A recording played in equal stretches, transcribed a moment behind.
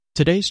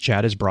Today's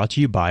chat is brought to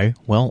you by,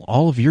 well,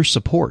 all of your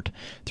support.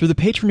 Through the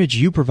patronage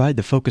you provide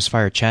the Focus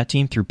Fire chat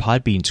team through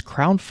Podbean's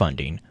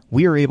crowdfunding,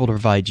 we are able to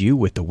provide you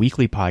with the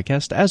weekly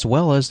podcast as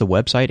well as the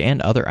website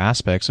and other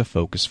aspects of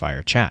Focus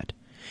Fire chat.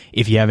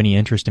 If you have any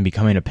interest in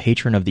becoming a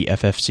patron of the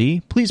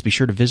FFC, please be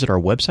sure to visit our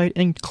website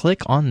and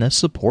click on the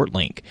support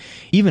link.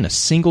 Even a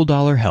single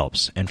dollar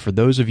helps, and for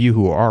those of you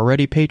who are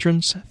already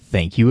patrons,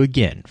 thank you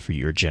again for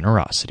your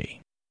generosity.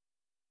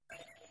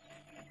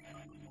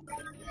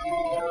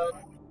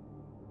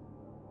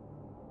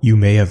 You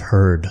may have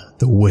heard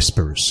the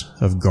whispers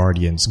of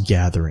guardians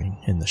gathering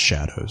in the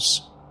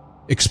shadows,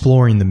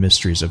 exploring the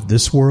mysteries of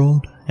this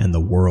world and the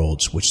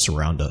worlds which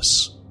surround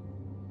us.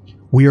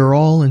 We are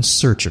all in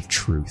search of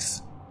truth.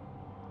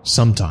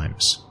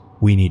 Sometimes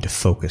we need to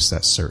focus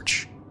that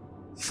search,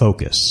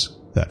 focus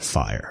that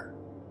fire.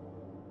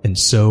 And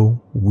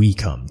so we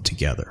come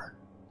together.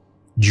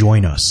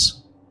 Join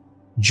us.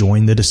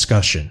 Join the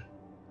discussion.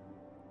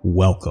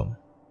 Welcome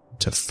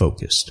to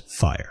Focused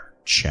Fire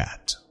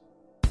Chat.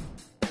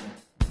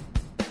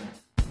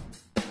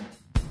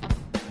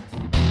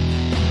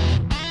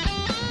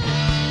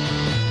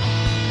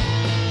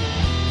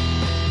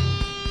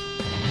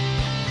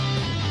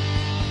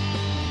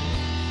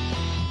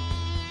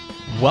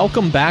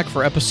 Welcome back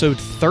for episode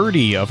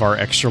 30 of our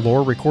Extra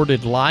Lore,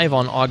 recorded live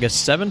on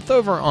August 7th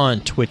over on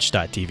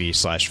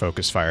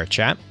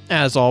twitch.tv/FocusFireChat.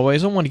 As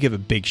always, I want to give a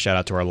big shout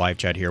out to our live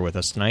chat here with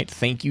us tonight.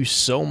 Thank you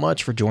so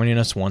much for joining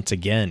us once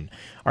again.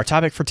 Our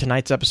topic for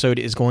tonight's episode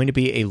is going to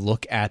be a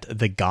look at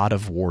the God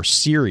of War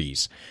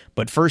series.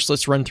 But first,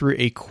 let's run through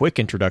a quick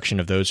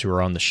introduction of those who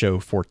are on the show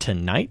for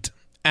tonight.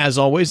 As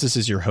always, this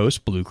is your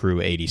host, Blue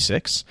Crew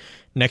 86.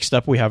 Next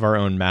up, we have our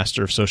own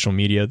master of social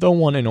media, the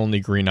one and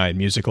only Green-Eyed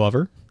Music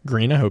Lover.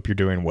 Green, I hope you're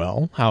doing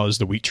well. How has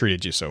the week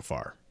treated you so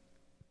far?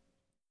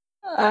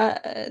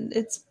 I've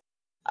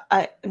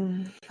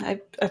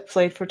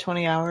played for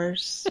 20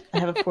 hours. I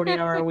have a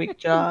 40-hour-a-week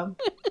job.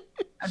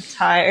 I'm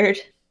tired.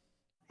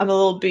 I'm a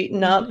little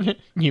beaten up.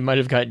 You might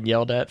have gotten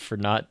yelled at for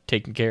not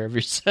taking care of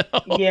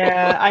yourself.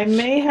 Yeah, I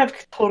may have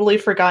totally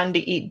forgotten to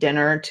eat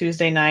dinner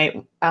Tuesday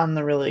night on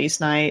the release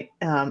night.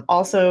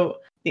 Also,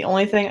 the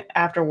only thing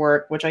after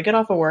work, which I get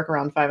off of work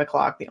around 5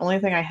 o'clock, the only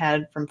thing I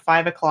had from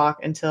 5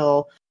 o'clock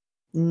until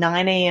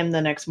 9 a.m.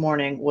 the next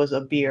morning was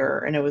a beer,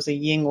 and it was a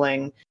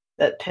Yingling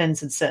that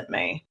Pins had sent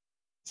me.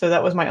 So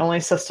that was my only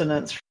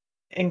sustenance,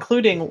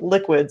 including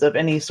liquids of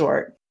any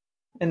sort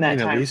in that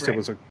time. At least frame. it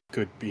was a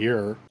good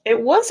beer.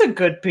 It was a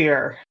good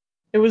beer.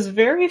 It was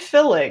very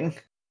filling.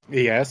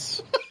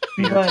 Yes,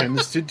 beer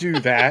tends to do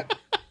that.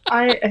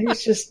 I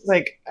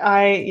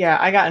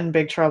got in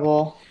big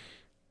trouble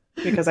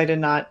because I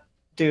didn't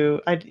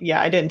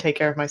take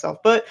care of myself.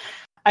 But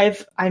I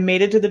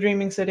made it to the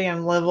Dreaming City.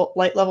 I'm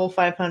light level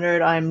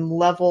 500. I'm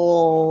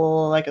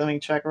level, let me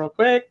check real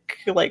quick,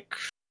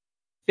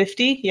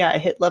 50. Yeah, I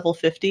hit level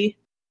 50.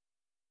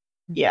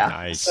 Yeah.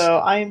 Nice. So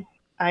I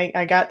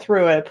got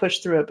through it,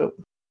 pushed through it, but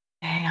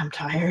dang, I'm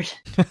tired.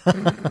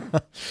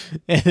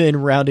 And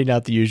then rounding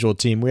out the usual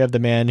team, we have the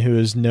man who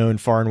is known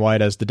far and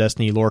wide as the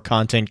Destiny lore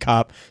content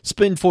cop,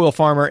 Spinfoil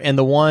Farmer, and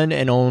the one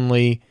and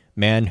only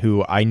man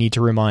who I need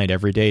to remind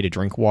every day to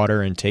drink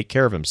water and take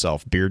care of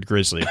himself, Beard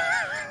Grizzly.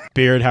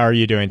 Beard, how are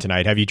you doing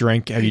tonight? Have you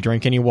drank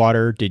any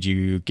water? Did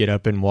you get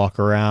up and walk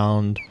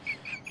around?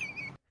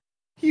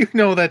 You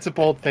know that's a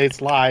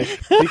bold-faced lie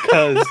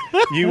because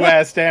you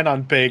asked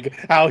Anon Pig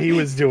how he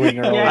was doing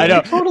earlier. Yeah, I know.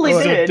 Totally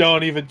so did.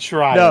 Don't even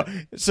try. No,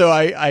 so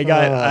I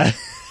got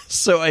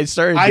so I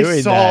started doing that.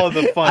 I saw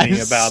the funny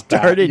about that.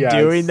 I started yes.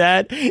 doing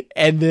that,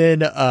 and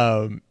then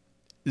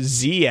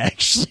Z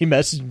actually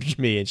messaged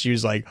me, and she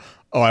was like,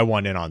 "Oh, I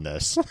want in on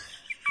this."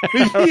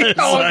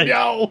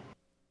 No.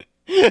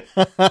 I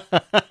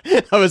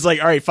was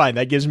like, all right, fine.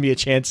 That gives me a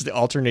chance to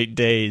alternate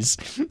days.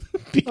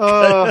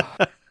 Because...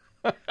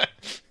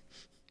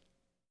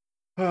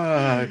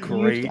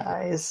 Great. You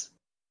guys.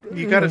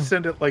 You got to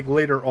send it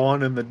later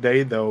on in the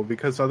day though,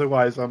 because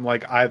otherwise I'm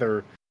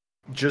either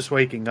just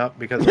waking up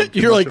because I'm too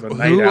You're much like, of a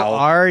night who owl.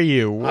 are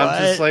you? What?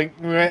 I'm just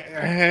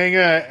hang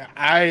on.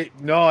 I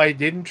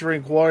didn't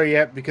drink water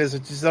yet because I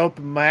just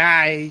opened my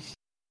eyes.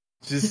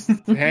 Just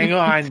hang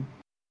on.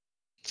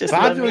 Just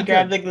let me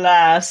grab the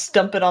glass,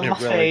 dump it on my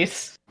really.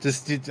 face.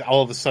 Just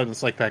all of a sudden,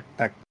 it's like that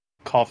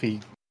coffee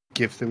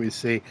gif that we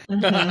see.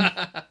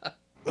 Mm-hmm.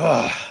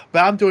 But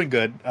I'm doing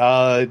good.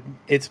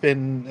 It's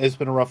been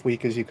a rough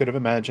week, as you could have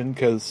imagined,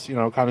 because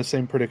kind of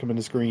same predicament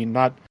as Green.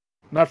 Not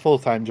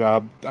full-time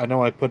job. I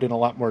know I put in a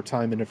lot more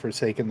time into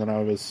Forsaken than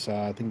I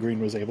think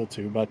Green was able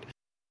to, but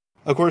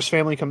of course,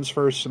 family comes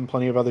first, and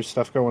plenty of other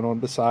stuff going on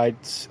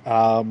besides.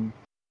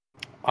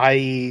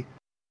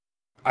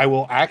 I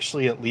will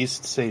actually at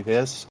least say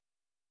this.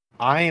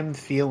 I am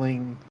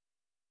feeling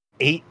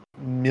 8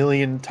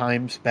 million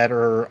times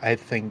better, I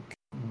think,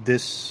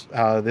 this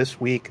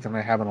week than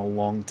I have in a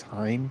long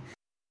time.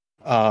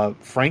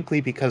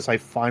 Frankly, because I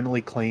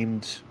finally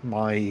claimed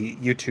my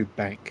YouTube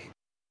bank.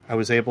 I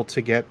was able to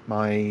get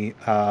my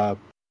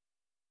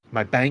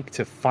bank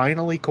to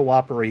finally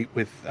cooperate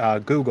with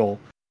Google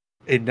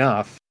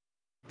enough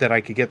that I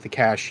could get the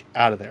cash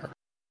out of there,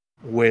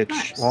 which,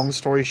 Nice. long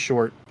story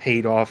short,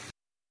 paid off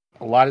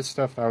a lot of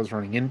stuff I was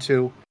running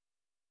into,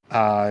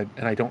 and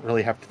I don't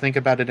really have to think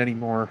about it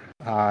anymore,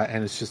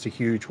 and it's just a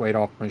huge weight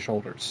off my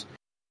shoulders.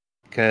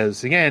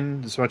 Because,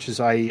 again, as much as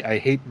I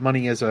hate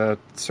money as a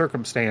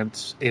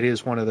circumstance, it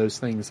is one of those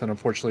things that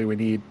unfortunately we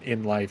need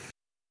in life,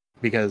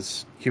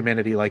 because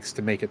humanity likes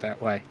to make it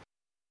that way.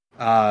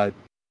 But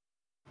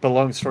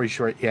long story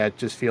short, yeah, it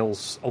just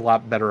feels a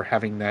lot better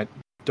having that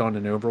done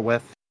and over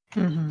with,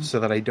 so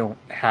that I don't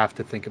have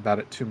to think about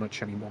it too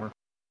much anymore.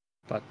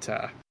 But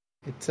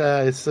it's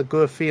a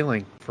good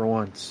feeling for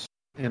once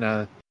in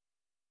a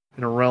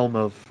realm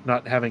of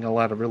not having a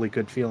lot of really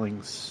good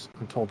feelings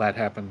until that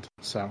happened.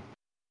 So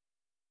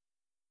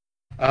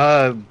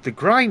the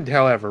grind,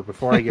 however,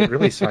 before I get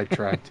really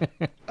sidetracked.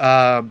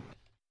 Wow,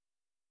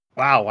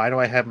 why do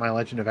I have my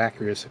Legend of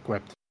Acrius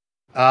equipped?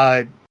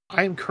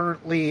 I am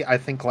currently, I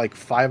think, like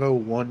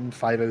 501,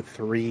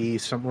 503,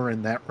 somewhere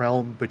in that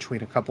realm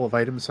between a couple of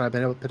items that I've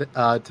been able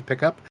to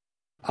pick up.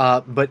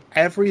 But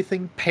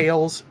everything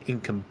pales in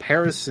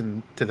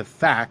comparison to the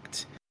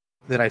fact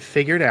that I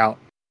figured out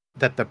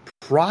that the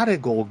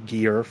Prodigal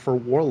gear for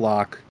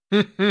Warlock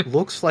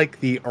looks like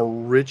the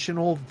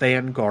original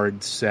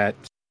Vanguard set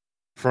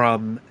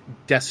from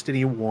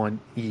Destiny 1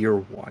 Year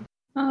 1.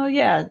 Oh,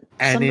 yeah.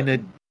 And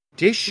in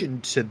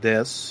addition to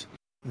this,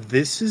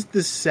 this is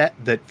the set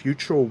that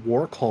Future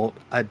War Cult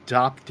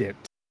adopted.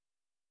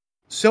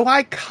 So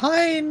I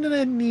kind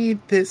of need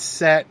this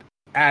set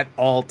at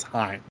all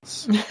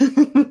times.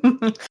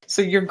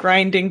 So you're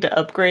grinding to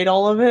upgrade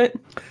all of it?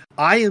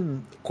 I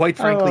am, quite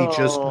frankly,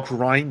 just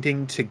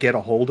grinding to get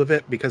a hold of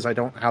it because I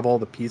don't have all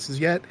the pieces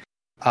yet.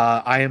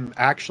 I am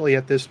actually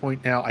at this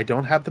point now, I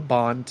don't have the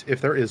bond,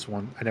 if there is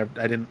one. I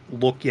didn't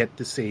look yet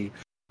to see.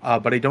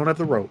 But I don't have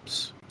the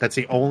ropes. That's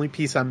the only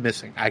piece I'm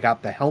missing. I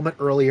got the helmet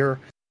earlier.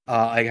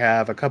 I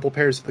have a couple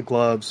pairs of the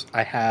gloves.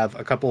 I have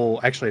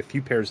a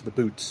few pairs of the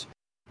boots.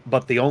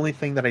 But the only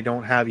thing that I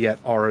don't have yet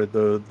are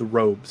the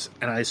robes.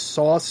 And I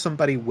saw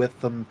somebody with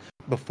them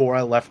before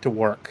I left to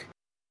work.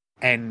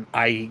 And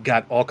I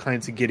got all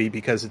kinds of giddy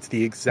because it's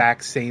the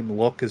exact same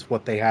look as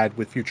what they had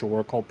with Future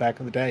War Cult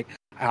back in the day.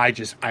 I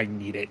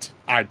need it.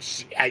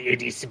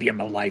 It needs to be in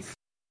my life.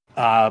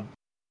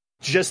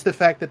 Just the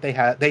fact that they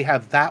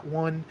have that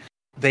one.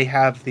 They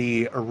have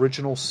the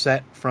original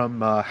set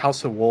from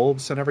House of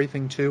Wolves and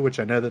everything too, which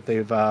I know that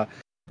they've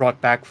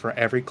brought back for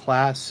every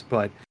class.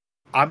 But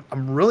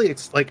I'm really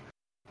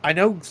I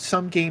know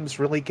some games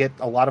really get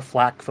a lot of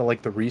flack for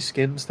like the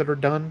reskins that are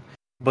done,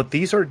 but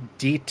these are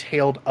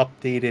detailed,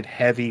 updated,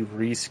 heavy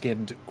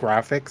reskinned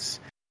graphics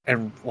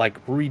and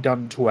like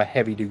redone to a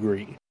heavy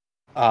degree.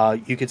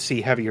 You can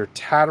see heavier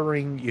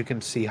tattering, you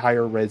can see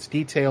higher res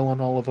detail on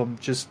all of them.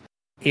 Just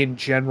in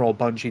general,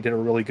 Bungie did a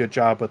really good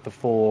job with the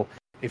full.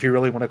 If you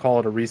really want to call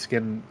it a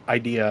reskin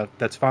idea,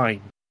 that's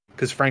fine.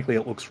 Because frankly,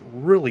 it looks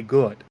really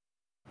good.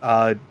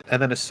 And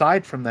then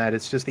aside from that,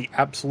 it's just the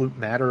absolute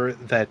matter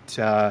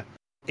that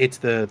it's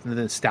the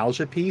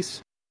nostalgia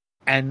piece,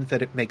 and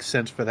that it makes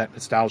sense for that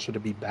nostalgia to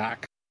be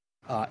back.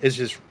 It's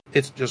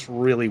just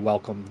really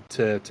welcome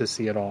to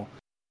see it all.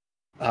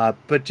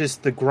 But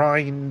just the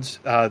grind,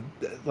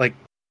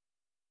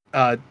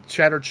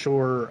 Shattered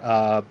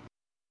Shore,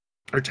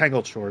 or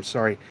Tangled Shore,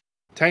 sorry.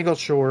 Tangled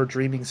Shore,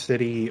 Dreaming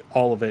City,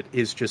 all of it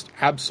is just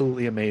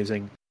absolutely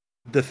amazing.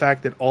 The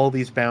fact that all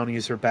these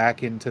bounties are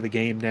back into the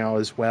game now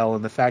as well,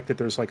 and the fact that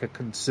there's like a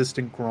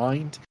consistent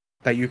grind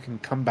that you can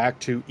come back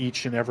to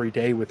each and every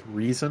day with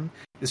reason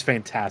is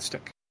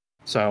fantastic.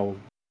 So,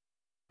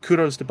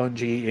 kudos to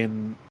Bungie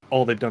in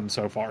all they've done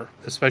so far,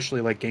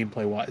 especially like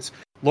gameplay-wise.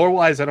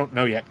 Lore-wise, I don't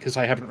know yet, because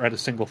I haven't read a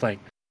single thing.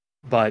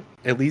 But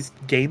at least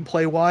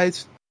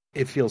gameplay-wise,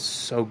 it feels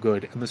so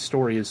good, and the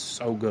story is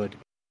so good.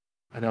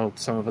 I know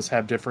some of us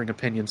have differing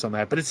opinions on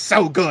that, but it's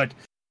so good!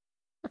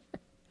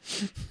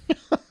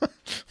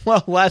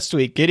 Well, last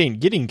week, getting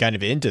kind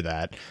of into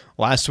that,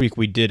 last week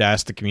we did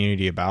ask the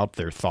community about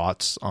their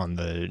thoughts on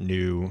the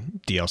new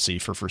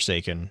DLC for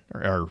Forsaken,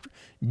 or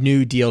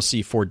new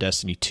DLC for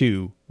Destiny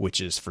 2, which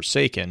is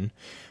Forsaken.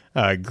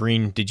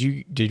 Green,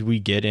 did we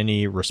get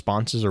any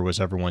responses, or was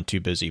everyone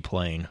too busy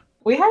playing?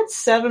 We had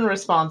 7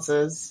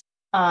 responses.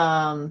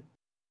 One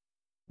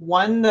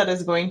that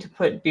is going to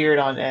put Beard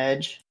on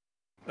edge.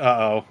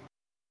 Uh-oh.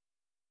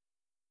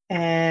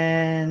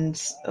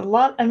 And a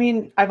lot,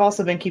 I've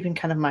also been keeping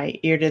kind of my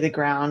ear to the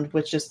ground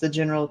with just the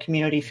general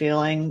community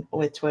feeling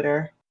with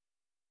Twitter.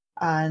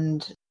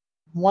 And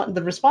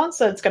the response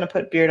that's going to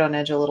put Beard on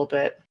edge a little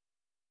bit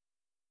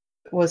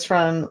was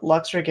from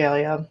Lux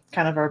Regalia,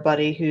 kind of our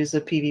buddy who's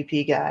a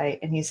PvP guy.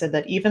 And he said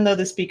that even though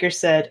the speaker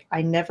said,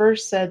 "I never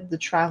said the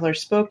Traveler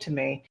spoke to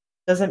me,"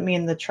 doesn't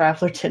mean the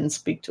Traveler didn't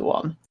speak to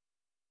him.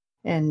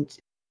 And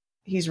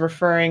he's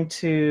referring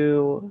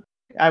to,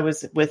 I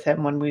was with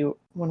him when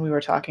we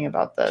were talking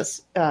about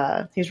this.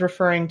 He's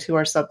referring to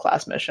our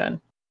subclass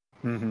mission.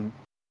 Mm-hmm.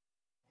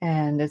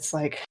 And it's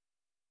like,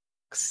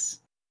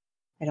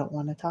 I don't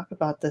want to talk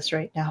about this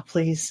right now.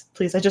 Please,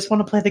 I just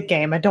want to play the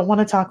game. I don't want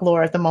to talk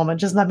lore at the moment.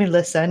 Just let me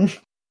listen.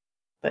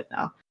 But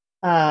no.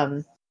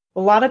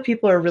 A lot of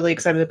people are really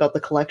excited about the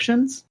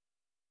collections.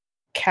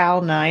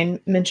 Cal9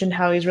 mentioned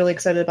how he's really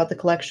excited about the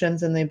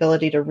collections and the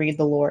ability to read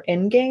the lore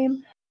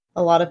in-game.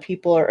 A lot of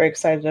people are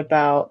excited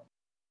about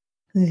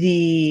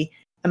the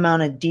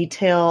amount of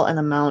detail and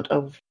amount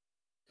of,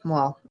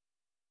 well,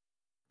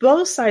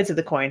 both sides of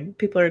the coin.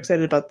 People are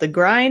excited about the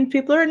grind.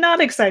 People are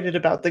not excited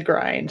about the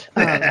grind.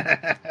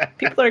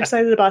 People are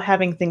excited about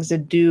having things to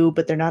do,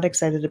 but they're not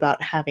excited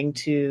about having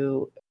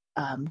to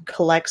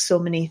collect so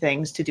many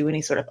things to do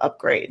any sort of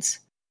upgrades,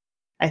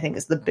 I think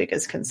is the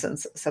biggest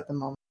consensus at the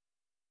moment.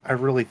 I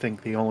really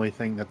think the only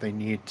thing that they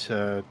need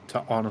to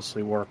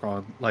honestly work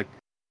on, like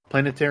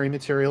planetary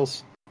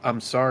materials. I'm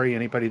sorry,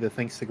 anybody that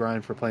thinks the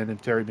grind for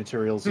planetary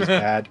materials is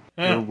bad,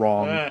 you're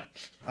wrong.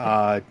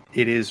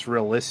 It is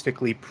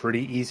realistically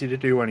pretty easy to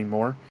do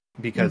anymore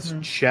because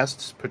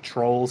chests,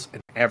 patrols,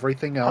 and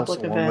everything else,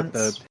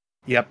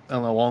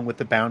 along with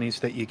the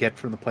bounties that you get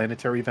from the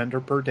planetary vendor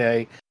per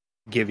day,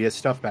 give you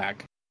stuff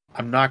back.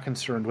 I'm not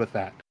concerned with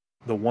that.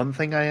 The one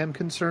thing I am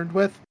concerned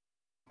with,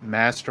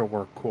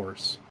 Masterwork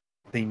course.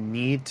 They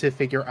need to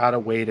figure out a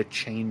way to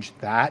change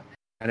that,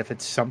 and if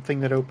it's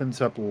something that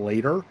opens up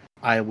later,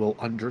 I will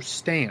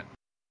understand.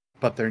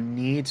 But there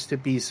needs to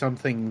be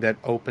something that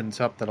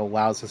opens up that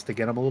allows us to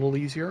get them a little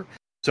easier.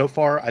 So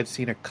far, I've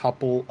seen a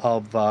couple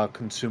of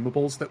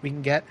consumables that we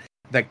can get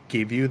that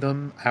give you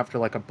them after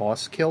like a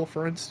boss kill,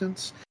 for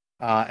instance.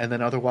 And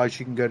then otherwise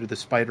you can go to the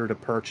spider to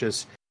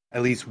purchase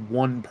at least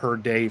one per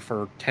day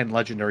for 10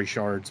 legendary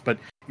shards. But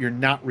you're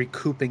not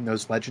recouping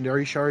those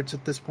legendary shards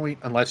at this point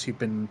unless you've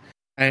been...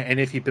 And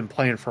if you've been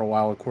playing for a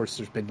while, of course,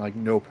 there's been like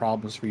no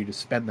problems for you to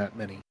spend that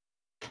many.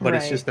 But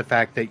It's just the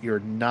fact that you're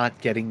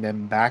not getting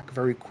them back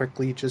very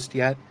quickly just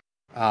yet.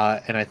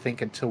 And I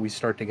think until we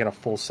start to get a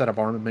full set of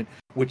armament,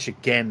 which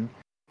again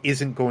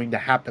isn't going to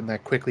happen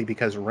that quickly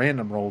because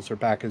random rolls are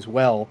back as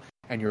well,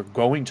 and you're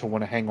going to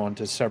want to hang on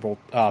to several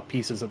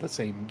pieces of the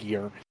same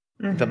gear,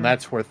 then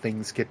that's where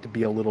things get to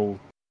be a little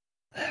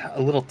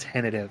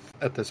tentative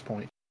at this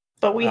point.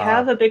 But we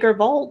have a bigger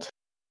vault.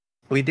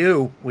 We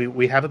do.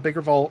 We have a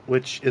bigger vault,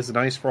 which is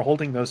nice for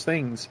holding those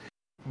things,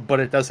 but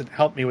it doesn't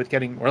help me with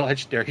getting more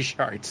legendary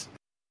shards.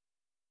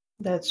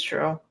 That's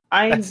true.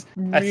 That's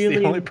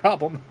the only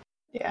problem.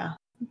 Yeah.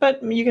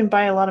 But you can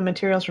buy a lot of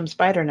materials from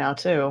Spider now,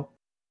 too.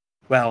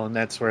 Well, and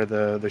that's where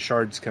the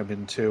shards come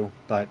in, too.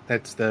 But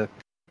that's the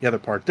other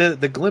part.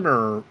 The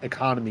Glimmer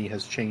economy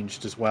has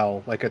changed as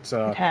well. Like it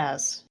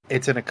has.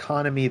 It's an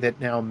economy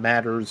that now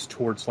matters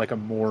towards like a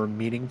more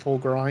meaningful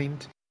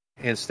grind.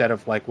 Instead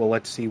of like, well,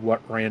 let's see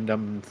what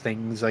random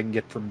things I can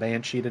get from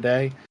Banshee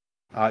today.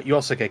 You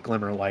also get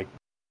Glimmer like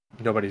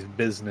nobody's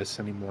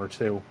business anymore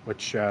too,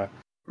 which is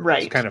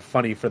kind of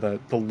funny for the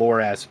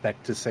lore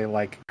aspect to say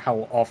like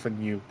how often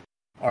you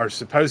are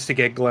supposed to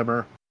get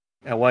Glimmer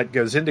and what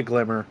goes into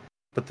Glimmer,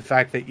 but the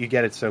fact that you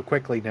get it so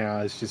quickly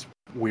now is just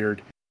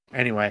weird.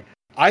 Anyway,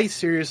 I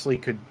seriously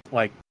could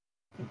like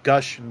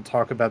gush and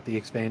talk about the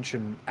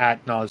expansion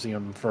ad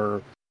nauseum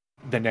for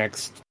the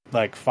next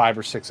like 5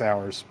 or 6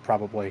 hours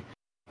probably.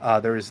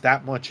 There is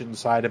that much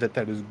inside of it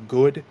that is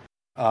good.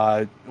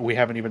 We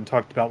haven't even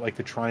talked about like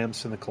the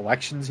triumphs and the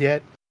collections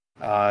yet.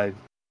 The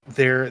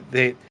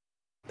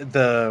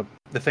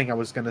thing I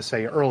was going to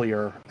say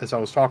earlier as I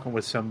was talking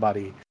with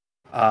somebody,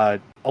 a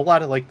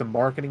lot of like the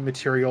marketing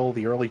material,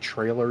 the early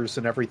trailers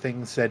and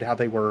everything said how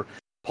they were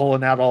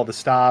pulling out all the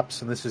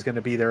stops and this is going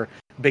to be their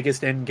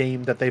biggest end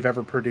game that they've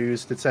ever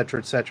produced, etc.,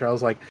 etc. I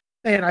was like,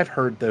 man, I've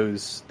heard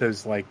those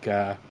like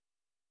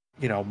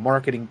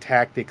marketing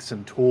tactics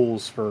and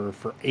tools for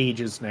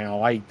ages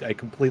now. I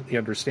completely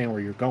understand where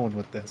you're going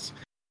with this.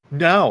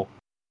 No,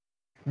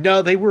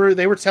 they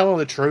were telling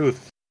the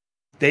truth.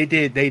 They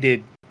did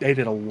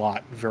a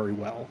lot very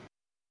well.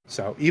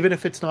 So even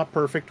if it's not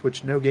perfect,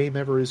 which no game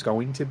ever is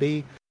going to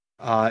be,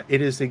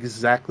 it is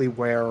exactly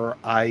where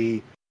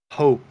I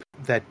hope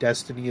that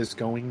Destiny is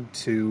going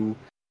to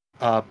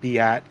be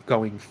at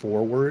going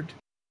forward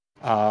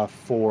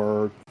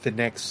for the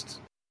next,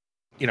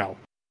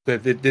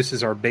 this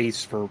is our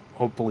base for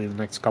hopefully the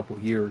next couple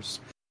of years.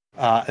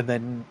 And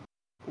then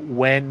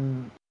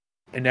when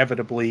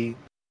inevitably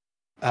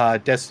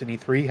Destiny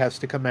 3 has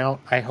to come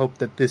out, I hope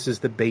that this is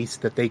the base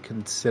that they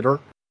consider,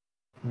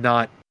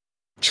 not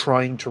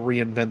trying to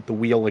reinvent the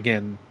wheel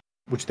again,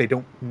 which they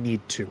don't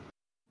need to.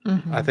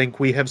 I think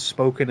we have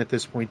spoken at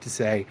this point to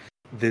say,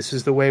 this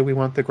is the way we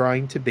want the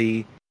grind to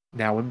be,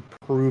 now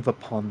improve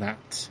upon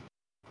that.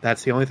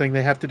 That's the only thing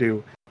they have to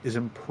do, is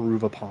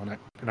improve upon it.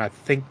 And I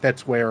think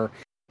that's where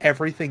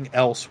everything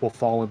else will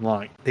fall in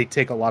line. They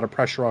take a lot of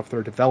pressure off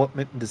their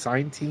development and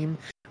design team.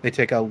 They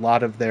take a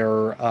lot of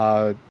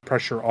their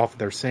pressure off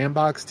their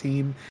sandbox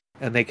team,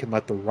 and they can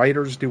let the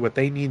writers do what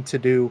they need to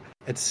do,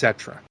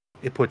 etc.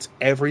 It puts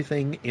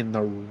everything in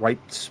the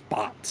right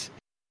spot.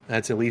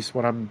 That's at least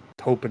what I'm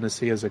hoping to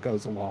see as it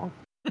goes along.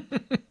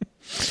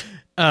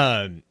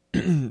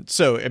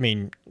 So, I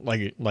mean,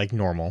 like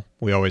normal,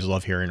 we always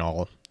love hearing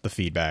all the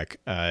feedback,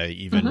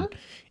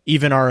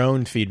 even our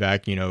own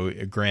feedback.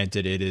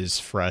 Granted, it is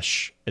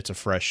fresh. It's a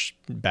fresh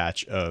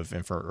batch of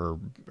or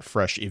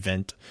fresh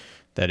event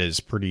that is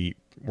pretty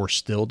we're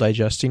still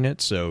digesting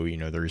it. So,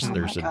 there's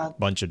a God.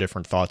 bunch of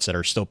different thoughts that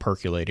are still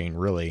percolating,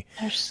 really.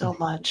 There's so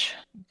much.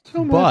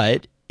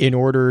 But in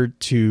order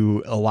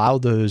to allow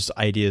those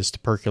ideas to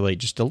percolate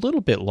just a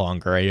little bit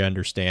longer, I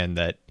understand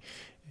that,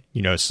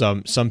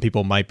 some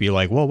people might be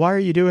like, well, why are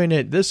you doing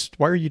it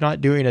why are you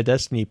not doing a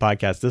Destiny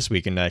podcast this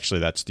week? And actually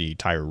that's the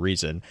entire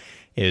reason,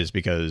 is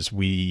because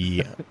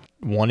we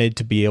wanted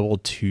to be able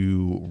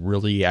to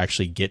really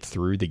actually get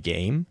through the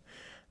game.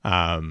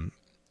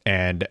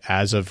 And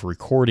as of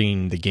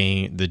recording the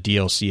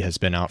DLC has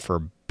been out for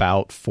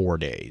about 4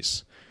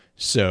 days.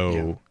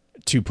 So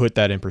to put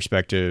that in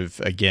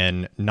perspective,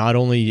 again, not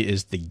only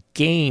is the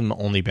game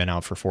only been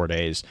out for 4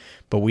 days,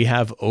 but we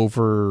have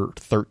over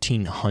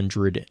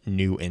 1,300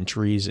 new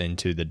entries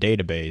into the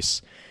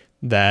database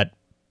that,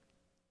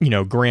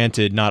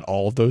 granted, not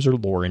all of those are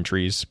lore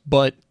entries,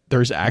 but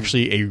there's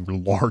actually a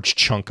large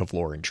chunk of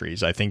lore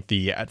entries. I think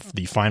the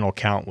final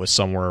count was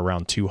somewhere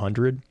around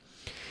 200.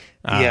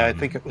 I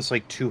think it was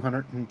like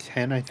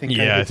 210. I think.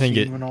 Yeah, I think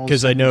it,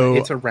 because I know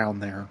it's around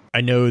there.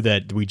 I know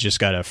that we just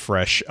got a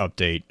fresh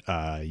update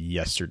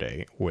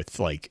yesterday with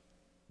like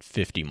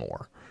 50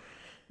 more.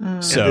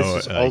 So and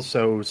this is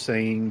also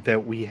saying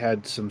that we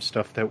had some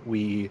stuff that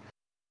we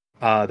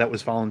that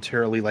was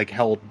voluntarily like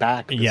held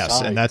back. Yes,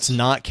 and that's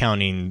not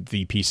counting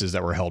the pieces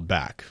that were held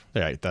back.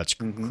 Right, that's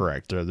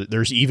correct.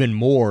 There's even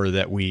more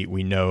that we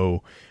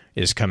know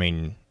is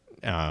coming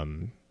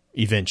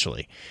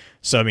eventually.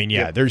 So, I mean,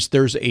 there's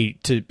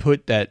to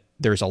put that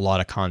there's a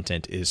lot of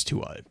content is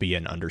to be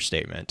an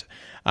understatement.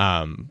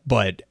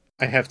 But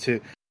I have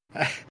to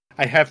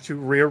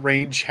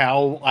rearrange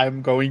how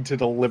I'm going to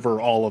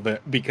deliver all of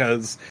it,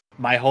 because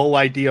my whole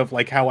idea of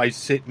like how I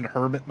sit and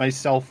hermit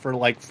myself for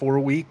like 4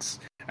 weeks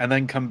and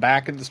then come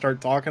back and start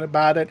talking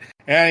about it,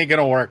 it ain't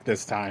gonna work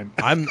this time.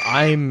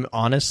 I'm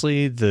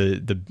honestly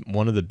the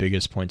one of the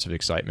biggest points of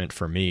excitement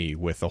for me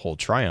with the whole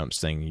Triumphs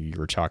thing you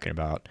were talking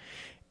about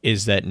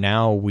is that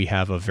now we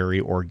have a very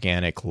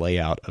organic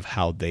layout of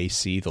how they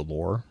see the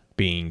lore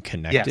being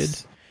connected.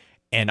 Yes.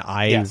 And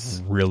I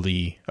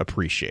really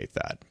appreciate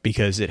that,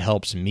 because it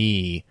helps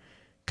me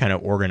kind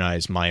of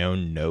organize my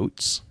own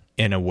notes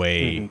in a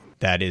way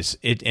that is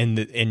it.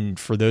 And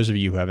for those of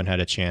you who haven't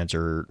had a chance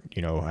or,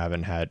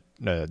 haven't had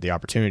the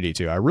opportunity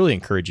to, I really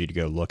encourage you to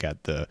go look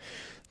at the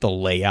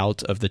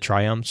layout of the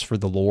Triumphs for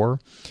the lore,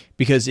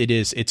 because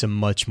it's a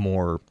much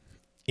more,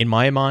 in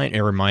my mind,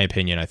 or in my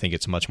opinion, I think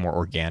it's a much more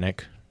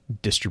organic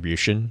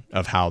distribution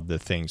of how the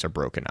things are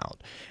broken out,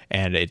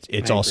 and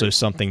it's also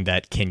something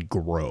that can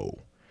grow,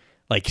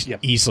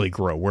 easily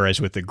grow.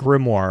 Whereas with the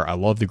Grimoire, I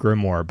love the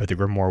Grimoire, but the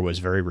Grimoire was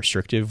very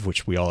restrictive,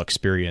 which we all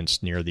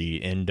experienced near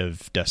the end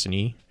of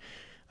Destiny,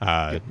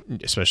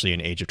 especially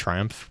in Age of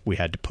Triumph. We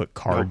had to put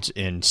cards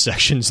in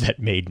sections that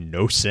made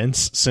no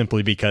sense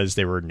simply because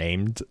they were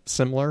named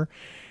similar,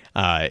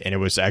 and it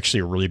was actually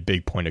a really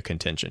big point of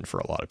contention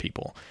for a lot of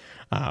people.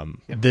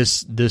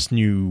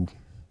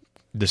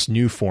 This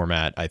new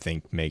format, I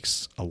think,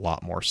 makes a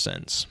lot more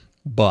sense.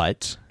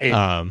 But it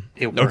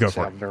works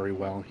out very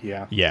well.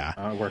 Yeah.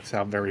 It works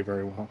out very,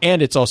 very well.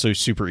 And it's also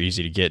super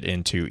easy to get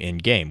into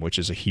in-game, which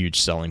is a huge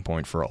selling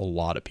point for a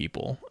lot of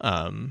people.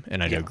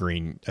 And I know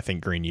Green,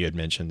 you had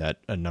mentioned that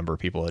a number of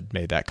people had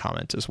made that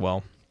comment as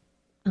well.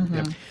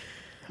 Mm-hmm.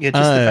 Yeah,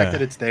 just the fact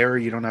that it's there,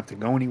 you don't have to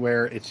go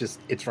anywhere.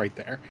 It's right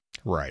there.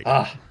 Right.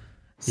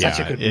 Such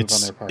a good move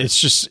on their part. It's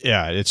just,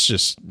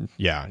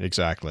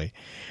 exactly.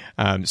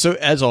 So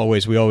as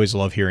always, we always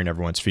love hearing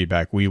everyone's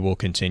feedback. We will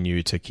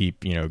continue to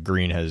keep,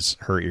 Green has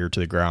her ear to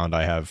the ground.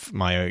 I have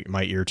my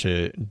ear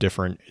to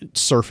different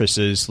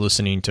surfaces,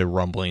 listening to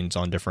rumblings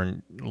on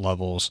different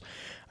levels.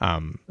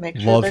 Make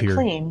sure they're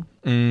clean.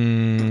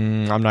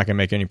 I'm not going to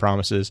make any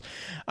promises.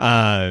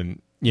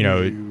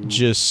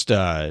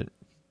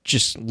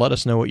 Just let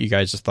us know what you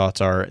guys' thoughts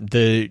are.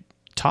 The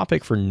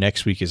topic for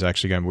next week is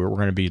actually we're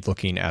going to be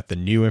looking at the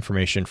new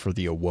information for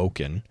the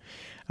Awoken,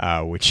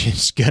 which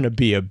is going to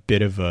be a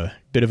bit of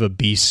a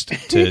beast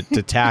to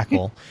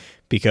tackle,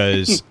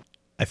 because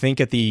I think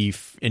at the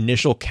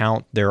initial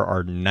count there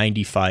are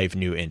 95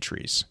 new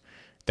entries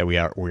that we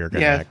are going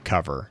to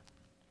cover.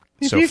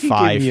 So if you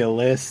 5. Give me a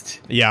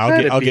list. Yeah,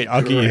 I'll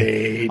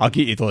get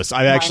you the list.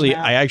 I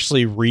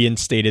actually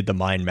reinstated the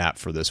mind map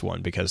for this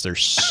one because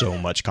there's so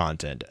much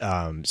content.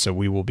 So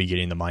we will be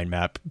getting the mind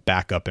map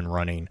back up and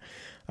running.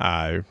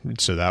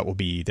 So that will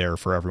be there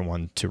for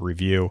everyone to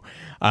review.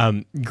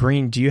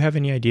 Green, do you have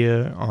any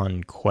idea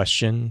on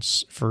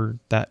questions for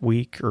that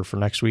week or for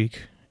next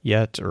week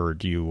yet? Or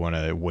do you want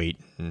to wait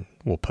and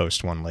we'll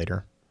post one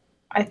later?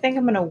 I think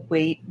I'm going to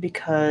wait,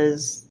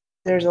 because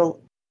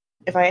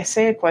if I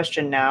say a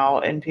question now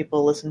and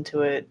people listen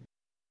to it,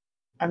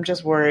 I'm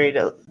just worried.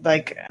 I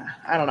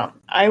don't know.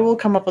 I will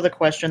come up with a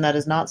question that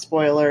is not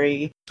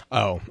spoilery.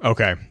 Oh,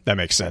 okay. That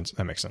makes sense.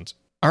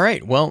 All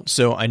right. Well,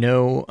 so I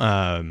know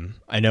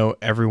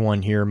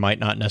everyone here might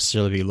not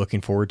necessarily be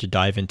looking forward to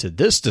dive into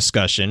this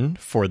discussion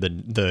for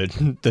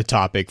the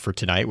topic for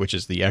tonight, which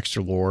is the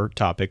extra lore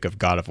topic of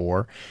God of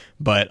War.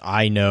 But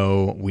I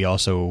know we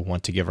also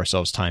want to give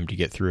ourselves time to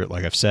get through it,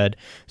 like I've said.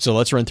 So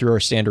let's run through our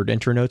standard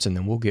intro notes, and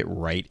then we'll get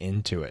right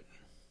into it.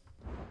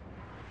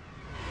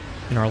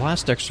 In our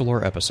last extra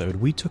lore episode,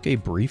 we took a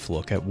brief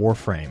look at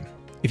Warframe.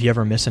 If you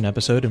ever miss an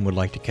episode and would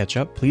like to catch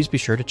up, please be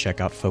sure to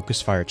check out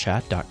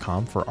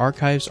FocusFireChat.com for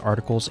archives,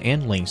 articles,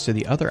 and links to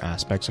the other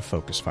aspects of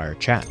FocusFire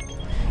Chat.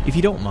 If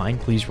you don't mind,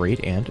 please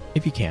rate and,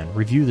 if you can,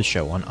 review the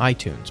show on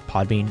iTunes,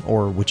 Podbean,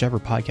 or whichever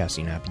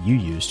podcasting app you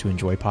use to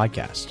enjoy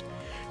podcasts.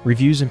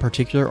 Reviews in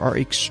particular are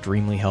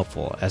extremely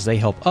helpful, as they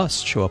help us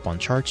show up on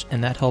charts,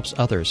 and that helps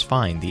others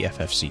find the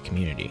FFC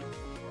community.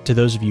 To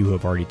those of you who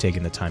have already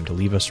taken the time to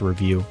leave us a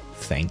review,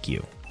 thank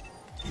you.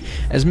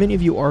 As many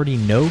of you already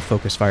know,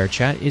 FocusFire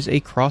Chat is a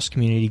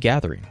cross-community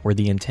gathering where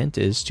the intent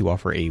is to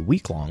offer a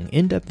week-long,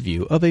 in-depth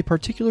view of a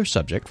particular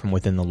subject from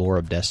within the lore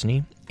of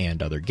Destiny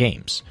and other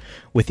games.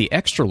 With the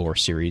Extra Lore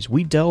series,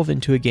 we delve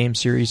into a game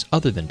series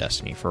other than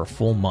Destiny for a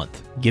full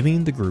month,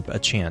 giving the group a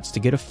chance to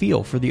get a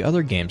feel for the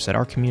other games that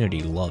our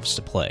community loves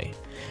to play.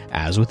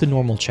 As with the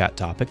normal chat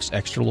topics,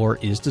 Extra Lore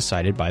is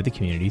decided by the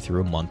community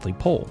through a monthly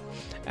poll.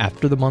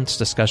 After the month's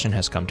discussion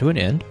has come to an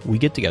end, we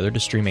get together to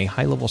stream a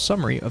high-level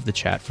summary of the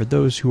chat for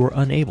those who are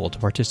unable to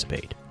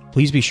participate.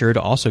 Please be sure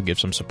to also give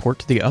some support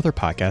to the other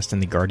podcasts in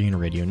the Guardian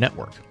Radio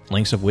Network,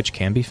 links of which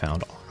can be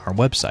found on our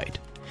website.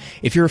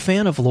 If you're a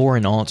fan of lore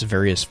in all its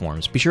various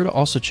forms, be sure to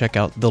also check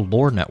out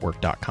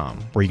thelorenetwork.com,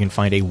 where you can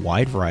find a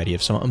wide variety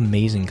of some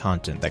amazing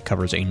content that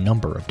covers a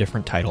number of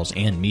different titles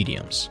and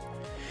mediums.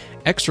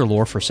 Extra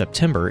Lore for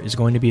September is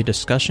going to be a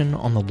discussion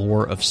on the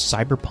lore of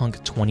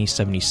Cyberpunk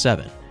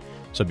 2077,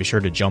 so be sure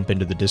to jump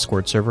into the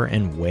Discord server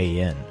and weigh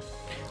in.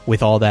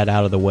 With all that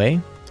out of the way,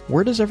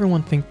 where does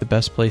everyone think the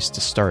best place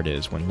to start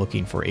is when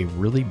looking for a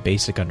really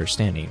basic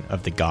understanding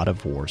of the God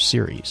of War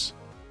series?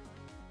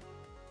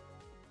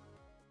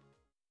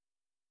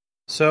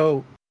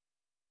 So,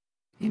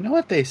 you know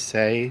what they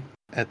say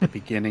at the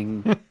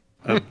beginning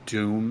of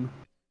Doom,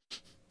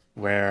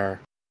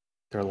 where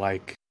they're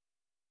like,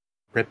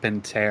 rip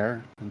and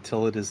tear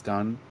until it is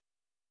done?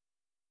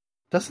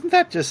 Doesn't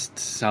that just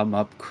sum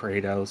up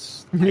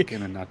Kratos, like,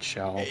 in a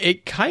nutshell?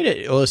 It kind of,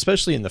 well,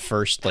 especially in the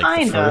first, like,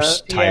 Kind the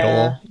first of, title,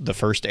 yeah. the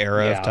first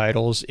era of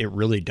titles, it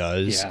really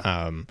does.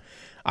 Yeah.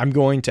 I'm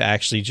going to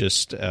actually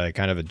just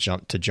kind of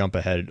jump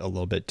ahead a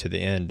little bit to the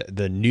end.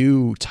 The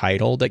new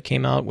title that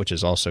came out, which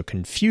is also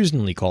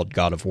confusingly called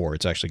God of War,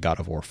 it's actually God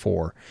of War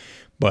 4,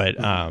 but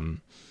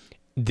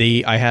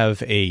I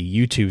have a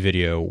YouTube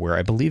video where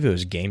I believe it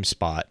was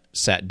GameSpot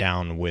sat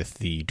down with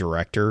the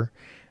director,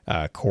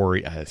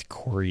 Corey, I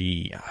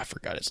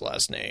forgot his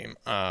last name.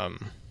 Let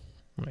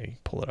me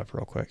pull it up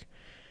real quick.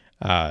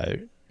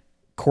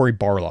 Cory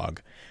Barlog.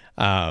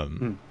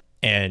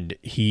 And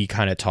he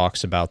kind of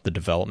talks about the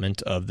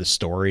development of the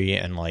story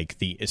and like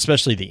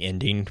especially the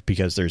ending,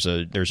 because there's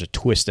a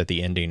twist at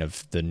the ending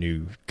of the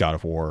new God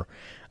of War.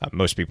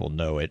 Most people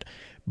know it,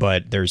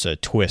 but there's a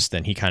twist,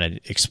 and he kind of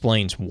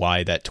explains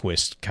why that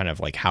twist, kind of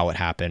like how it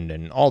happened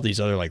and all these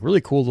other like really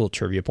cool little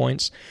trivia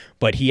points.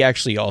 But he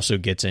actually also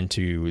gets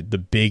into the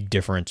big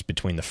difference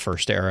between the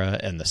first era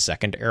and the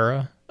second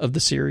era of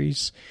the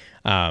series.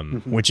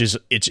 Which is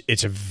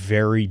it's a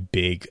very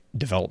big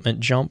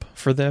development jump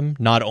for them.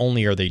 Not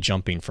only are they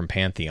jumping from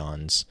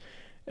pantheons,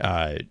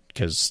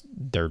 because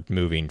they're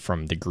moving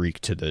from the Greek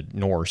to the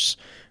Norse,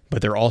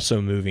 but they're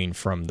also moving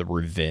from the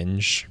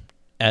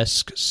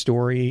revenge-esque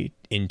story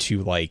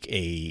into like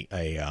a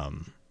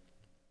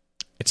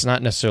it's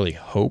not necessarily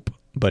hope,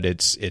 but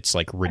it's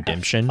like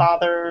redemption.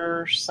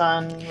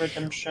 Father-son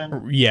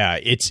redemption. Yeah,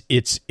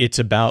 it's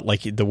about,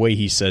 like, the way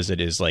he says it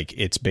is like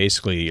it's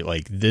basically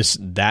like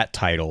that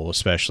title,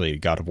 especially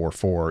God of War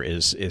 4,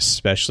 is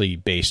especially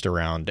based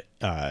around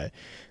the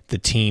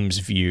team's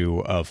view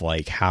of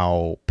like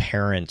how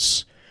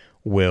parents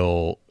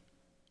will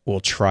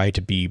try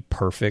to be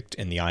perfect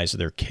in the eyes of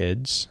their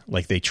kids.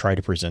 Like they try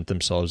to present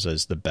themselves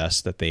as the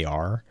best that they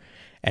are,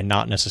 and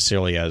not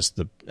necessarily as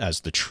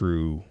the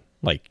true.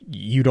 Like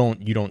you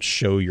don't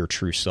show your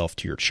true self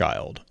to your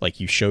child.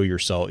 Like you show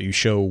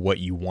what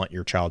you want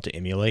your child to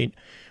emulate,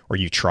 or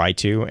you try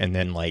to, and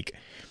then like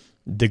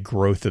the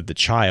growth of the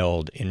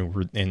child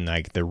in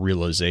like the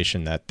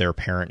realization that their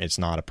parent is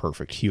not a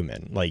perfect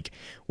human. Like,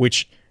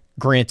 which,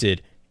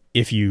 granted,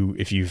 if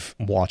you've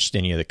watched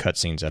any of the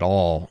cutscenes at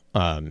all,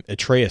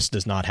 Atreus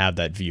does not have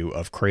that view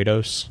of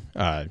Kratos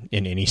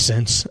in any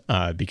sense,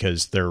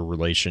 because their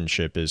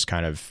relationship is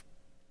kind of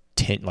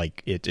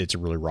it's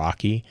really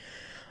rocky.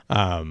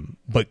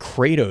 But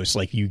Kratos,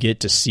 like, you get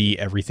to see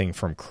everything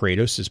from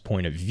Kratos'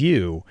 point of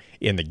view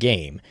in the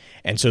game.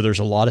 And so there's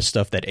a lot of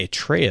stuff that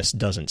Atreus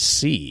doesn't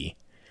see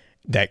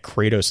that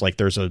Kratos, like,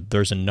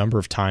 there's a number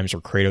of times where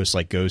Kratos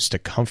like goes to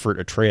comfort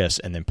Atreus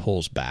and then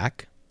pulls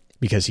back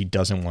because he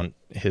doesn't want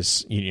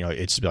his,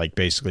 it's like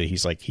basically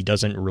he's like, he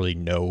doesn't really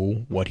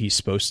know what he's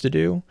supposed to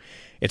do.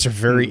 It's a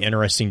very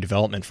interesting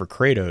development for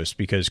Kratos,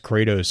 because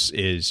Kratos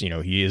is,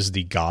 he is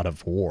the god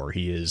of war.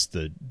 He is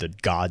the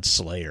god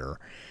slayer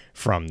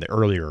from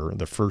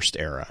the first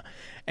era.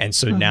 And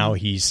so now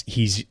he's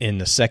in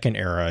the second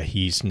era.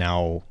 He's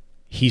no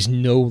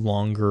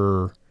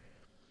longer,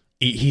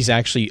 he's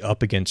actually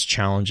up against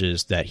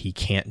challenges that he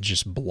can't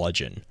just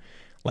bludgeon.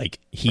 Like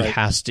he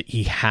has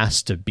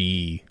to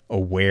be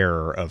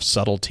aware of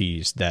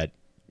subtleties that,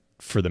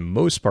 for the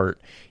most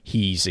part,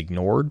 he's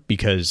ignored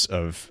because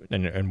of,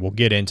 and we'll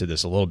get into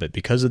this a little bit,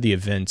 because of the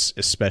events,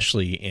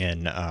 especially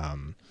in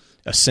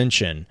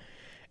Ascension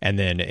and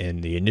then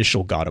in the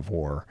initial God of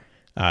War.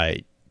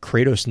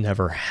 Kratos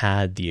never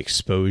had the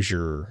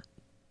exposure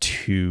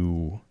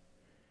to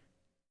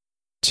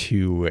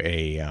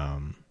a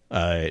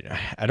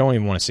I don't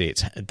even want to say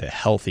it's the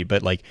healthy,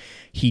 but like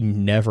he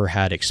never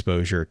had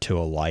exposure to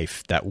a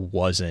life that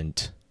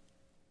wasn't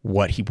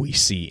what we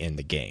see in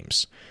the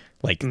games.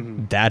 Like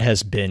that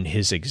has been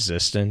his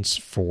existence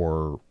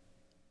for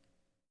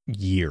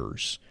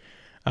years.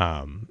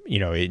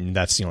 And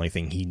that's the only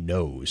thing he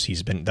knows.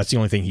 That's the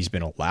only thing he's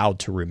been allowed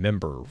to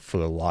remember for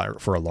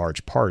a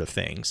large part of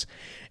things.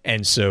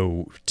 And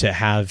so to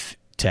have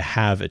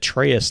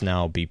Atreus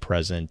now be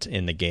present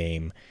in the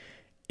game,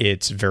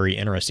 it's very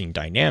interesting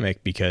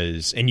dynamic,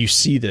 because, and you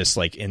see this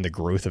like in the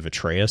growth of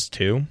Atreus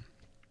too.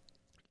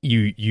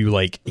 You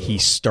like, he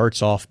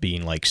starts off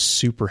being like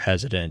super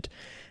hesitant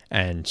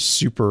and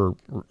super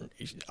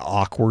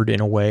awkward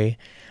in a way.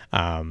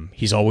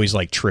 He's always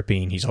like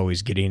tripping. He's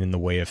always getting in the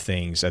way of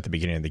things at the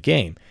beginning of the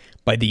game.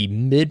 By the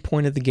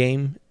midpoint of the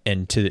game,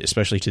 and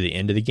especially to the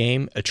end of the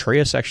game,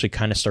 Atreus actually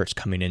kind of starts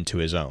coming into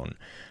his own.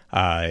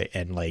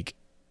 And like,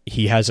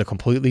 he has a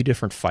completely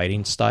different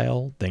fighting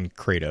style than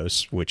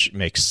Kratos, which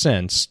makes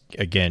sense.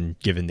 Again,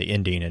 given the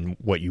ending and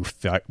what you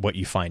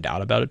find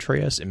out about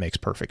Atreus, it makes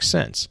perfect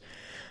sense.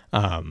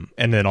 And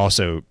then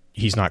also,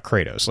 he's not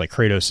Kratos. Like,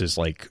 Kratos is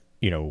like,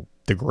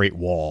 the Great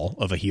Wall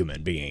of a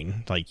human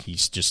being. Like,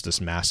 he's just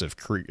this massive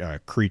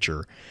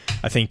creature.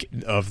 I think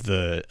of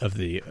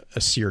the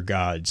Aesir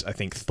gods, I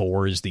think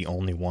Thor is the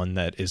only one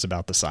that is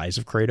about the size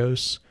of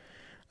Kratos.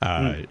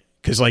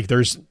 Because like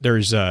there's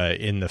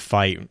in the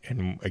fight,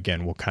 and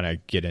again we'll kind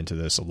of get into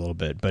this a little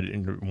bit, but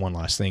one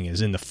last thing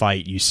is, in the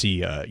fight you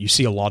see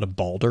a lot of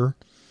Baldur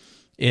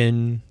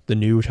in the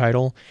new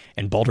title,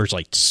 and Baldur's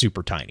like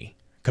super tiny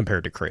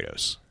compared to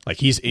Kratos. Like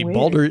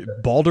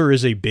Baldur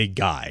is a big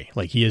guy.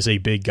 Like, he is a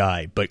big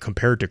guy, but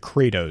compared to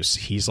Kratos,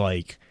 he's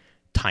like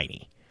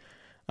tiny.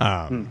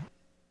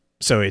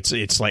 So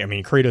it's like, I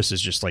mean, Kratos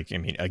is just like,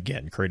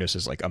 again, Kratos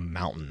is like a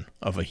mountain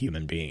of a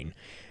human being.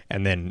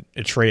 And then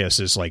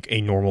Atreus is like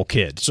a normal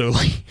kid. So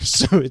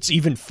it's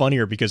even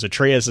funnier, because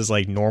Atreus is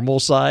like normal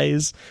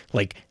size.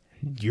 Like,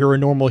 you're a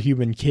normal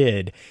human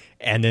kid.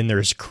 And then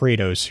there's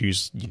Kratos,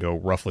 who's,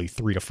 roughly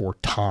 3 to 4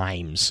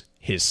 times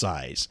his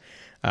size.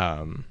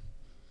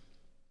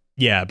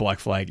 Yeah, Black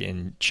Flag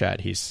in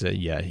chat, he said,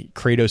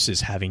 Kratos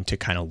is having to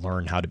kind of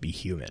learn how to be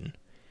human.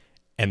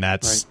 And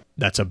that's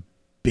a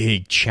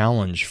big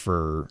challenge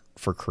for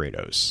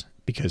Kratos,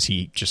 because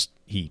he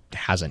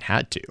hasn't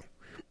had to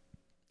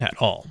at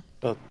all.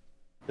 Well,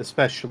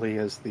 especially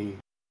as the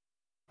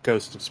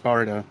Ghost of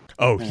Sparta.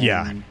 Oh,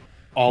 yeah.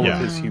 All of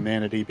his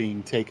humanity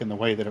being taken the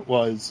way that it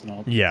was. And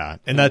all,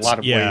 and that's a lot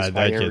of ways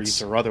by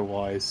Ares or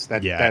otherwise.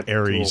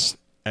 Ares.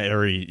 Cool.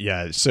 Ares,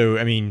 yeah. So,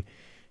 I mean,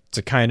 it's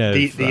a kind of...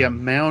 The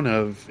amount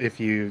of, if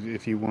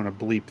you want to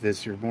bleep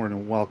this, you're more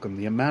than welcome.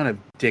 The amount of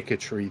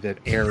dicketry that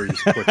Ares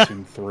puts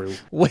him through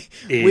which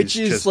is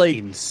just like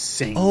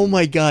insane. Oh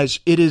my gosh.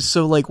 It is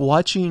so like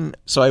watching...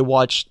 So I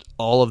watched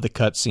all of the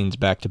cutscenes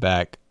back to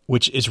back,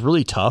 which is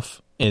really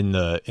tough in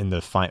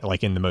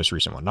the most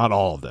recent one. Not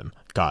all of them.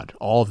 God,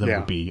 all of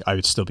them I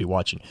would still be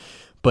watching.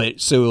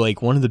 But so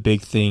like one of the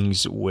big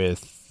things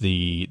with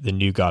the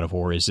new God of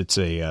War is it's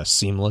a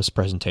seamless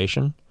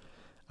presentation.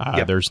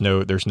 There's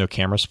no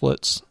camera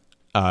splits,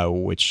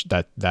 which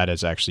that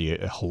is actually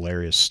a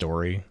hilarious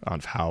story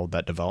on how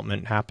that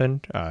development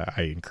happened.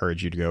 I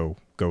encourage you to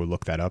go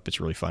look that up.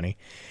 It's really funny.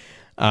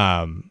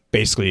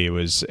 Basically, it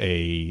was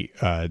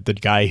the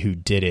guy who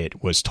did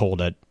it was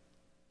told at,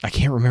 I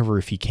can't remember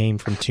if he came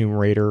from Tomb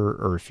Raider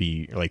or if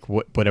he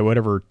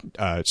whatever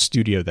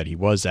studio that he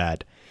was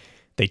at,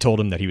 they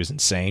told him that he was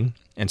insane,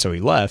 and so he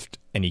left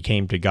and he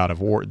came to God of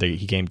War.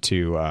 He came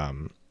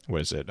to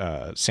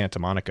Santa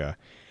Monica,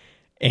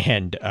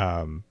 and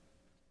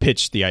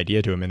pitched the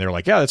idea to him, and they're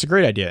like, yeah, that's a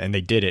great idea, and they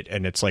did it,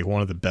 and it's like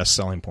one of the best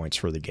selling points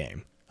for the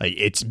game. Like,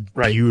 it's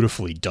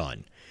beautifully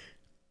done,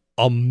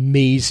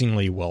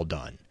 amazingly well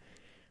done,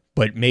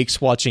 but makes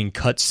watching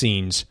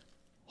cutscenes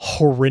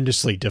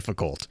horrendously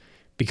difficult,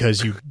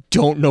 because you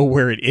don't know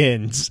where it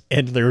ends,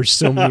 and there's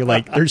so many because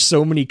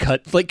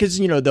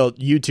the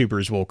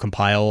YouTubers will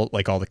compile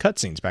like all the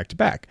cutscenes back to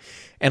back,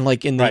 and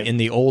like in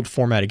the old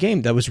format of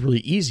game, that was really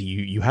easy.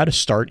 You had a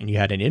start and you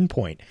had an end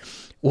point.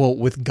 well,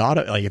 with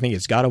I think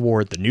it's God of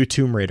War. The new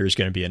Tomb Raider is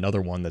going to be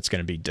another one that's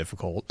going to be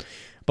difficult.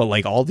 But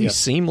like all these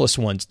seamless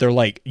ones, they're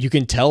like, you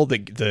can tell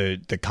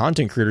the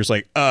content creators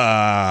like,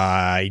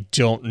 I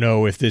don't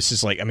know if this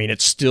is like, I mean,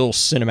 it's still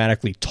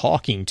cinematically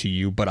talking to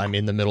you, but I'm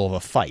in the middle of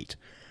a fight.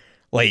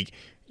 Like,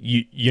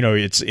 you know,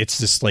 it's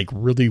this like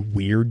really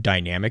weird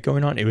dynamic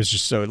going on. It was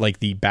just so like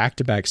the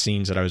back-to-back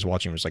scenes that I was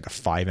watching was like a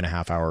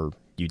 5.5 hour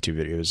YouTube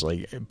video. It was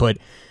like, but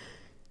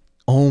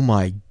oh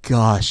my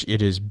gosh,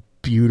 it is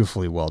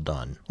beautifully well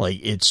done. Like,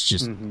 it's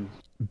just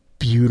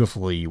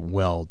beautifully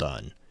well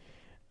done.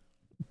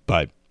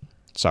 But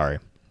sorry,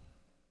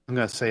 I'm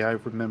gonna say I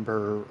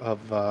remember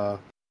of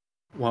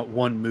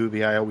one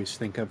movie I always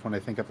think of when I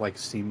think of like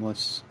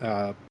seamless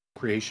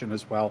creation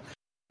as well.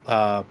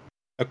 I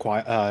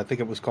think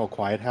it was called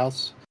Quiet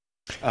House.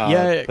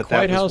 But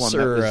Quiet House,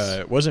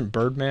 or wasn't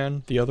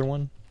Birdman the other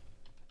one?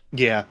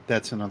 Yeah,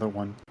 that's another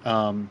one.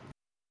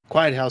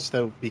 Quiet House,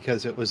 though,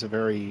 because it was I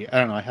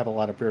don't know, I have a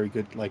lot of very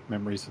good like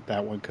memories of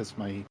that one because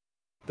that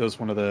was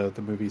one of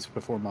the movies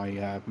before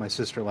my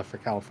sister left for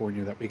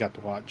California that we got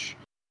to watch.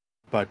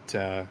 But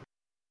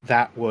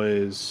that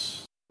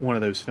was one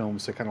of those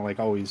films that kind of like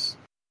always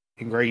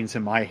ingrains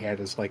in my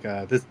head as like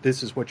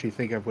this is what you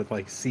think of with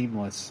like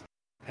seamless,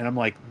 and I'm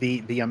like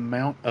the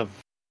amount of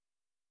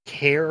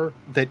care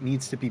that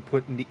needs to be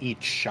put into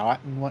each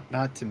shot and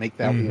whatnot to make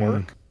that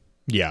work.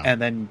 Yeah,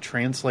 and then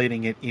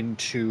translating that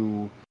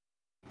into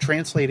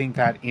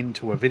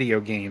a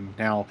video game.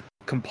 Now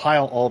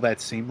compile all that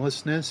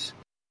seamlessness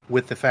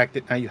with the fact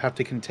that now you have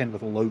to contend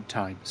with load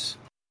times.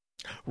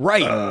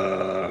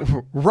 Right.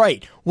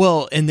 Right.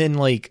 Well, and then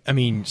like, I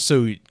mean,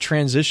 so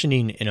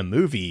transitioning in a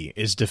movie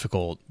is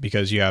difficult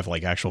because you have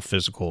like actual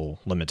physical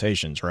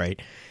limitations,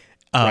 right?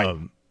 Right.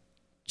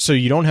 So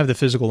you don't have the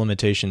physical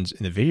limitations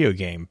in the video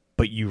game,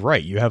 but you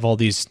have all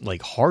these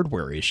like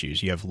hardware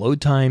issues. You have load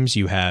times,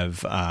 you have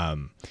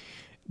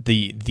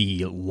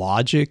the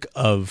logic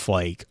of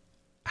like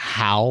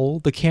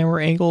how the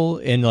camera angle,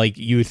 and like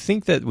you would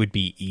think that would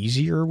be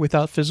easier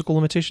without physical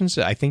limitations.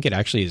 I think it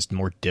actually is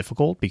more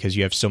difficult because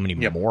you have so many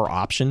more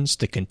options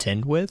to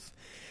contend with.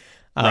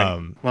 Right.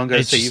 Well, I'm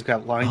going to say you've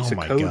got lines of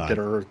code God. that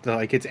are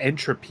like it's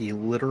entropy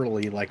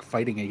literally like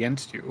fighting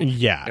against you.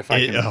 Yeah. If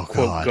I can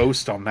quote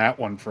Ghost on that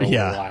one for a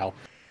little while.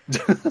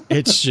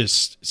 It's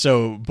just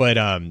so, but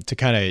to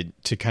kind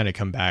of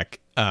come back,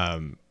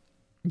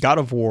 God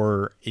of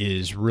War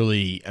is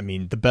really, I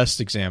mean, the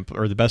best example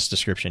or the best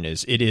description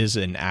is it is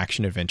an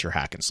action adventure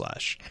hack and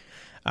slash.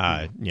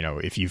 You know,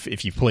 if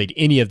you've played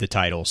any of the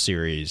title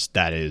series,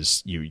 that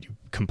is you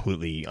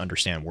completely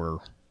understand where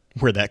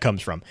that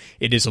comes from.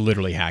 It is a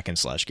literally hack and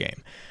slash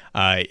game,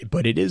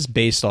 but it is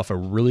based off a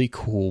really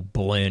cool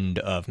blend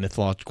of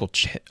mythological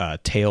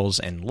tales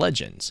and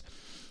legends,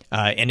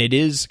 and it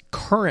is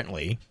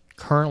currently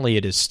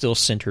it is still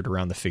centered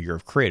around the figure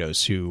of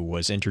Kratos, who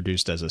was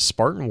introduced as a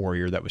Spartan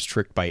warrior that was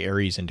tricked by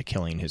Ares into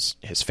killing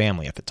his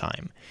family at the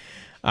time.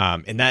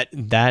 And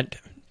that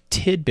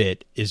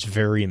tidbit is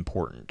very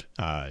important.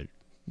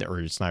 Or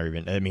it's not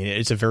even, I mean,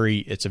 it's a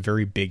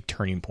very big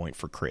turning point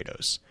for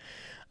Kratos.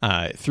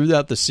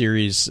 Throughout the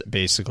series,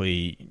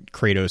 basically,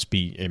 Kratos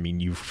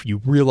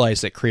you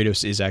realize that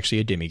Kratos is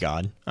actually a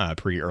demigod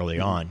pretty early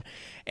on.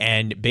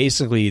 And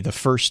basically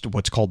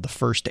what's called the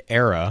first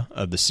era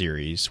of the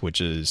series,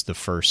 which is the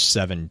first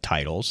 7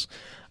 titles,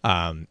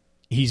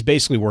 he's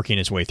basically working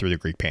his way through the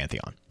Greek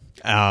pantheon.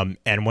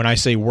 And when I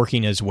say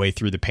working his way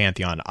through the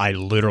pantheon, I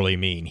literally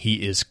mean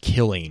he is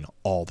killing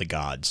all the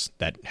gods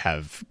that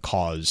have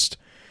caused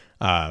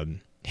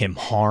him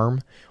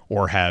harm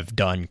or have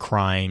done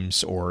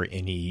crimes or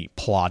any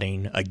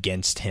plotting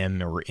against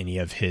him or any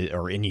of his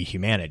or any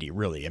humanity,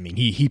 really. I mean,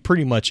 he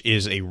pretty much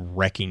is a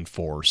reckoning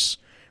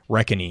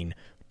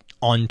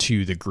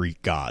onto the Greek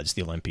gods,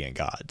 the Olympian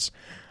gods.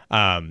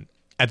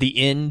 At the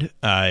end,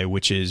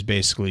 which is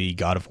basically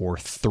God of War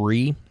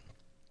 3,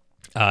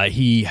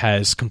 he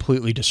has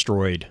completely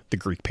destroyed the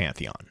Greek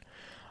pantheon.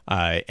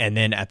 And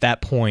then at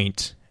that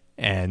point,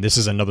 and this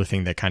is another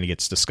thing that kind of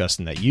gets discussed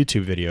in that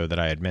YouTube video that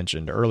I had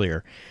mentioned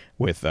earlier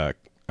with the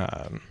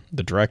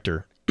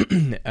director,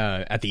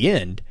 at the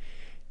end,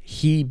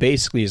 he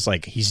basically is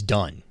like, he's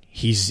done.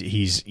 He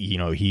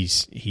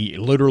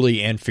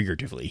literally and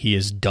figuratively, he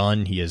is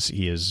done. He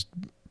has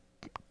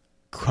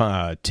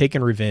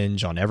taken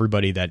revenge on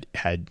everybody that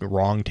had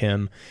wronged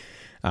him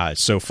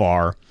so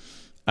far.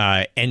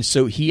 And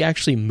so he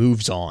actually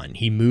moves on.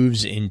 He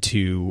moves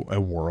into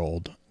a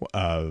world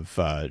of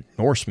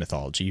Norse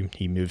mythology.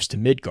 He moves to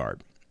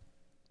Midgard.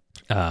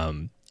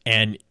 And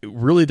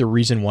really the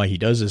reason why he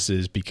does this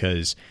is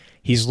because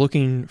he's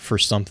looking for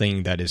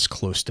something that is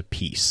close to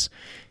peace.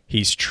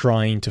 He's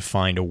trying to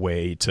find a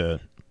way to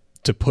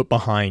put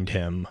behind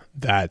him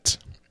that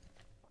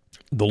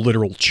the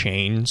literal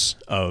chains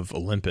of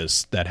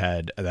Olympus that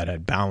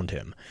had bound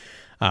him,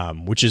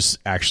 which is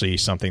actually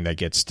something that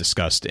gets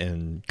discussed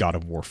in God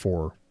of War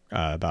 4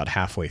 about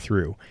halfway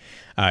through.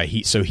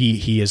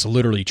 He is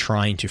literally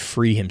trying to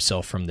free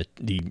himself from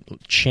the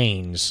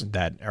chains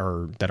that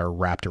are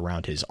wrapped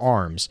around his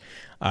arms,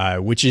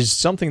 which is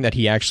something that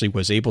he actually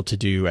was able to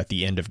do at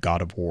the end of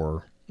God of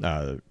War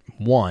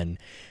 1,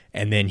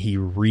 and then he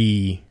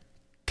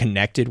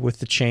reconnected with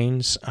the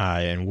chains,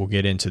 and we'll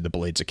get into the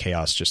Blades of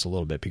Chaos just a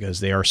little bit, because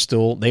they are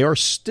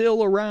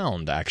still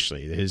around.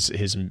 Actually,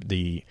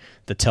 the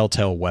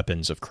telltale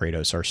weapons of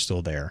Kratos are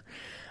still there.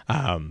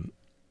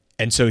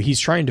 And so he's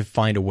trying to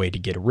find a way to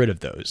get rid of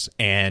those.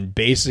 And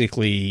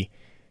basically,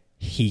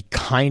 he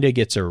kind of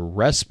gets a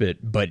respite,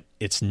 but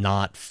it's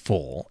not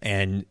full.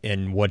 And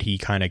what he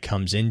kind of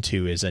comes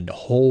into is a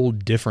whole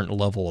different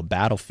level of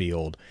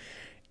battlefield,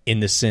 in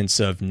the sense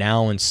of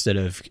now, instead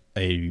of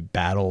a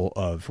battle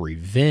of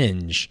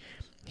revenge,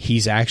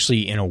 he's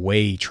actually in a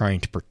way trying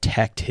to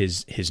protect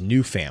his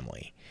new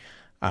family.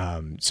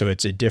 So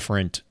it's a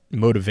different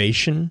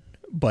motivation,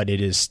 but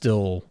it is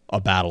still a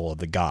battle of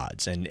the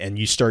gods. And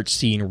you start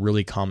seeing a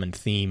really common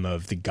theme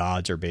of the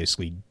gods are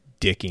basically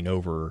dicking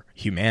over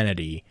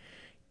humanity,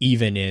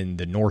 even in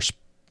the Norse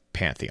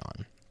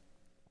pantheon,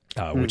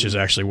 which is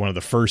actually one of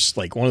the first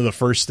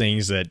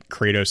things that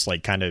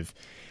Kratos kind of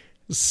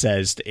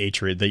says to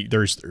Atreus.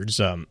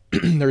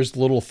 There's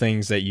little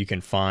things that you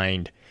can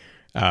find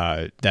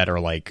that are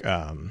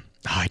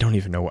I don't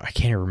even know. I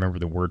can't even remember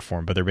the word for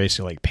them, but they're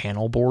basically like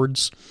panel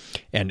boards.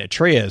 And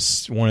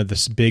Atreus, one of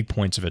the big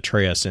points of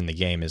Atreus in the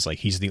game is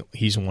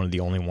he's one of the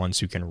only ones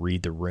who can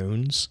read the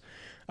runes,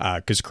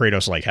 because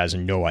Kratos has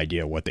no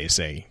idea what they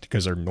say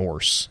because they're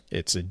Norse.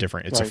 It's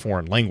a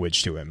foreign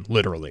language to him,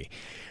 literally.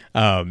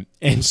 And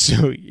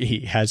so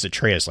he has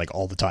Atreus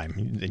all the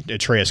time.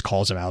 Atreus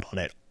calls him out on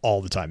it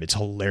all the time. It's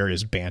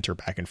hilarious banter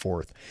back and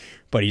forth.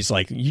 But he's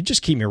like, "You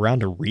just keep me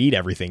around to read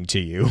everything to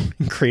you."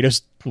 And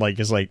Kratos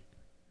is like,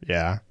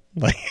 yeah,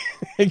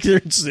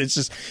 it's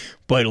just,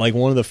 but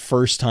one of the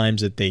first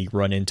times that they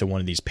run into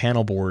one of these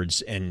panel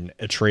boards, and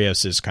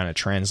Atreus is kind of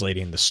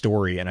translating the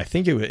story, and I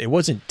think it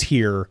wasn't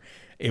Tyr,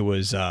 it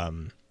was I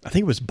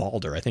think it was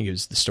Balder. I think it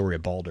was the story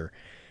of Balder.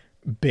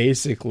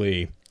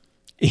 Basically,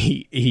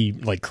 he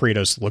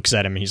Kratos looks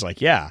at him and he's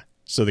like, yeah,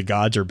 so the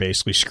gods are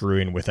basically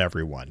screwing with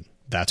everyone.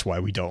 That's why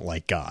we don't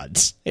like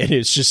gods. And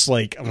it's just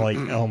I'm like,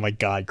 oh my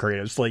God,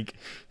 Kratos,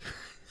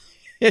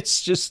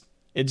 it's just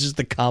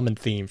the common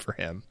theme for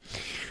him.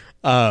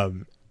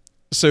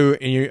 So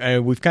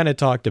we've kind of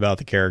talked about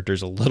the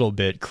characters a little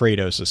bit,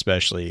 Kratos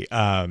especially.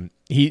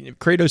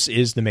 Kratos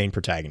is the main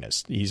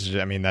protagonist.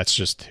 That's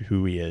just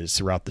who he is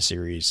throughout the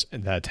series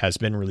that has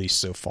been released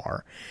so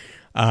far.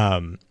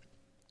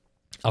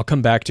 I'll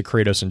come back to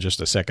Kratos in just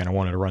a second. I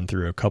wanted to run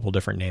through a couple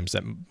different names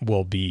that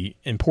will be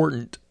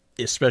important,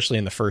 especially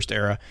in the first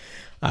era.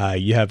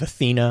 You have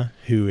Athena,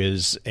 who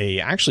is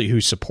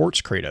who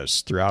supports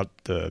Kratos throughout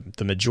the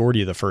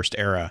majority of the first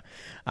era.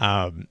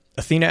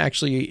 Athena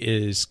actually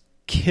is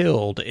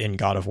killed in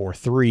God of War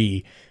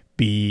 3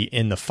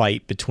 in the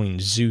fight between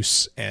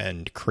Zeus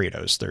and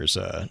Kratos.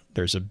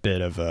 There's a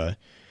bit of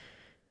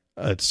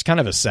it's kind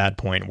of a sad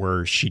point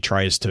where she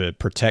tries to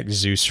protect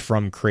Zeus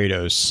from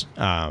Kratos,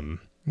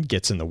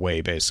 gets in the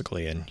way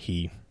basically, and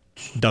he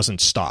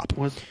doesn't stop.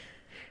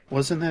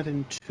 Wasn't that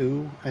in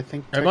 2? I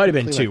think it might have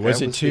been 2.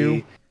 Was it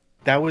 2?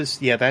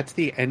 That's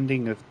the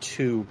ending of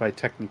 2 by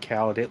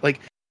technicality.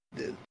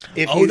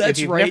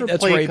 That's right.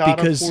 That's right. God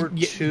because of War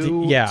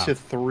 2 to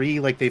 3,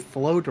 they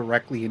flow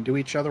directly into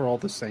each other all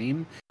the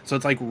same. So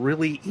it's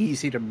really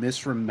easy to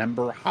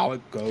misremember how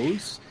it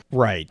goes.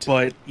 Right.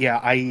 But yeah,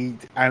 I'm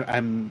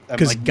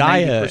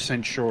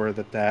 90% sure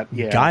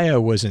that Gaia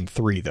was in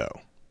 3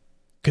 though.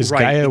 Because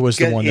Gaia was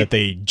the one that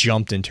they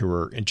jumped into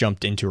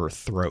her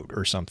throat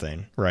or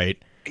something,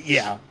 right?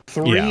 Yeah.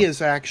 3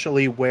 is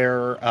actually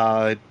where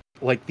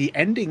the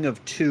ending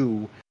of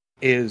 2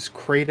 is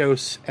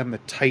Kratos and the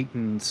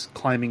Titans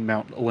climbing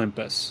Mount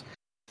Olympus.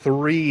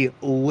 3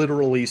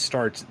 literally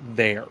starts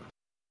there.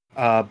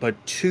 But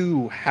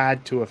 2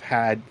 had to have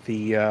had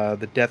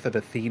the death of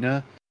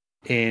Athena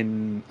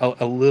in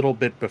a little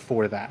bit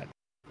before that.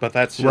 But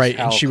that's just right,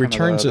 how and she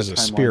returns as a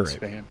spirit.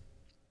 Span.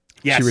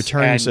 Yes, she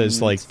returns as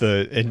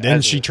and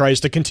then she tries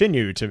to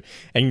continue to,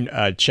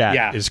 and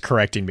chat is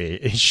correcting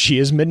me. She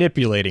is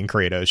manipulating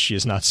Kratos. She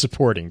is not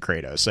supporting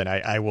Kratos, and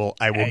I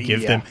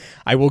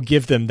will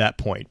give them that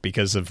point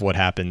because of what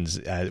happens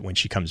when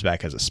she comes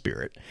back as a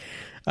spirit.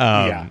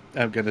 I'm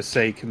gonna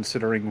say,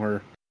 considering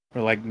we're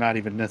not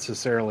even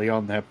necessarily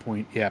on that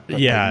point yet, but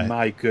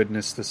my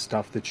goodness, the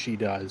stuff that she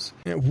does.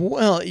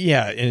 Well,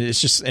 yeah, and it's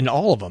just, and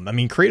all of them.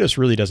 Kratos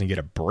really doesn't get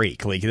a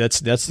break.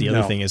 That's the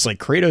other thing is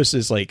Kratos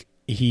is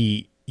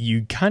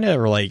you kind of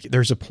are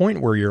there's a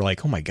point where you're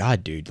oh my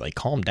God, dude,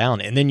 calm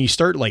down. And then you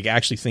start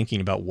actually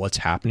thinking about what's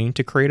happening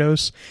to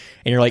Kratos.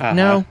 And you're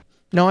no,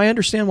 I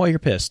understand why you're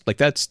pissed.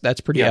 That's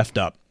pretty effed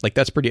up.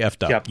 That's pretty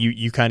effed up. Yep.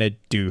 You kind of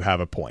do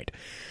have a point.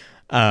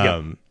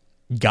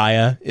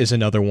 Gaia is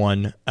another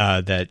one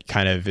that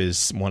kind of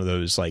is one of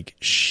those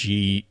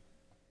she's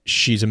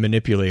a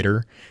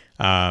manipulator.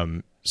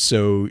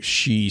 So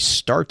she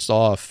starts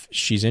off,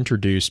 she's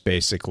introduced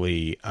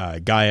basically,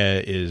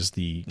 Gaia is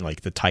the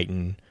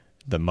Titan,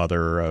 the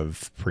mother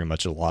of pretty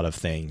much a lot of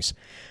things.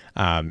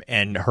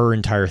 And her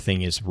entire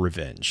thing is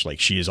revenge.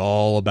 Like, she is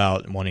all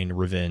about wanting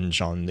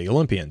revenge on the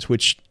Olympians,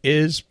 which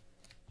is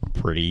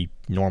pretty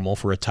normal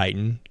for a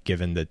Titan,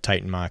 given the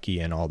Titan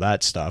Maki and all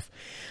that stuff.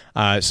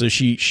 So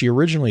she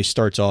originally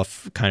starts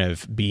off kind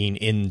of being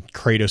in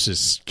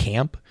Kratos's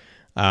camp.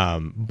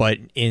 But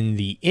in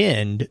the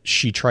end,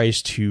 she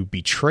tries to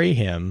betray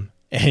him,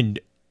 and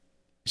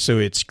so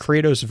it's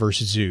Kratos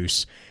versus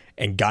Zeus,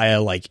 and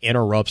Gaia like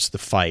interrupts the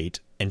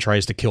fight and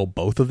tries to kill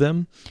both of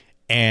them,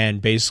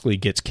 and basically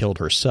gets killed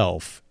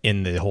herself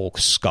in the whole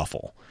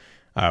scuffle,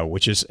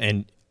 which is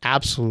an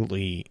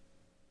absolutely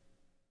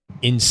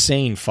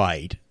insane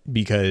fight,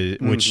 because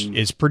which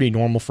is pretty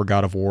normal for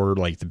God of War.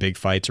 Like, the big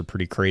fights are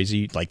pretty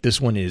crazy. Like, this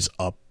one is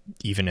up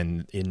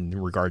even in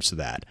regards to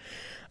that.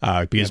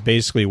 Because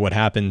basically what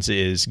happens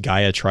is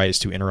Gaia tries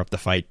to interrupt the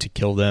fight to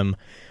kill them.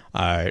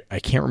 I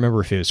can't remember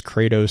if it was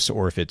Kratos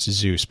or if it's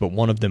Zeus, but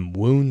one of them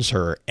wounds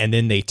her, and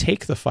then they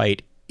take the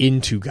fight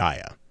into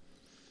Gaia.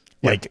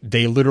 Like,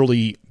 they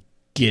literally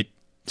get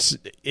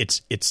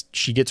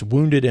she gets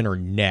wounded in her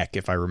neck,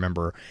 if I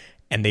remember,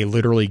 and they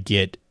literally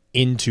get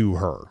into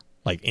her,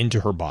 like into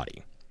her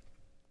body.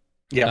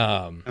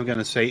 Yeah, I'm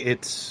gonna say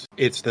it's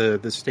the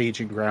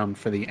staging ground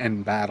for the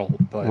end battle,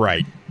 but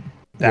right.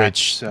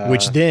 Which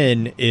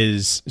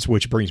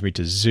brings me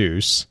to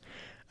Zeus.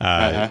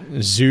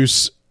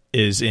 Zeus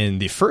is in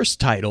the first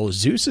title.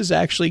 Zeus is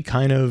actually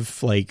kind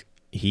of like,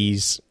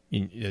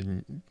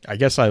 I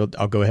guess I'll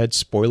go ahead.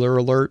 Spoiler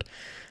alert.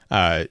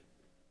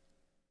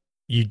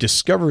 You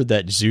discover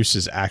that Zeus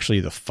is actually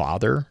the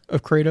father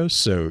of Kratos.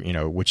 So,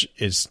 which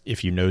is,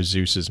 if you know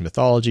Zeus's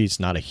mythology, it's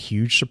not a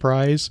huge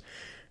surprise.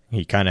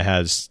 He kind of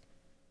has,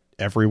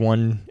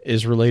 everyone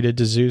is related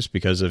to Zeus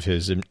because of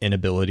his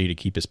inability to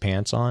keep his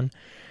pants on.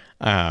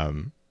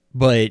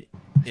 But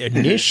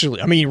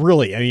initially,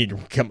 really.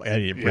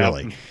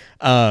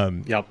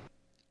 Yep.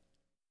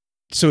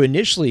 So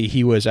initially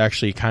he was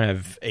actually kind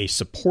of a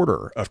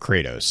supporter of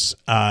Kratos.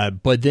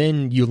 But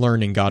then you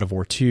learn in God of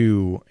War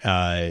 2,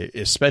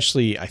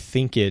 especially, I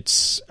think I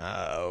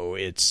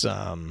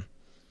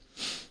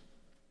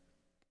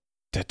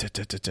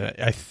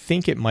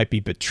think it might be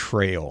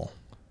betrayal.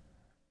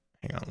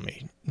 Hang on, let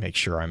me make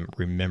sure I'm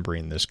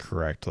remembering this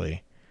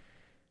correctly.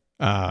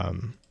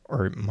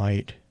 Or it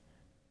might...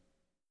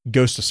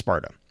 Ghost of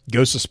Sparta.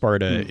 Ghost of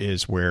Sparta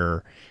is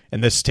where...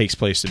 And this takes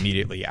place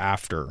immediately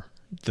after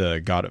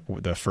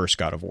the first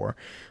God of War.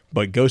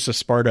 But Ghost of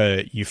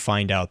Sparta, you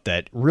find out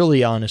that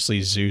really,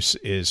 honestly, Zeus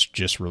is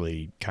just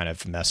really kind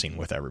of messing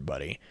with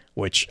everybody.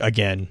 Which,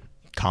 again,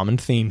 common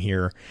theme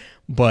here.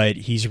 But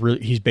he's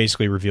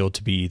basically revealed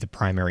to be the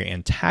primary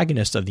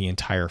antagonist of the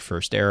entire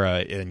first era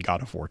in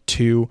God of War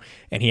 2,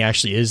 and he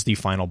actually is the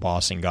final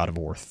boss in God of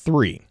War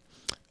 3.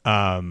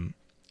 And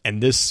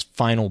this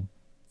final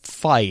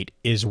fight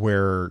is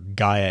where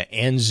Gaia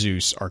and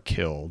Zeus are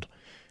killed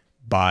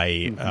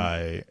by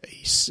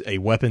a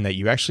weapon that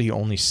you actually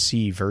only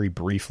see very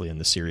briefly in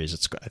the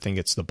series. I think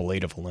it's the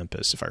Blade of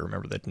Olympus, if I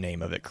remember the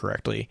name of it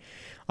correctly.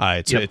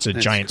 It's a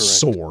giant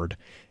sword,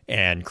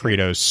 and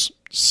Kratos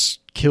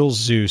kills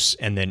Zeus,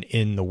 and then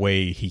in the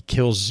way he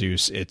kills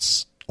Zeus,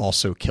 it's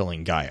also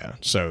killing Gaia.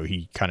 So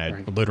he kind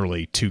of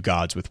literally two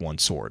gods with one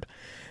sword.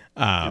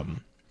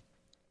 And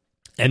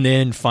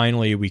then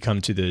finally we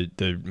come to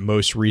the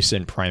most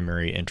recent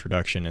primary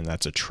introduction, and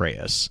that's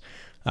Atreus.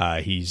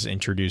 He's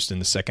introduced in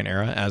the second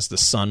era as the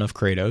son of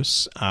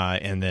Kratos.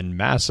 And then,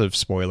 massive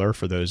spoiler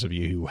for those of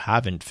you who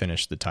haven't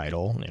finished the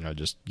title,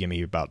 just give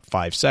me about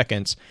 5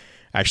 seconds.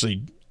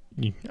 Actually,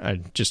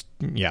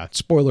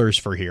 spoilers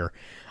for here.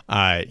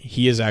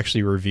 He is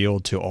actually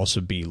revealed to also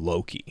be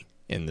Loki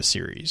in the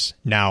series.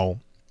 Now,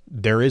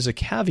 there is a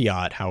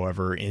caveat,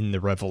 however, in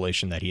the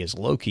revelation that he is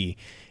Loki,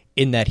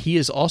 in that he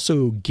is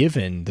also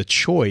given the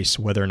choice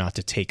whether or not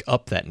to take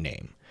up that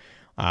name.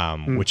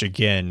 Which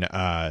again,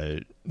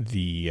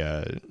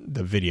 the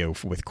video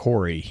with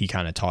Corey, he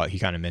kind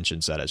of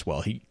mentions that as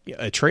well.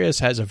 Atreus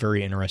has a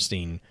very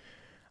interesting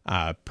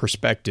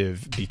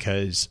perspective,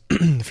 because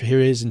for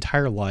his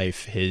entire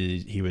life,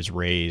 he was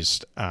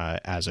raised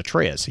as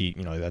Atreus.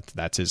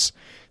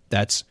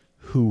 That's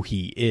who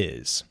he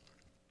is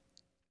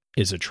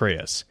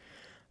Atreus.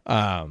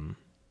 And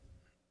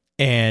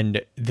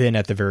then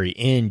at the very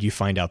end, you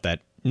find out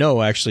that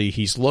no, actually,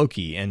 he's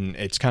Loki, and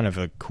it's kind of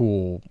a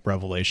cool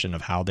revelation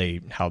of how they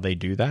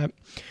do that.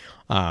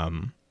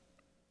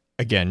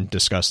 Again,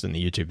 discussed in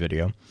the YouTube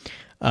video.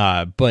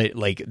 But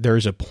like,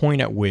 there's a point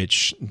at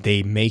which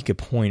they make a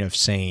point of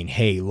saying,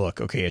 hey,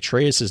 look, okay,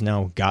 Atreus has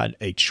now got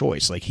a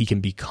choice. Like, he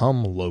can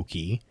become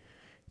Loki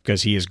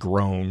because he has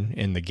grown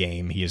in the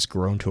game. He has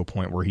grown to a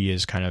point where he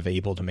is kind of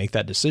able to make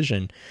that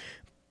decision.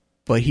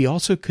 But he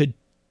also could,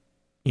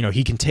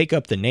 he can take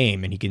up the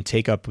name, and he can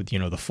take up with,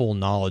 the full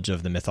knowledge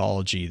of the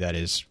mythology that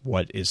is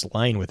what is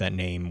lying with that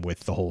name,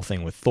 with the whole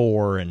thing with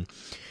Thor and,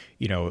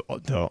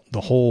 the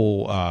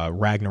whole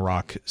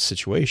Ragnarok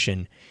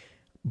situation.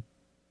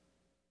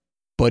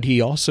 but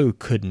he also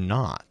could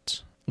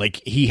not.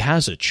 Like, he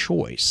has a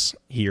choice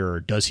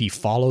here. Does he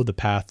follow the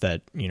path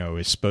that,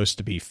 is supposed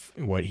to be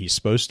what he's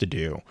supposed to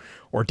do,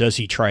 or does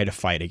he try to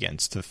fight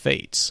against the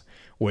fates,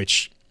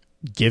 which,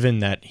 given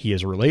that he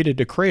is related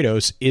to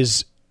Kratos,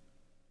 is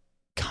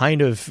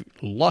kind of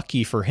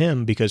lucky for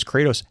him because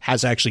Kratos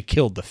has actually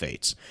killed the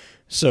fates.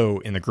 So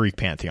in the Greek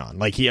pantheon,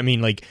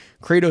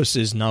 Kratos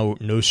is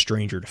no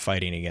stranger to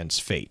fighting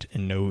against fate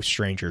and no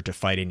stranger to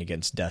fighting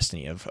against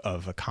destiny of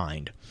a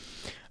kind.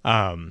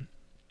 And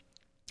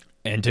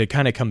to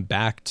kind of come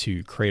back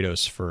to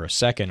Kratos for a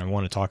second, I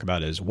want to talk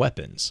about his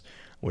weapons,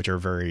 which are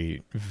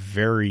very,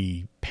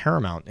 very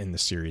paramount in the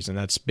series. And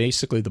that's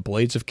basically the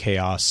Blades of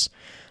Chaos.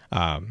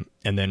 And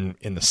then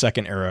in the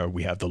second era,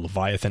 we have the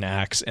Leviathan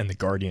Axe and the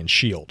Guardian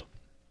Shield.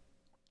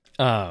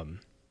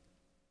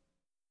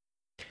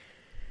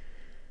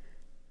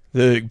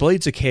 The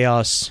Blades of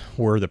Chaos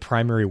were the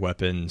primary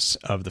weapons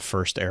of the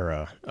first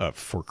era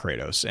for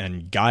Kratos,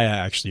 and Gaia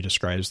actually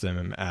describes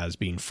them as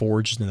being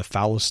forged in the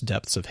foulest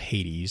depths of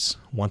Hades.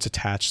 Once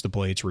attached, the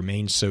blades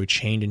remained so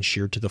chained and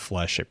sheared to the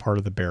flesh, a part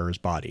of the bearer's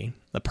body,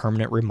 a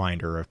permanent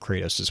reminder of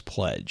Kratos'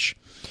 pledge.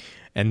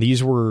 And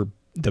these were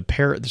they're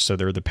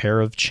the pair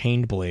of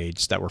chained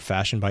blades that were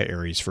fashioned by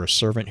Ares for a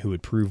servant who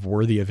would prove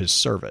worthy of his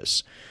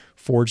service.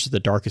 Forged in the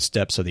darkest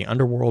depths of the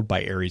underworld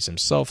by Ares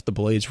himself, the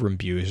blades were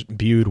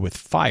imbued with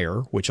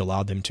fire, which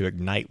allowed them to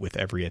ignite with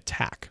every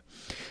attack.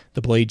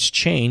 The blades'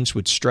 chains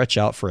would stretch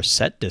out for a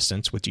set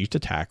distance with each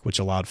attack, which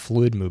allowed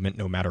fluid movement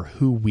no matter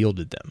who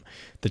wielded them.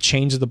 The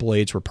chains of the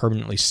blades were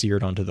permanently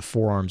seared onto the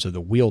forearms of the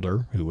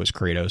wielder, who was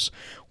Kratos,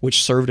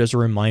 which served as a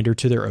reminder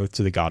to their oath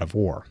to the god of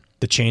war.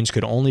 The chains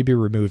could only be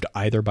removed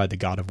either by the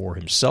god of war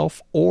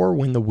himself or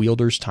when the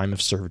wielder's time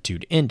of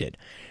servitude ended.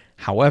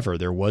 However,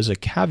 there was a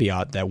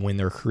caveat that when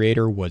their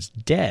creator was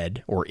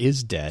dead, or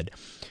is dead,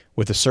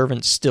 with the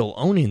servant still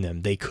owning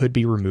them, they could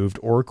be removed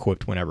or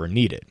equipped whenever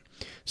needed.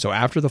 So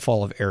after the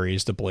fall of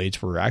Ares, the blades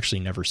were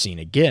actually never seen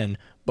again,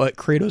 but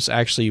Kratos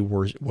actually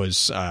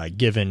was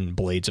given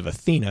blades of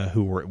Athena,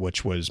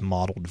 which was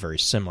modeled very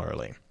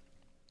similarly.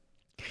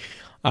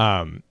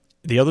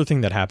 The other thing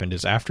that happened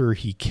is after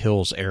he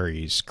kills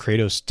Ares,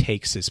 Kratos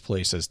takes his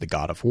place as the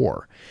god of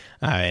war.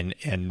 And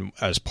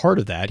as part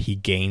of that, he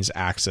gains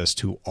access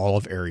to all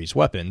of Ares'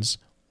 weapons,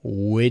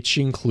 which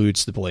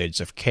includes the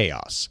Blades of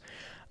Chaos.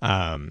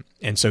 And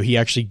so he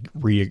actually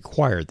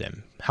reacquired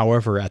them.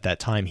 However, at that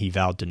time, he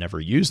vowed to never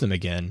use them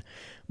again,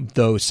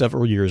 though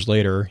several years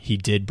later, he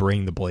did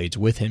bring the blades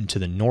with him to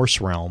the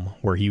Norse realm,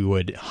 where he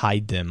would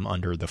hide them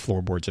under the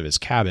floorboards of his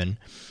cabin.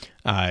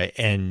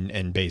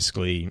 And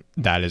basically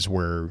that is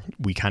where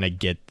we kind of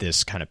get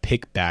this kind of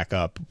pick back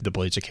up. The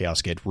Blades of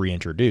Chaos get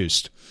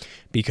reintroduced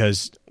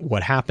because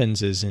what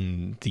happens is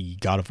in the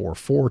God of War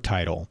 4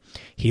 title,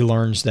 he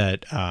learns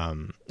that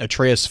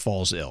Atreus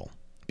falls ill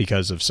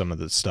because of some of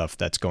the stuff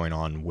that's going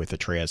on with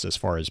Atreus as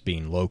far as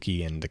being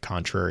Loki and the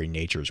contrary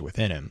natures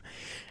within him.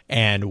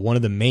 And one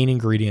of the main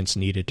ingredients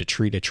needed to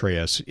treat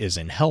Atreus is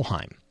in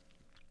Helheim.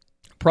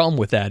 Problem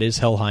with that is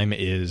Helheim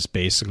is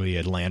basically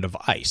a land of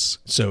ice.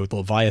 So the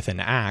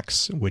Leviathan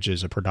Axe, which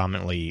is a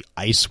predominantly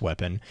ice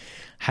weapon,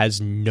 has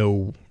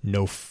no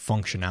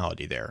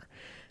functionality there.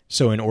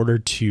 So in order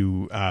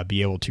to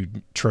be able to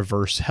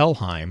traverse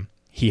Helheim,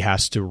 he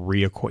has to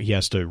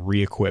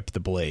re-equip the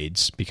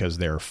blades because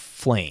they're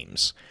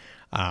flames.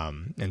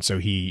 And so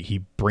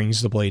he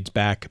brings the blades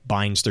back,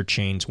 binds their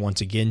chains once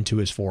again to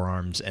his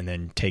forearms, and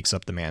then takes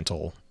up the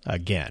mantle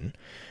again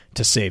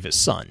to save his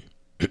son.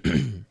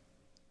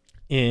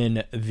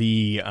 In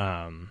the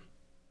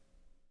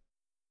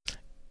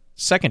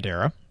second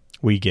era,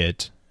 we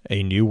get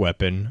a new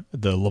weapon,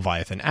 the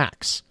Leviathan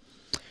Axe.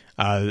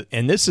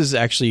 And this is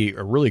actually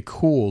a really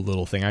cool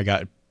little thing. I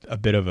got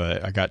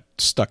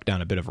stuck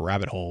down a bit of a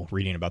rabbit hole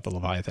reading about the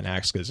Leviathan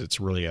Axe because it's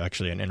really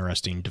actually an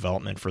interesting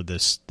development for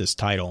this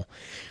title.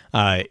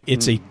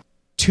 It's a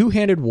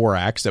two-handed war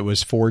axe that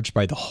was forged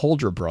by the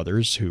Huldra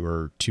brothers, who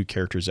are two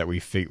characters that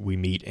we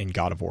meet in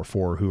God of War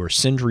 4, who are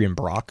Sindri and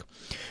Brok.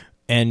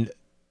 And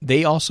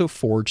they also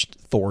forged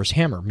Thor's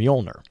hammer,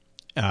 Mjolnir.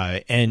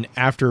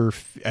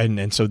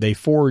 And so they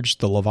forged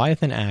the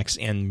Leviathan Axe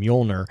and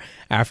Mjolnir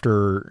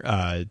after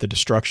the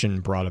destruction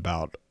brought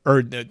about,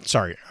 I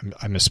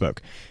misspoke.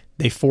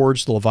 They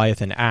forged the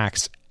Leviathan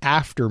Axe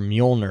after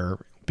Mjolnir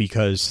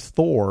because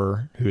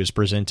Thor, who is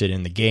presented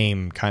in the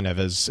game kind of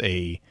as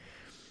a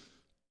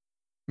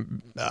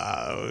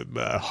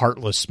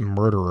heartless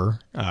murderer,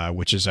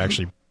 which is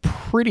actually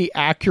pretty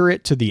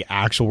accurate to the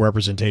actual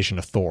representation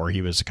of Thor.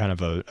 He was kind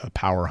of a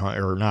power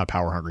or not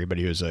power hungry, but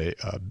he was a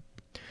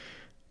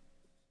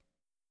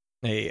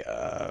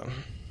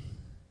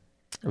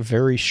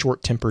very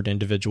short-tempered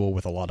individual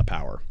with a lot of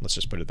power. Let's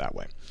just put it that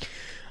way.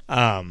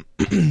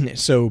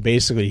 So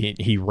basically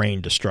he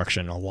rained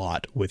destruction a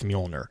lot with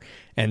Mjolnir.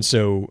 And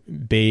so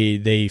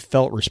they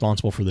felt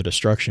responsible for the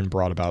destruction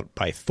brought about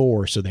by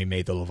Thor, so they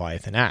made the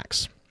Leviathan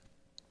Axe.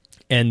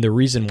 And the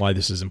reason why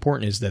this is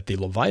important is that the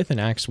Leviathan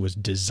Axe was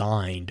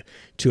designed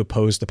to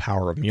oppose the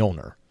power of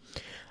Mjolnir.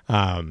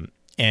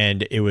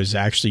 And it was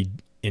actually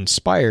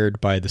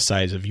inspired by the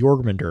size of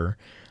Jormungandr,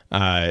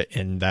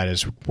 and that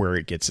is where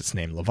it gets its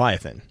name,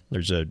 Leviathan.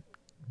 There's a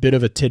bit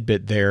of a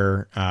tidbit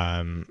there,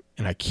 and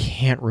I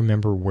can't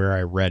remember where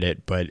I read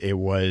it, but it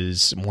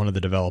was one of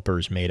the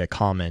developers made a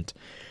comment,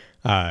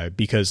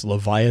 because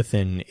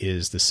Leviathan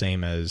is the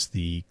same as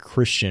the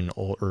Christian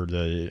or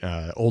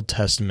the Old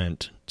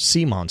Testament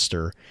sea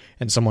monster,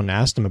 and someone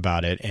asked him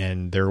about it,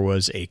 and there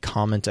was a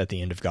comment at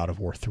the end of God of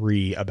War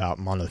 3 about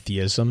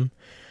monotheism.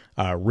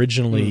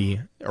 Originally,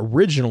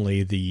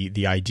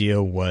 the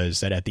idea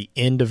was that at the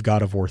end of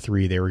God of War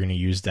 3, they were going to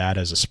use that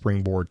as a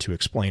springboard to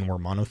explain where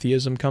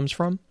monotheism comes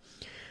from.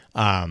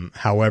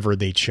 However,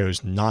 they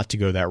chose not to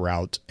go that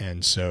route,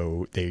 and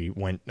so they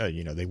went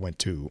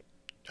to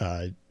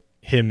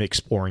him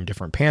exploring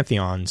different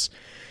pantheons,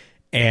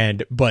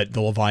 but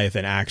the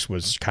Leviathan axe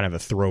was kind of a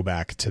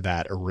throwback to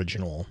that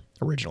original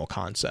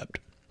concept.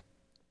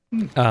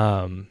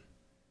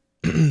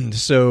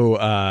 So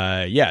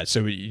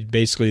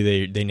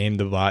basically they named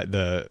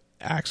the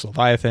axe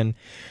Leviathan.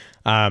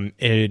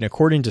 And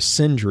according to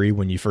Sindri,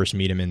 when you first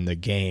meet him in the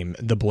game,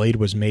 the blade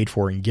was made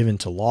for and given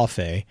to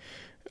Laufey,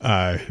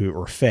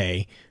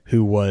 Faye,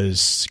 who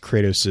was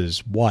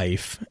Kratos'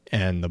 wife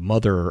and the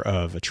mother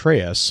of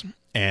Atreus.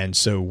 And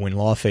so when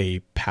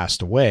Laufey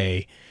passed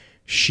away,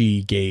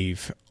 she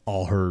gave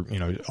all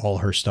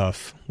her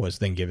stuff was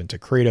then given to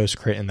Kratos,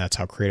 and that's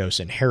how Kratos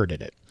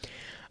inherited it.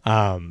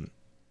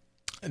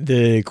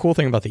 The cool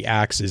thing about the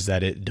axe is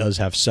that it does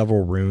have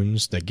several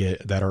runes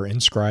that are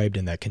inscribed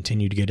and that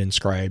continue to get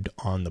inscribed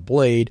on the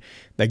blade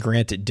that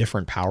grant it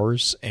different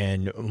powers,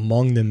 and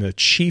among them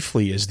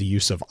chiefly is the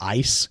use of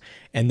ice,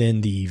 and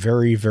then the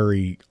very,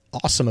 very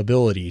awesome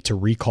ability to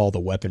recall the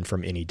weapon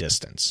from any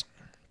distance.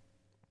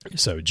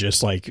 So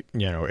just like,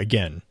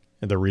 again,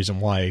 the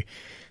reason why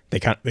they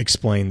kind of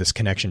explain this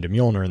connection to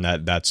Mjolnir, and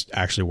that's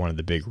actually one of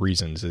the big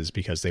reasons, is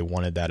because they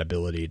wanted that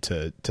ability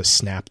to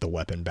snap the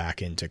weapon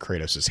back into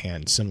Kratos'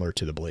 hand, similar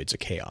to the Blades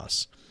of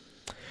Chaos.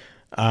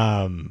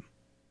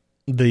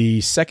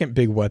 The second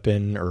big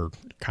weapon or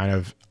kind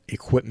of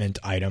equipment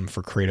item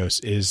for Kratos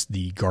is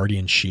the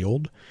Guardian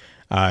Shield.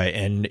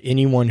 And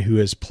anyone who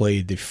has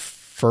played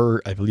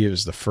I believe it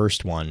was the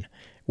first one,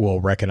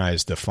 will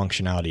recognize the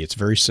functionality. It's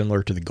very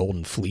similar to the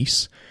Golden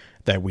Fleece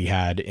that we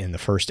had in the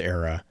first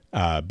era,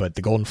 but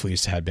the Golden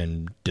Fleece had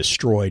been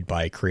destroyed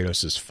by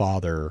Kratos'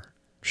 father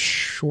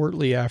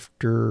shortly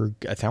after,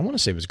 I want to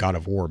say it was God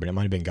of War, but it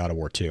might have been God of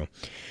War 2.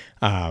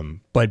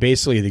 But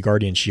basically the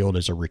Guardian Shield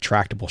is a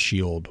retractable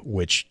shield,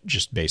 which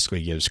just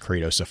basically gives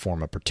Kratos a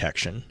form of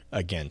protection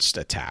against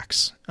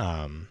attacks.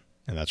 And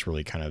that's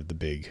really kind of the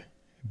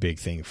big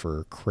thing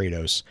for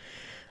Kratos.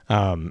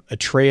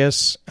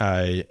 Atreus,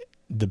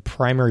 the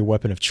primary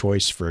weapon of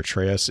choice for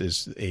Atreus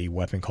is a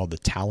weapon called the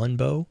Talon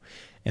Bow.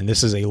 And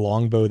this is a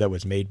longbow that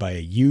was made by a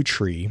yew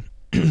tree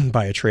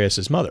by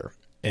Atreus' mother.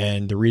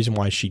 And the reason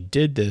why she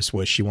did this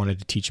was she wanted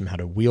to teach him how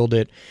to wield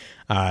it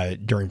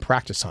during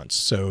practice hunts.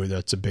 So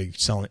that's a big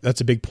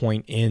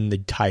point in the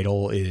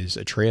title, is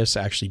Atreus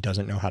actually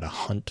doesn't know how to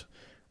hunt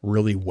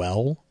really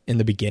well in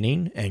the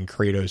beginning. And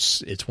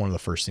Kratos, it's one of the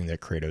first things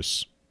that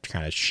Kratos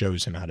kind of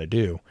shows him how to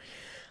do.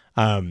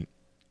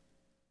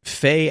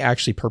 Faye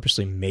actually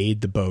purposely made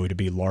the bow to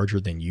be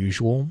larger than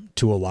usual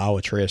to allow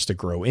Atreus to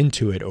grow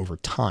into it over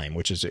time,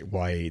 which is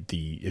why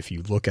if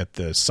you look at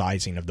the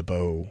sizing of the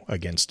bow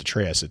against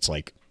Atreus, it's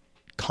like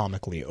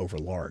comically over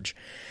large.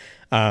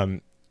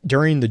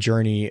 During the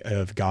journey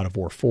of God of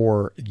War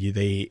 4,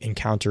 they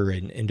encounter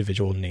an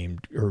individual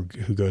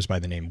who goes by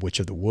the name Witch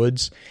of the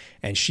Woods,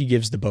 and she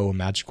gives the bow a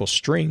magical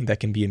string that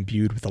can be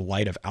imbued with the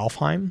light of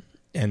Alfheim.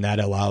 And that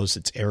allows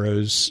its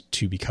arrows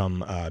to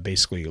become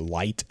basically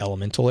light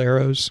elemental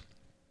arrows,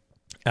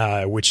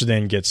 which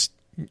then gets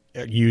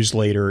used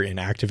later in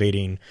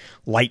activating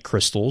light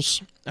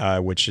crystals,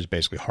 which is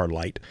basically hard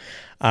light.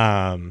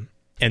 And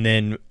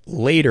then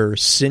later,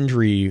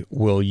 Sindri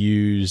will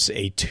use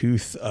a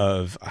tooth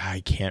of,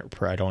 I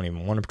don't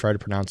even want to try to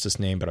pronounce this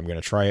name, but I'm going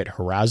to try it,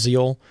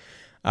 Heraziel,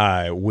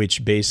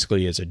 which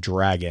basically is a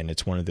dragon.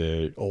 It's one of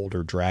the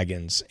older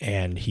dragons,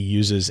 and he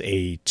uses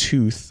a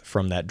tooth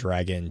from that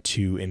dragon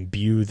to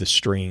imbue the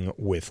string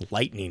with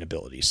lightning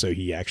ability. So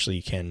he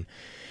actually can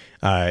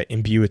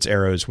imbue its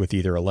arrows with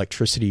either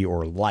electricity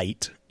or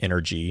light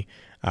energy,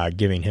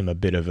 giving him a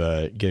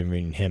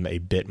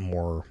bit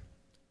more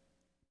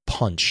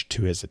punch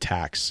to his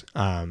attacks.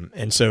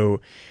 And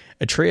so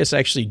Atreus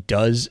actually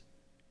does,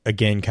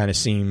 again, kind of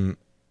seem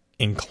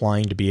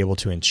inclined to be able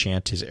to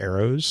enchant his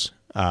arrows.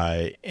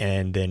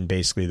 And then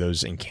basically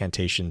those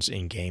incantations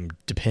in game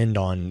depend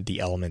on the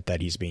element that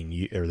he's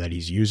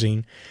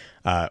using,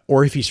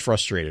 or if he's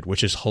frustrated,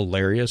 which is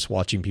hilarious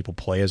watching people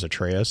play as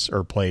Atreus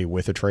or play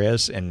with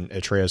Atreus. And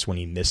Atreus, when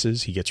he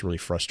misses, he gets really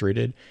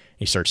frustrated.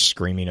 He starts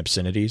screaming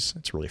obscenities.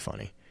 It's really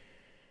funny.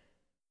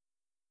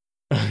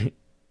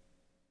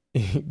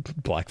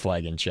 Black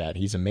Flag in chat.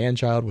 He's a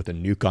man-child with a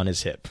nuke on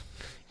his hip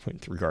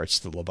with regards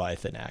to the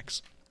Leviathan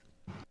axe.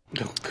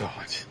 Oh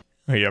God.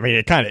 I mean,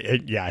 he kind of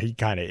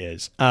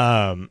is.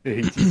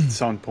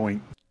 It's on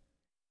point.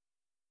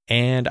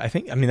 And I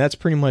mean, that's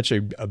pretty much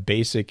a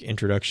basic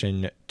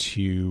introduction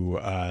to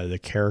the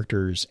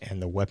characters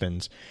and the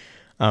weapons.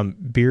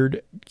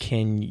 Beard,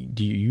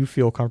 do you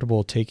feel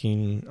comfortable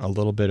taking a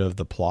little bit of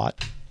the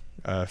plot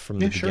from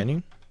the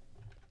beginning?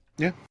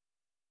 Yeah.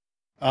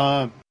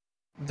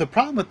 The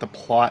problem with the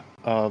plot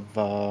of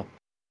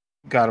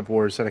God of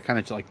War is that it kind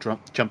of like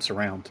jumps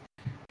around.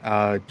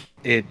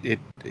 It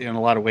in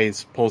a lot of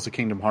ways pulls a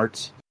Kingdom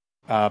Hearts,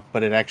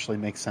 but it actually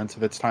makes sense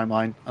of its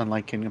timeline,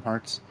 unlike Kingdom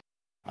Hearts.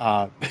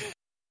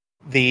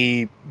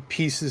 The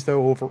pieces,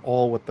 though,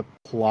 overall with the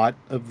plot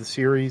of the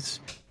series,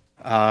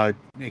 kind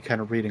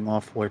of reading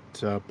off what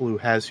Blue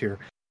has here.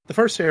 The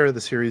first era of the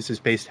series is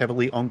based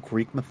heavily on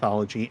Greek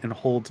mythology and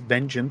holds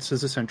vengeance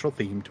as a central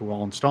theme to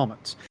all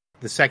installments.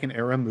 The second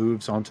era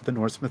moves on to the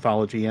Norse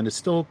mythology and is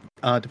still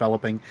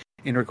developing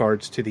in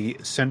regards to the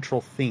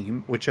central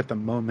theme, which at the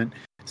moment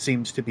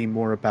seems to be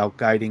more about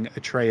guiding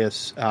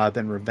Atreus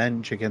than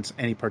revenge against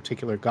any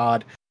particular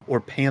god or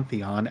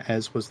pantheon,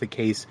 as was the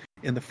case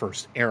in the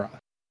first era.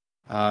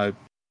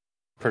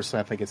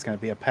 Personally, I think it's going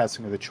to be a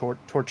passing of the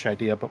torch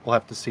idea, but we'll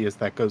have to see as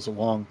that goes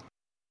along.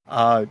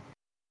 And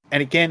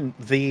again,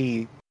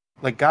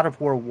 God of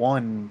War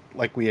 1,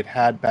 like we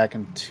had back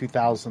in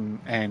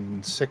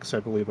 2006, I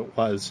believe it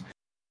was,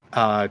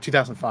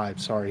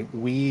 2005, sorry,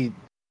 we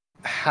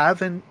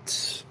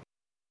haven't...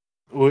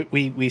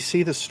 We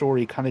see the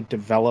story kind of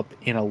develop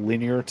in a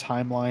linear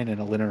timeline, in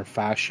a linear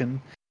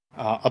fashion,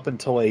 up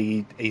until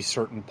a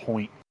certain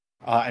point.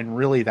 And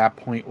really that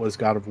point was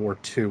God of War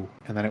 2,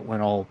 and then it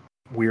went all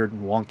weird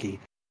and wonky.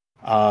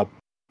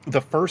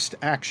 The first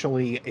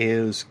actually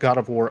is God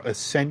of War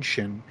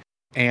Ascension,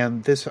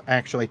 and this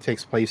actually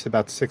takes place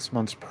about 6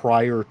 months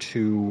prior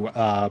to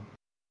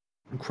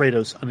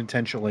Kratos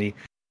unintentionally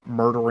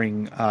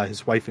murdering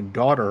his wife and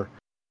daughter.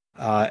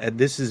 And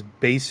this is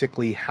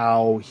basically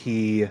how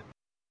he...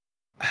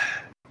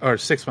 Or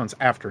 6 months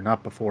after,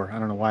 not before. I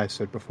don't know why I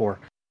said before.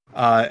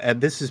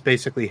 And this is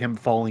basically him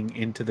falling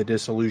into the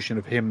disillusion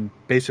of him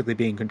basically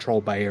being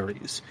controlled by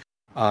Ares.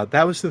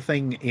 That was the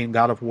thing in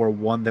God of War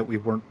 1 that we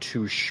weren't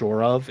too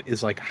sure of,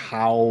 is like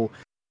how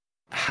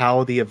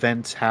the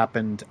events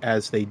happened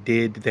as they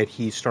did, that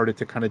he started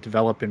to kind of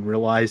develop and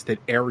realize that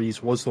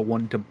Ares was the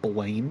one to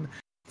blame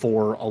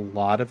for a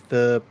lot of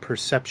the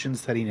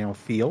perceptions that he now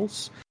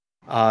feels.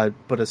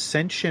 But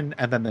Ascension,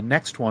 and then the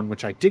next one,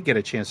 which I did get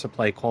a chance to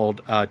play,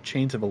 called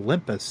Chains of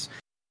Olympus.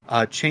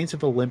 Chains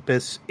of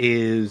Olympus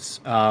is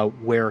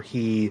where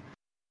he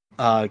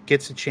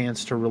gets a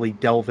chance to really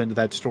delve into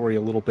that story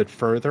a little bit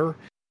further.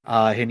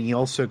 And he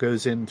also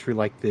goes in through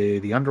like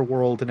the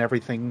underworld and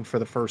everything for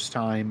the first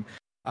time.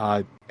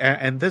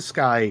 And this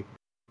guy,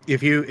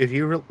 if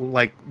you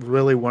like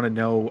really want to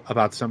know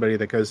about somebody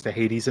that goes to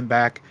Hades and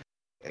back,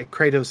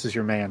 Kratos is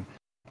your man.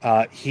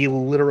 He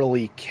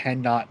literally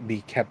cannot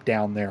be kept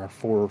down there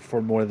for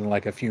more than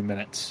like a few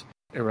minutes.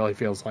 It really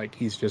feels like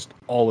he's just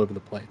all over the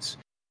place.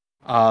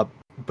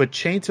 But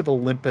Chains of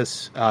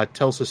Olympus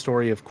tells the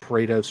story of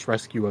Kratos'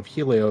 rescue of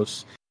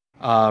Helios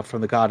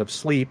from the god of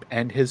sleep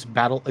and his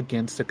battle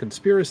against a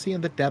conspiracy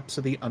in the depths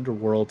of the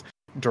underworld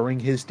during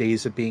his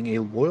days of being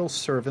a loyal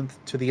servant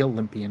to the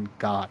Olympian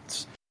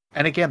gods.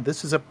 And again,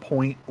 this is a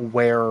point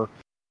where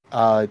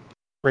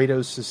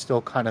Kratos is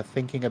still kind of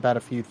thinking about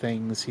a few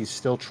things. He's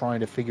still trying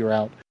to figure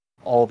out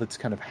all that's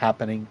kind of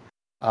happening.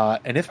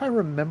 And if I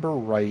remember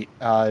right,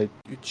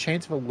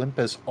 Chains of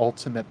Olympus'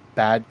 ultimate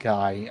bad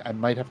guy, I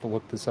might have to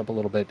look this up a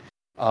little bit,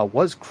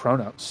 was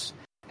Kronos.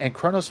 And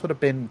Kronos would have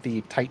been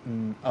the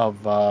Titan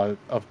of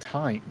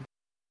time.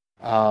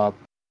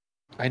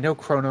 I know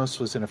Kronos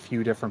was in a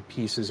few different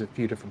pieces, a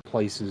few different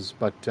places,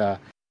 but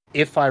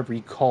if I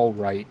recall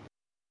right,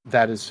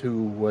 that is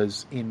who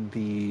was in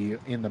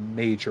the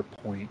major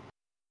point.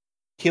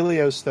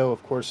 Helios, though,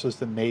 of course, was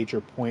the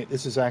major point.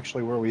 This is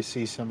actually where we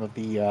see some of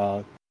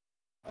the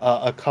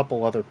a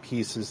couple other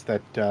pieces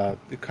that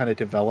kind of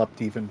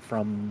developed even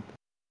from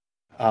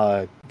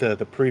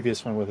the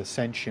previous one with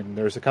Ascension.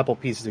 There's a couple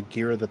pieces of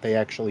gear that they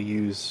actually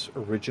use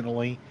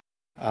originally,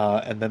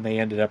 and then they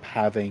ended up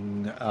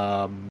having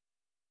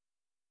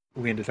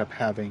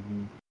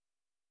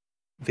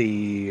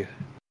the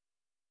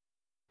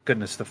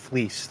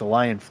fleece, the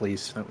lion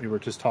fleece that we were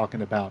just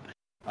talking about.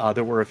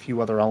 There were a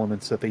few other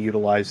elements that they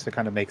utilized to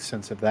kind of make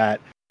sense of that,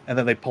 and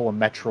then they pull a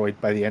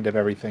Metroid by the end of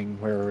everything,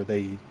 where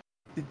they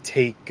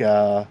take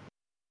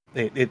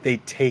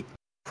they take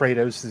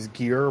Kratos'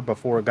 gear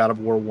before God of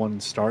War 1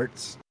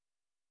 starts,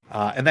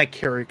 and that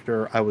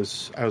character I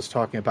was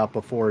talking about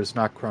before is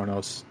not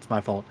Kronos. It's my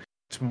fault.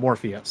 It's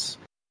Morpheus.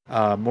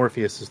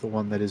 Morpheus is the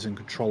one that is in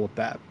control of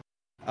that.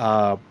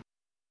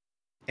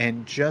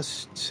 And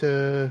just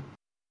to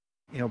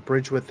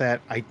bridge with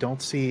that, I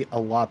don't see a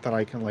lot that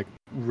I can like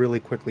really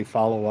quickly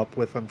follow up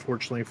with,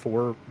 unfortunately,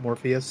 for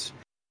Morpheus.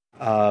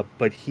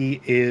 But he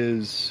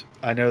is,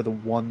 I know, the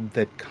one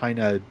that kind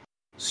of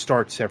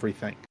starts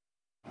everything.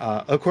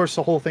 Of course,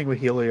 the whole thing with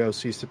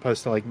Helios, he's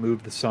supposed to like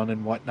move the sun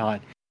and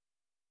whatnot.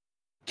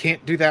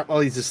 Can't do that while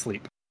he's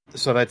asleep.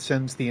 So that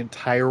sends the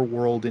entire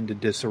world into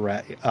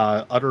disarray,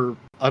 utter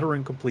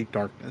and complete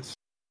darkness.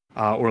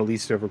 or at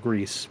least over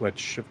Greece,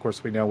 which, of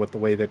course, we know with the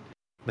way that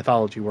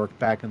mythology worked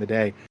back in the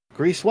day.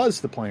 Greece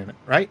was the planet,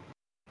 right?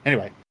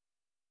 Anyway,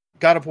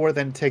 God of War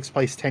then takes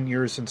place 10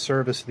 years in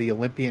service of the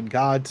Olympian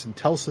gods and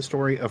tells the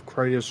story of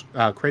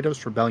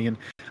Kratos' rebellion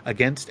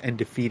against and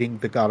defeating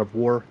the god of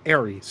war,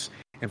 Ares,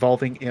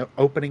 involving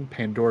opening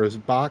Pandora's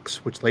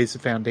box, which lays the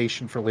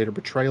foundation for later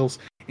betrayals,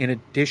 in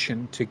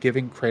addition to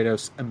giving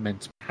Kratos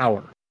immense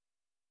power.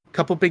 A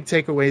couple big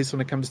takeaways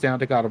when it comes down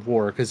to God of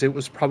War, because it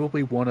was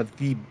probably one of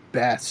the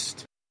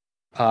best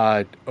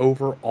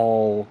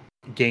overall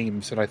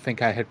games that I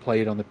think I had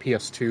played on the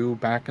PS2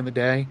 back in the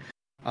day.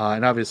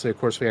 And obviously, of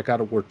course, we had God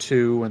of War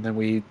 2, and then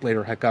we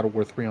later had God of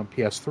War 3 on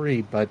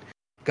PS3, but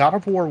God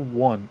of War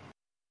 1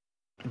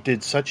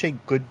 did such a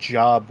good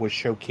job with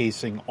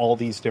showcasing all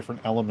these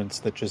different elements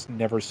that just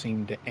never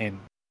seemed to end.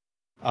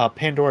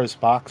 Pandora's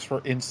box,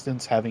 for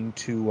instance, having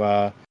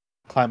to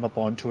climb up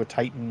onto a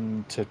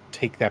Titan to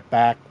take that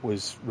back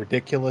was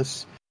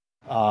ridiculous.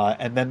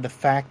 And then the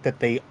fact that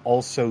they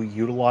also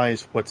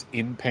utilize what's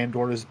in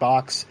Pandora's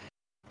box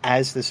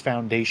as this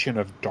foundation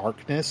of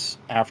darkness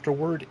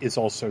afterward is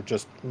also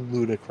just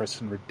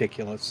ludicrous and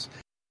ridiculous.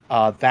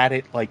 That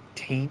it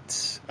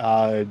taints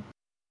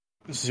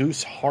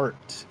Zeus'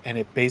 heart, and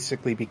it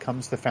basically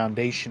becomes the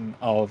foundation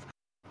of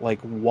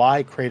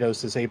why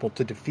Kratos is able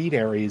to defeat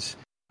Ares,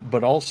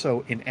 but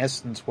also in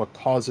essence what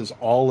causes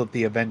all of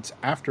the events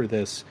after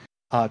this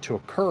to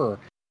occur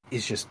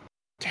is just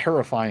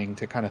terrifying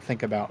to kind of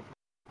think about.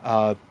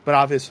 But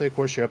obviously, of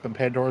course, you open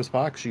Pandora's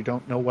box, you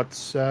don't know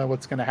what's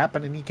going to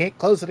happen, and you can't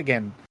close it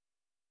again.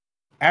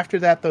 After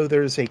that, though,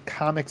 there's a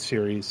comic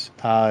series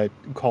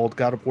called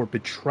God of War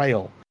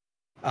Betrayal,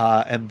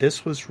 and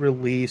this was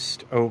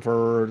released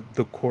over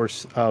the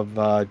course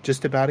of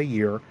just about a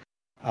year,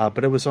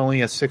 but it was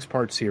only a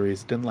 6-part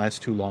series. It didn't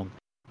last too long.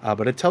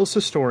 But it tells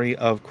the story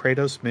of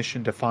Kratos'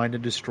 mission to find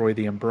and destroy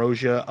the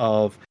ambrosia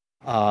of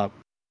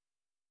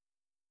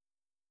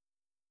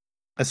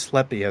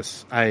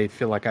Asclepius. I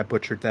feel like I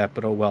butchered that,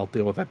 but oh well,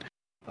 deal with it.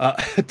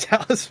 A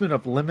talisman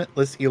of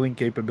limitless healing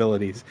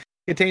capabilities.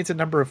 Contains a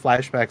number of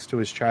flashbacks to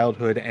his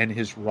childhood and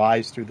his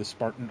rise through the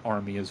Spartan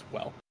army as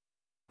well.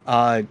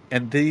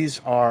 And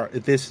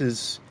this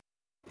is,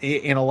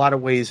 in a lot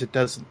of ways, it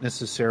doesn't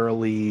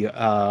necessarily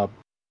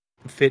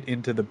fit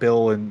into the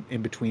bill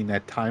in between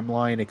that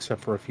timeline,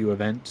 except for a few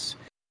events.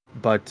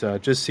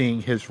 But just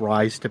seeing his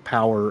rise to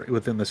power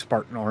within the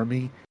Spartan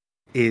army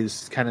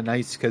is kind of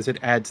nice because it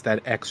adds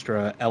that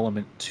extra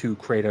element to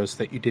Kratos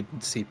that you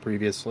didn't see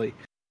previously,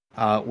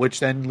 which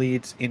then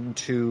leads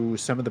into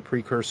some of the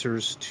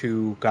precursors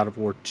to God of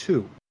War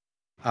 2.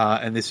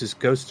 And this is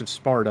Ghost of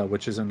Sparta,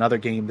 which is another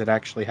game that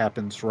actually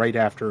happens right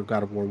after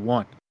God of War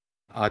 1.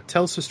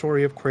 Tells the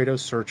story of Kratos'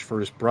 search for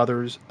his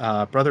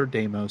brother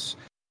Deimos,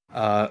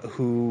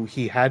 who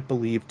he had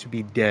believed to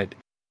be dead.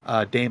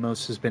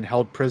 Deimos has been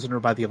held prisoner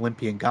by the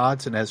Olympian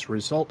gods, and as a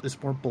result is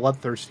more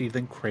bloodthirsty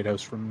than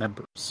Kratos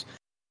remembers.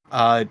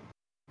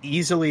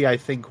 Easily, I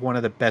think, one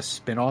of the best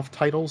spin-off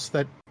titles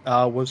that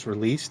was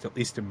released, at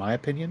least in my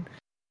opinion.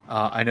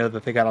 I know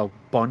that they got a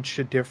bunch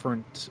of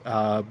different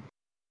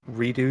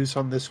redos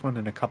on this one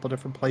in a couple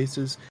different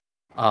places,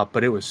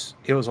 but it was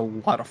a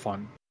lot of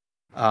fun.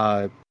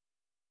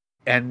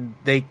 And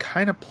they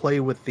kind of play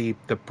with the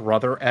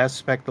brother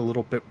aspect a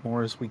little bit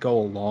more as we go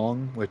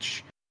along,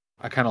 which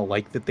I kind of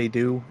like that they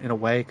do in a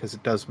way, because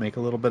it does make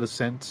a little bit of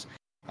sense.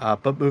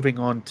 But moving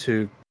on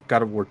to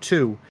God of War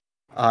 2,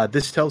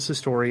 this tells the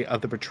story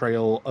of the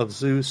betrayal of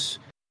Zeus,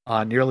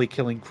 nearly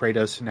killing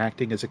Kratos and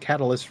acting as a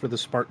catalyst for the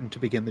Spartan to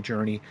begin the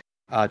journey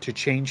to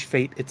change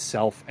fate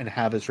itself and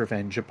have his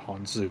revenge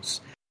upon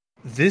Zeus.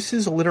 This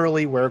is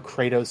literally where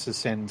Kratos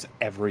ascends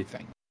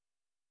everything.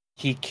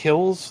 He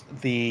kills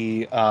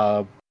the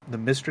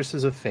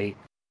mistresses of fate.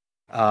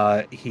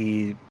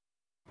 He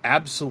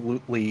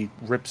absolutely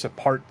rips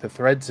apart the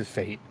threads of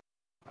fate,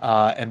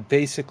 and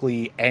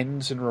basically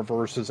ends and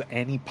reverses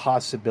any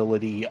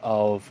possibility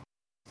of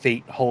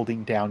fate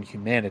holding down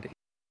humanity.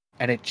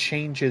 And it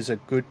changes a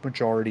good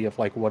majority of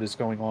what is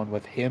going on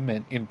with him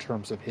and in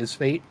terms of his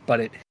fate, but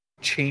it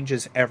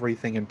changes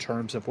everything in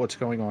terms of what's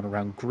going on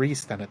around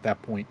Greece then at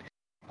that point.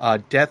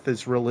 Death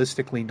is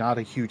realistically not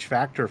a huge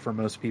factor for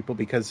most people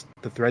because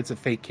the threads of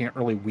fate can't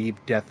really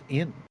weave death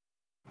in.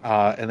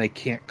 And they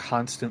can't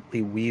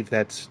constantly weave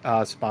that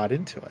spot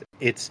into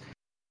it.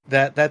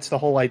 That's the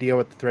whole idea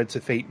with the threads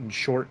of fate, in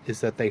short,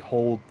 is that they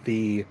hold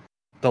the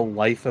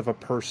life of a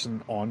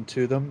person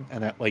onto them,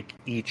 and that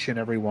each and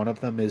every one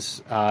of them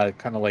is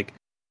kind of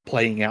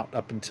playing out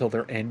up until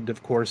their end,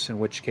 of course, in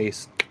which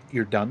case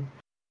you're done.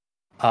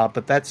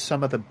 But that's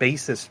some of the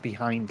basis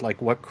behind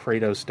what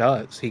Kratos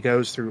does. He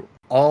goes through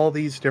all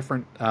these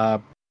different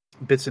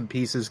bits and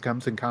pieces,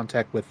 comes in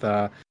contact with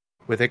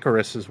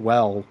Icarus as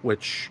well,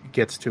 which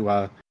gets to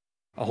a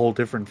whole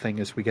different thing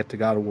as we get to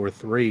God of War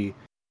 3.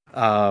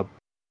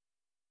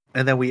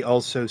 And then we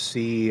also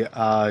see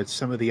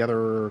some of the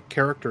other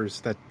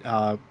characters that,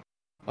 oh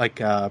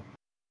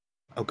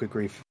good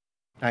grief,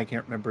 I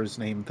can't remember his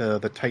name,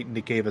 the Titan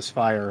that gave us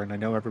fire, and I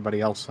know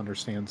everybody else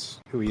understands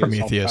who he is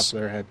off the top of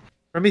their head.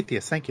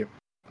 Prometheus, thank you.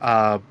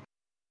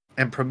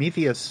 And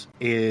Prometheus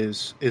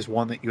is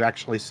one that you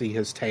actually see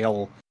his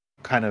tail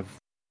kind of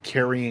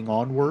carrying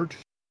onward,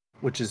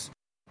 which is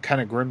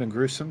kind of grim and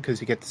gruesome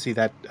because you get to see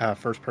that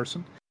first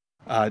person.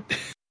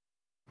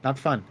 Not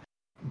fun.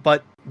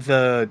 But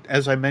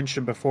as I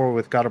mentioned before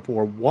with God of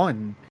War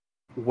 1,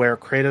 where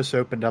Kratos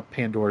opened up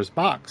Pandora's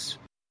box,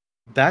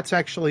 that's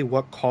actually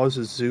what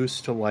causes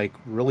Zeus to like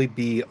really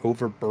be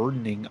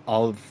overburdening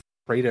of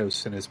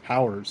Kratos and his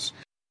powers.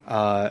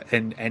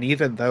 And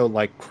even though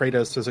like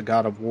Kratos as a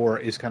god of war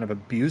is kind of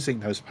abusing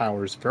those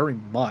powers very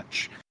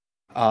much,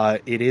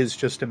 it is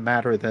just a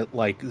matter that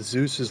like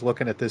Zeus is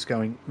looking at this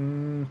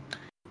going,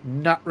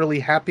 not really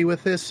happy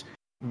with this,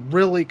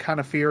 really kind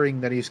of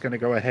fearing that he's going to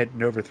go ahead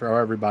and overthrow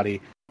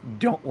everybody,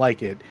 don't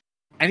like it.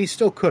 And he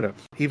still could have.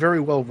 He very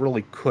well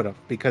really could have,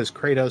 because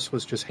Kratos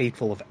was just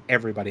hateful of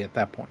everybody at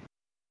that point.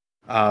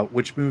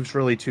 Which moves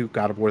really to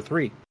God of War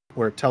 3,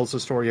 where it tells the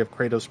story of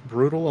Kratos'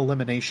 brutal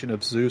elimination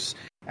of Zeus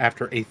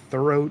after a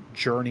thorough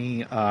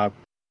journey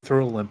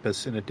through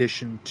Olympus, in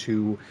addition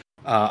to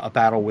a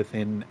battle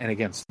within and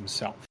against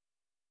himself.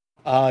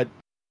 And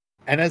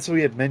as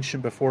we had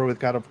mentioned before with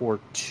God of War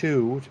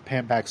 2, to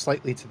pan back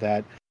slightly to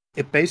that,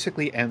 it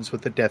basically ends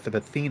with the death of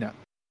Athena.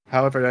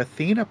 However,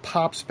 Athena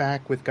pops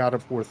back with God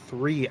of War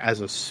 3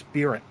 as a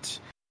spirit,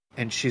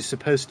 and she's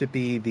supposed to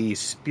be the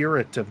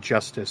spirit of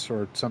justice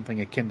or something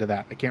akin to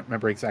that. I can't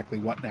remember exactly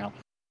what now.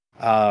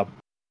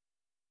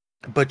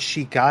 But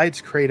she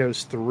guides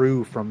Kratos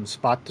through from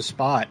spot to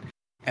spot,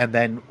 and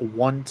then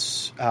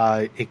once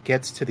it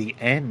gets to the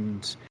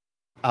end,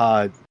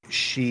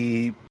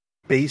 she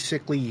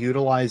basically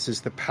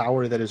utilizes the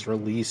power that is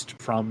released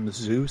from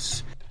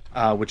Zeus,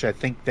 which I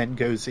think then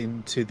goes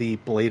into the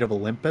Blade of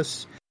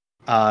Olympus.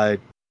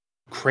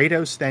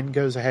 Kratos then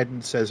goes ahead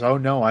and says, oh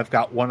no, I've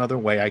got one other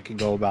way I can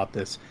go about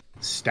this.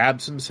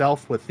 Stabs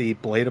himself with the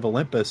Blade of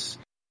Olympus,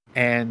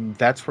 and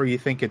that's where you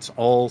think it's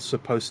all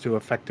supposed to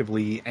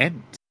effectively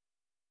end.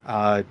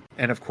 And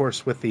of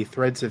course, with the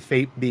threads of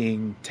fate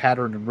being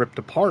tattered and ripped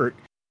apart,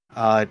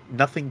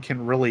 nothing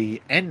can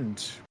really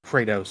end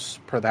Kratos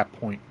per that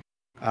point.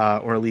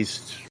 Or at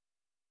least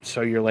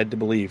so you're led to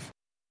believe.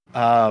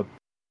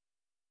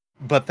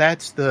 But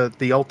that's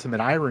the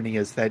ultimate irony,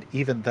 is that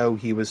even though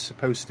he was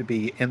supposed to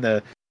be, in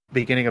the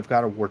beginning of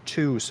God of War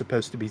 2,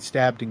 supposed to be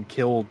stabbed and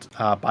killed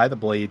by the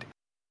blade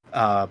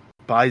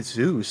by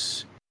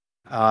Zeus,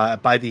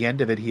 by the end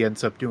of it, he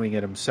ends up doing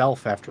it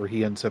himself after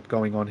he ends up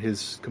going on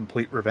his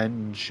complete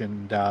revenge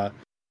and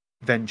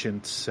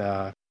vengeance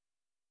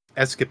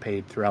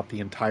escapade throughout the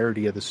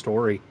entirety of the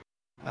story.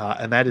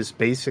 And that is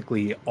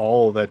basically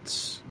all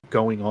that's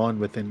going on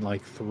within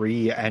like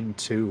 3 and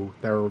 2.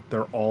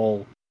 They're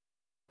all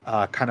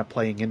kind of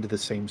playing into the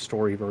same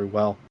story very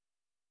well.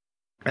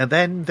 And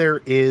then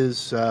there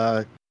is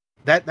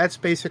that's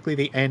basically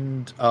the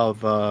end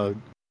of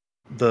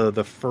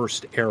the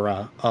first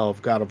era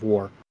of God of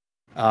War.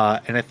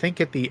 And I think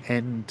at the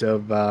end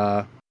of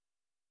I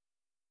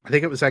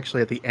think it was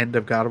actually at the end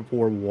of God of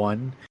War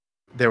 1,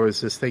 there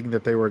was this thing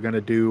that they were going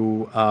to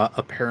do,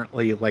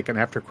 apparently like an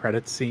after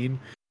credits scene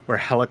where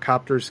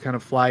helicopters kind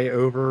of fly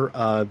over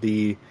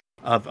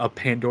of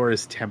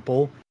Pandora's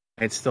temple.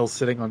 It's still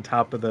sitting on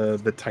top of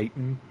the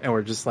Titan, and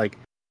we're just like,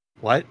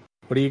 what?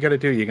 What are you going to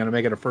do? You're going to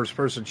make it a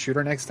first-person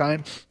shooter next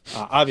time?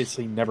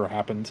 Obviously never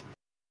happened.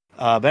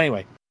 But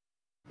anyway,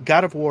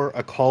 God of War,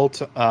 A Call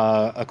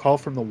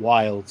from the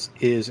Wilds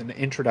is an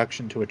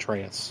introduction to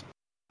Atreus.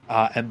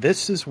 And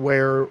this is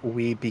where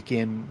we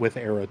begin with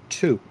Era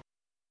 2.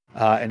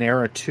 And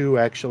Era 2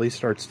 actually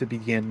starts to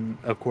begin,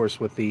 of course,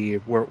 with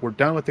we're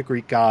done with the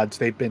Greek gods.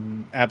 They've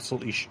been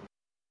absolutely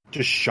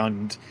just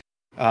shunned.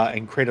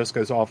 And Kratos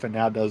goes off and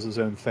now does his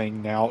own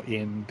thing now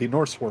in the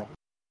Norse world.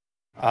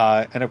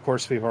 And of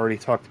course, we've already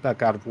talked about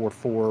God of War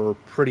 4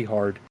 pretty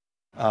hard,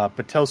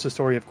 but tells the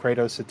story of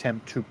Kratos'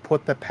 attempt to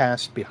put the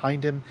past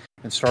behind him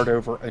and start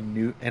over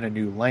in a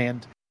new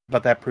land,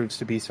 but that proves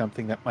to be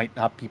something that might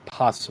not be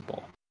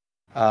possible.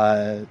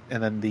 And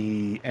then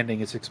the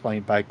ending is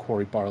explained by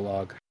Cory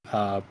Barlog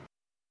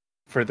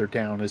further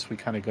down as we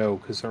kind of go,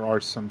 because there are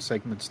some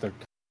segments that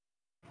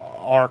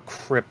are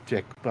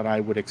cryptic, but I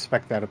would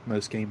expect that of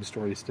most game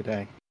stories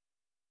today.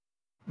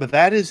 But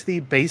that is the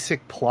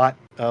basic plot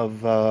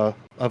of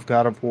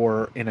God of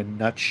War in a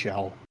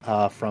nutshell,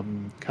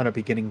 from kind of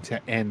beginning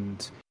to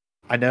end.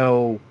 I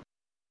know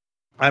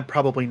I'm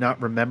probably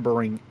not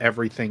remembering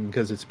everything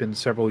because it's been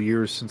several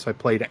years since I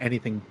played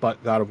anything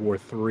but God of War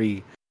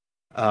 3,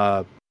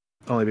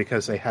 only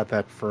because they had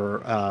that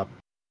for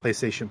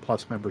PlayStation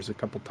Plus members a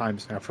couple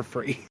times now for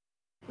free.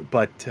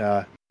 But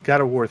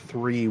God of War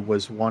 3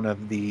 was one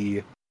of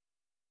the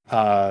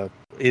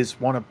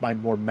is one of my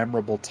more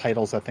memorable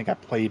titles I think I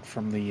played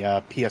from the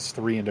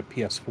PS3 into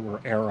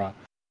PS4 era,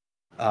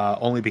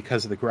 only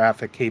because of the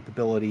graphic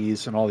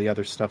capabilities and all the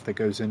other stuff that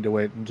goes into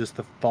it, and just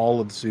the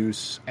fall of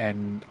Zeus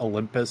and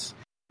Olympus,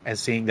 and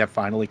seeing that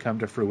finally come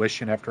to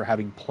fruition after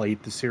having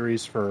played the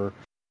series for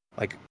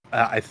like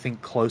I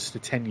think close to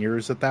 10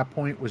 years at that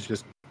point, was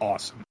just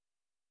awesome.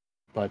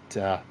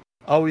 But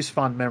always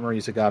fond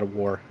memories of God of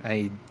War.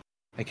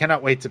 I I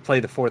cannot wait to play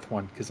the fourth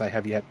one because I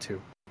have yet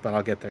to, but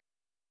I'll get there.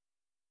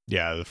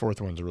 Yeah, the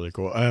fourth one's really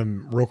cool.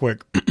 Real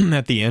quick,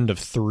 at the end of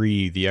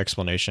 3, the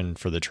explanation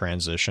for the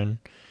transition.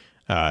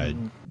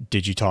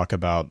 Did you talk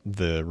about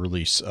the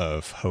release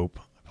of Hope?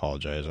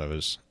 Apologize, I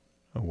was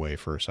away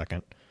for a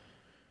second.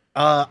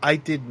 I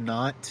did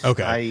not.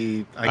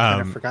 Okay. I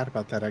kind of forgot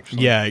about that,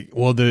 actually. Yeah,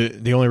 well,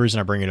 the only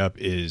reason I bring it up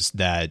is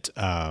that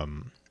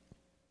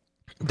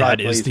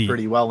that is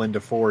pretty well into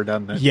 4,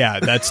 doesn't it?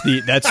 Yeah, that's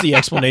the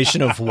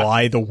explanation of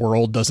why the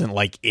world doesn't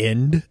like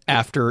end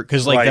after,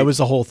 because like that was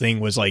the whole thing,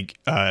 was like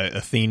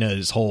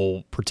Athena's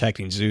whole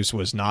protecting Zeus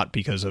was not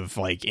because of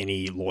like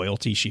any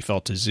loyalty she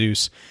felt to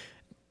Zeus.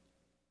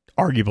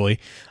 Arguably,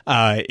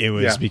 it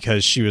was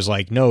because she was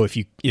like, no,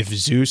 if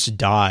Zeus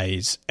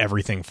dies,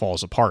 everything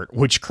falls apart.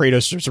 Which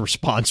Kratos'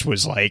 response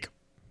was like,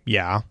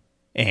 yeah,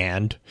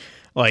 and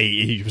like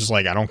he was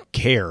like, I don't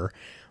care.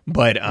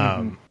 But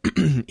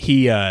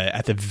he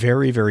at the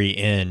very, very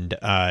end,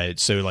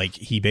 so like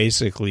he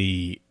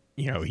basically,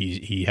 you know,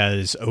 he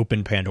has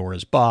opened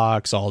Pandora's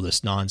box, all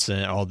this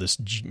nonsense, all this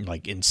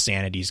like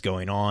insanity's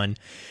going on,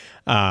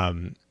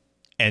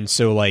 and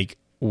so like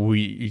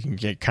you can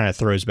get kind of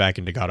throws back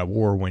into God of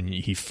War when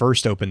he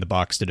first opened the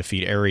box to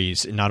defeat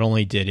Ares. Not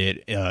only did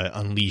it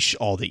unleash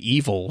all the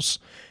evils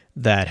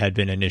that had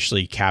been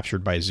initially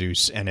captured by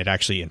Zeus, and it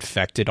actually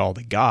infected all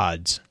the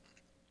gods.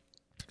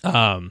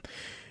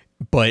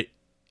 But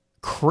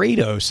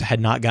Kratos had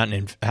not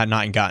gotten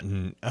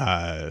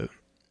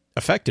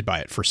affected by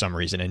it for some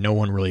reason, and no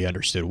one really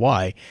understood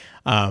why.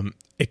 And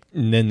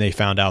then they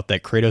found out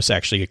that Kratos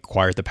actually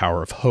acquired the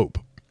power of hope,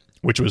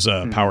 which was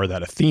a power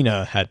that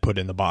Athena had put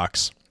in the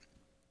box.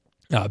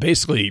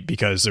 Basically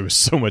because there was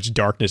so much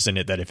darkness in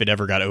it that if it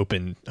ever got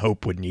open,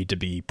 hope would need to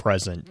be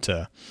present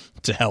to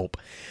help.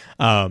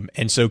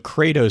 And so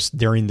Kratos,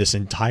 during this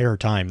entire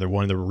time,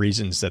 one of the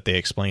reasons that they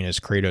explain is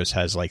Kratos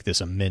has like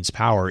this immense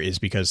power is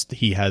because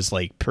he has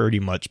like pretty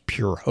much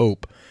pure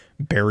hope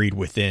buried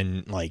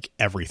within like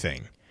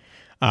everything.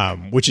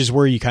 Which is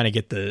where you kind of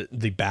get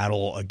the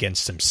battle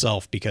against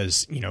himself,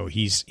 because, you know,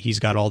 he's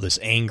got all this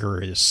anger,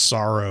 this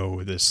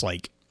sorrow, this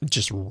like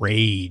just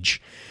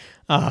rage.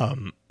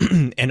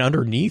 And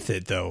underneath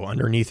it,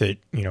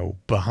 you know,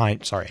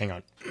 hang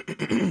on.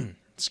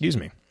 Excuse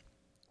me.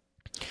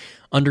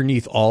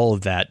 Underneath all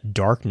of that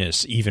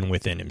darkness, even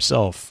within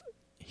himself,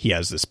 he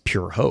has this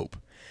pure hope.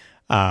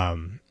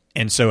 And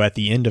so at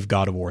the end of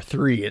God of War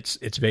 3,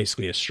 it's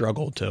basically a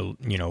struggle to,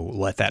 you know,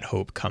 let that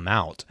hope come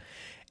out.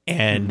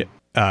 And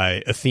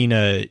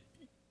Athena,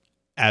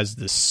 as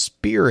the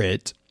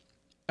spirit,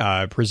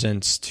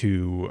 presents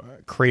to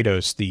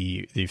Kratos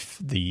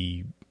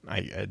the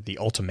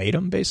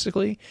ultimatum,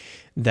 basically,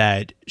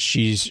 that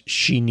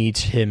she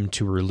needs him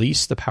to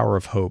release the power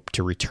of hope,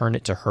 to return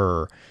it to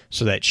her,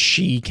 so that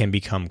she can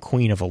become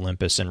queen of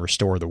Olympus and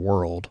restore the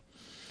world.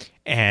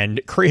 And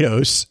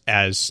Kratos,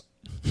 as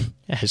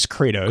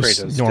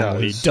Kratos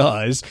normally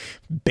does,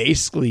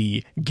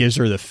 basically gives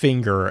her the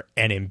finger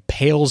and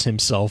impales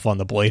himself on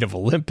the blade of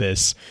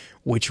Olympus,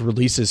 which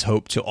releases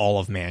hope to all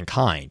of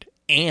mankind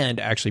and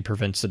actually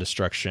prevents the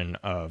destruction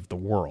of the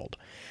world.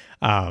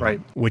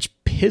 Which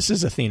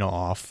pisses Athena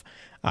off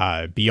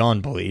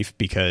beyond belief,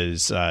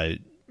 because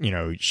you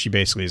know, she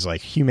basically is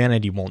like,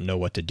 humanity won't know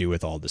what to do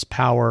with all this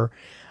power,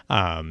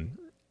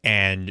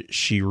 and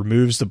she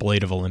removes the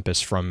blade of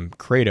Olympus from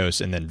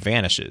Kratos and then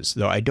vanishes.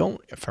 Though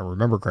if I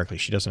remember correctly,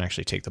 she doesn't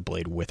actually take the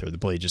blade with her. The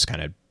blade just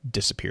kind of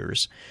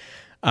disappears.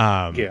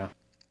 And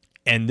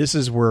this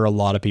is where a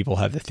lot of people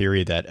have the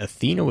theory that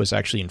Athena was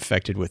actually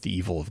infected with the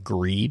evil of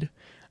greed,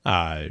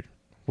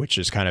 which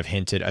is kind of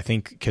hinted, I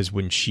think, because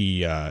when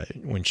she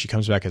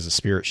comes back as a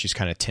spirit, she's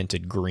kind of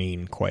tinted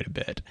green quite a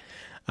bit.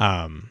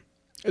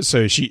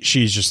 So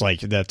she's just like,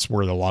 that's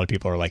where a lot of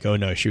people are like, oh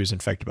no, she was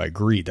infected by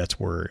greed. That's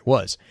where it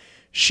was.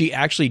 She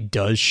actually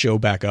does show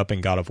back up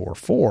in God of War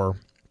 4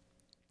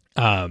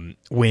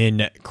 when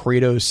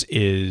Kratos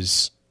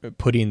is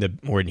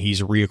when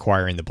he's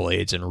reacquiring the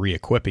blades and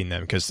re-equipping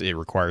them, because it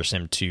requires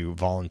him to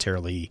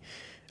voluntarily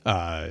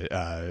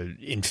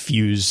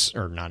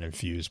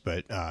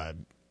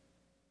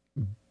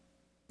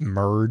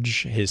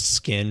merge his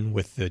skin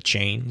with the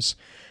chains,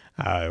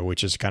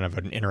 which is kind of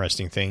an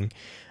interesting thing.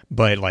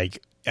 But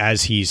like,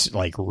 as he's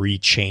like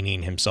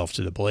rechaining himself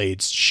to the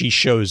blades, she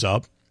shows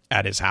up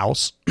at his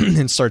house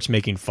and starts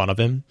making fun of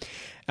him,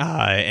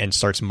 and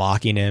starts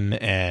mocking him,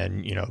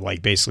 and, you know,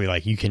 like basically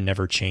like, you can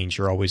never change,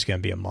 you're always going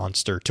to be a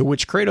monster. To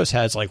which Kratos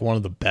has like one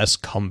of the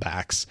best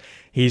comebacks.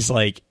 He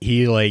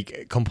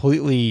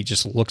completely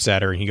just looks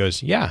at her and he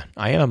goes, yeah,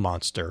 I am a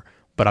monster,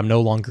 but I'm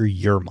no longer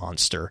your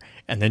monster,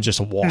 and then just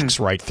walks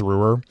right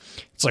through her.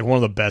 It's like one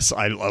of the best.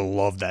 I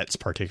love that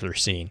particular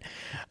scene.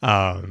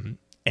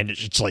 And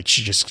it's like,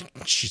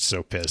 she's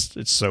so pissed.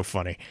 It's so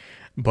funny.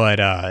 But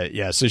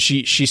yeah, so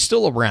she's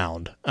still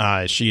around.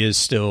 She is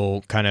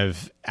still kind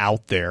of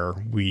out there.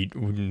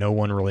 No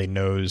one really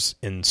knows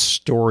in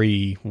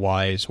story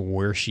wise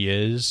where she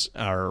is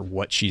or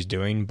what she's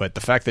doing, but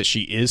the fact that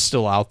she is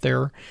still out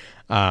there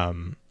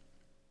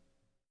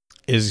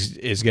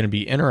is going to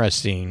be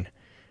interesting,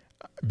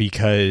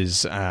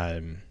 because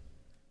of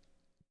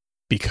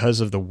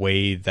the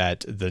way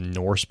that the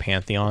Norse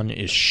pantheon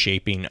is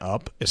shaping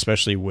up,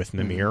 especially with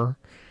Mimir,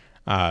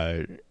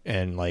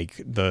 and like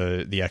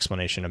the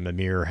explanation of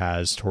Mimir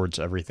has towards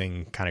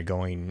everything kind of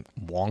going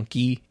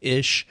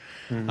wonky-ish.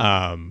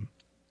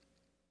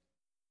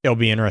 It'll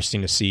be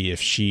interesting to see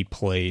if she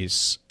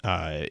plays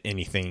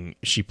anything.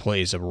 She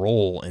plays a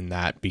role in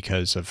that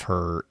because of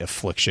her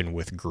affliction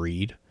with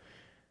greed.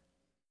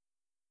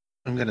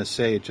 I'm gonna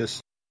say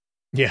just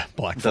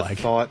Black Flag.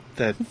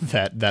 The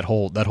thought that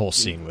whole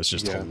scene was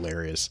just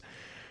hilarious.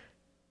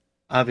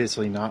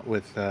 Obviously, not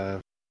with. Not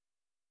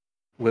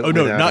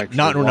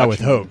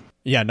with Hope.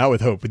 Yeah, not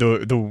with Hope.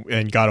 The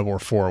in God of War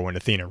 4 when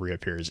Athena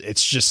reappears,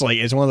 it's just like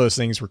it's one of those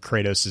things where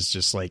Kratos is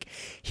just like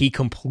he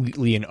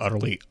completely and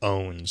utterly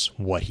owns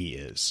what he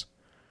is.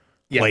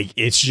 Yeah. Like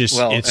it's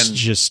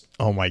just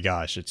oh my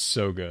gosh, it's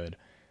so good.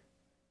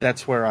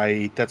 That's where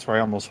I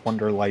almost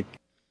wonder like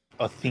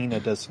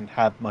Athena doesn't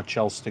have much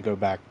else to go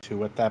back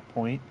to at that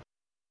point.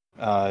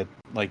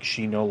 Like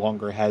she no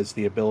longer has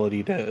the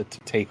ability to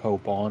take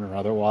Hope on or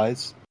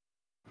otherwise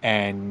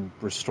and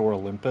restore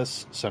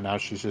Olympus, so now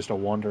she's just a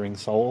wandering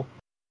soul.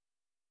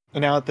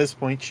 And now at this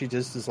point she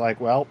just is like,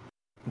 well,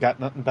 got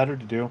nothing better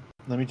to do.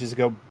 Let me just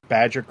go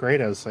badger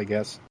Kratos, I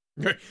guess.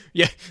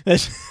 Yeah,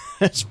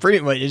 that's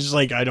pretty much. It's just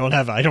like I don't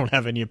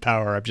have any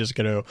power. I'm just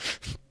gonna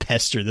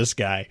pester this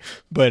guy.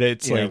 But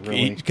it's like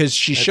because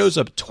she shows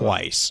up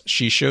twice.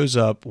 She shows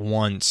up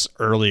once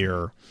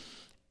earlier,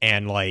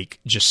 and like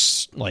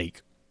just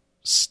like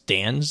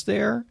stands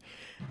there.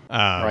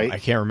 Right. I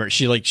can't remember.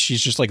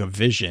 She's just like a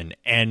vision,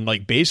 and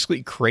like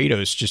basically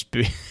Kratos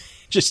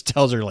just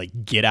tells her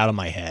like get out of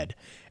my head,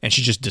 and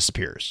she just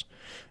disappears.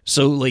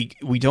 So like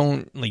we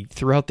don't like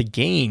throughout the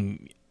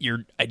game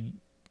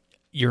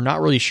you're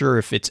not really sure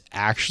if it's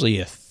actually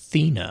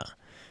Athena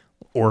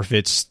or if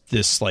it's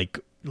this like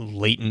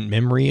latent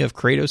memory of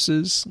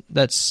Kratos's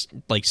that's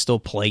like still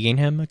plaguing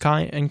him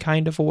in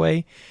kind of a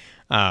way.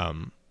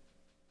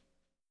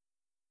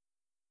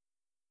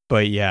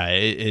 But yeah,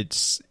 I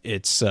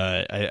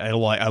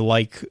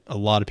like a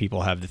lot of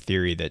people have the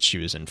theory that she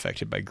was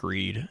infected by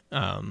greed,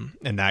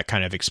 and that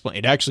kind of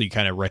it actually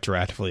kind of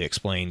retroactively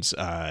explains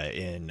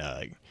in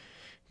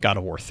God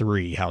of War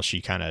 3 how she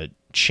kind of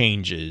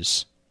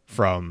changes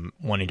from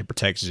wanting to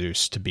protect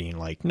Zeus to being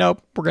like,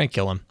 nope, we're gonna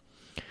kill him,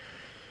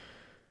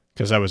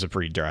 because that was a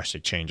pretty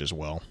drastic change as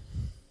well.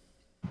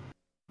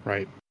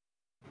 Right.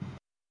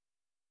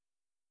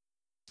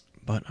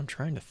 But I'm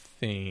trying to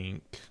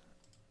think.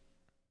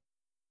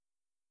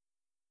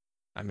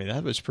 I mean,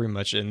 that was pretty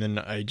much, and then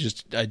I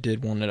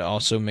did want to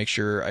also make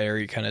sure I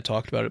already kind of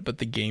talked about it, but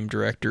the game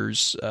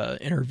director's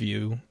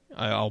interview,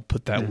 I'll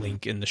put that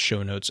link in the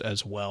show notes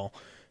as well,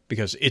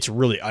 because it's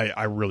really,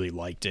 I really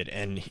liked it,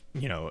 and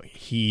you know,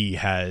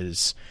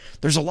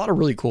 there's a lot of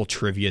really cool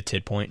trivia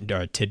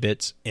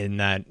tidbits in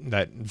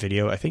that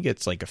video. I think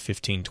it's like a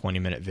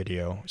 15-20 minute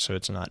video, so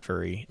it's not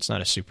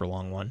a super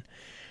long one.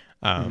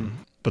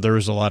 But there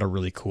was a lot of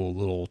really cool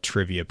little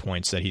trivia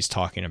points that he's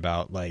talking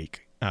about,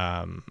 like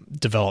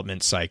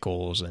development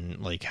cycles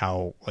and like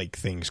how like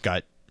things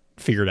got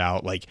figured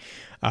out. Like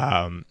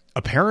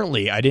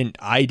apparently I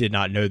did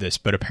not know this,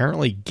 but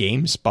apparently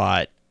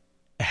GameSpot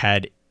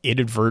had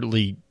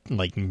inadvertently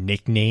like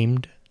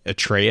nicknamed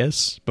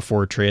Atreus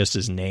before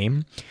Atreus's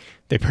name.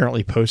 They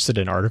apparently posted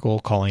an article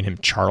calling him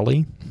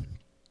Charlie.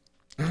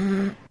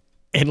 And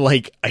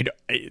like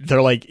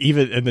they're like,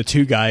 even, and the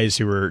two guys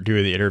who were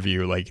doing the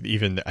interview, like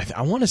even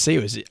I want to say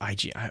it was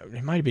IGN,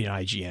 it might have been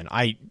IGN.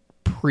 I'm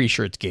pretty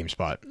sure it's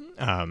GameSpot.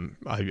 I'm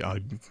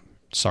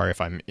sorry if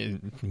I'm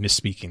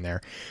misspeaking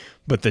there,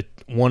 but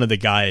one of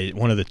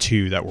the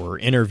two that were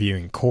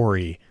interviewing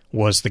Corey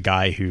was the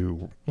guy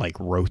who like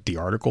wrote the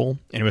article,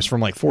 and it was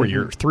from like 3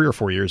 or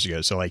 4 years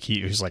ago. So like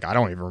he was like, I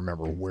don't even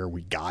remember where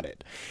we got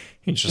it.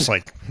 He's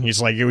like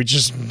it would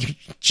just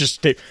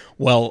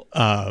well,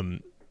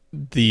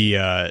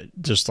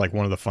 just like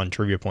one of the fun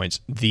trivia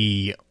points,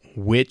 the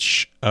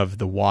Witch of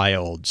the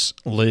Wilds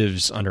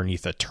lives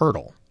underneath a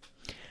turtle,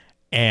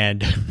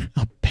 and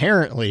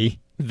apparently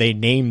they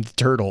named the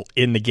turtle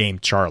in the game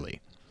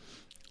Charlie.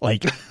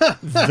 Like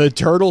the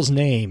turtle's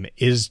name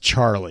is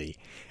Charlie,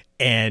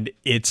 and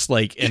it's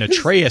like, and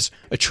Atreus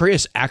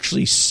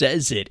actually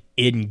says it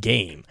in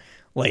game.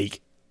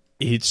 Like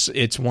it's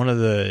one of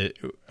the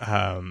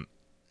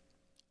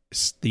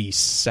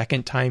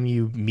second time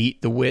you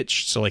meet the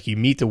witch. So like you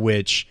meet the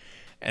witch,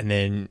 and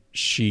then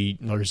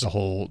there's a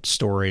whole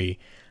story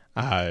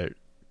that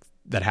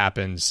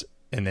happens,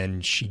 and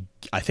then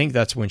I think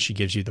that's when she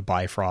gives you the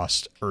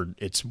Bifrost, or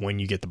it's when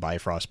you get the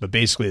Bifrost. But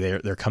basically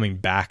they're coming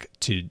back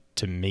to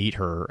meet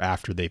her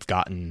after they've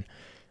gotten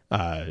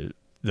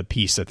the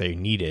piece that they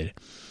needed.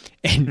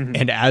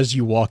 And as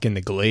you walk in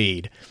the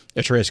glade,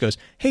 Atreus goes,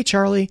 "Hey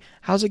Charlie,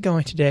 how's it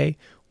going today?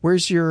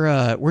 Where's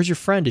your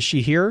friend? Is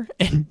she here?"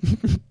 And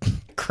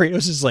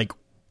Kratos is like,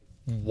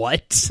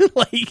 "What?"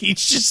 Like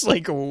he's just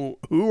like, "Who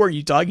are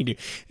you talking to?"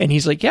 And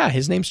he's like, "Yeah,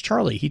 his name's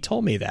Charlie. He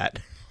told me that."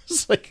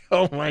 It's like,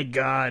 oh my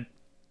god.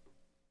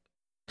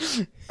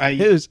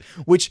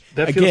 Which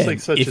that again, feels like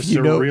such a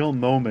surreal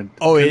moment.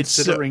 Oh,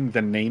 considering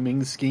the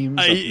naming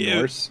schemes of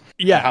Norse.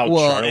 Yeah, how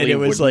Charlie and it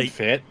was like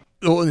fit.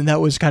 Well, and that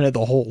was kind of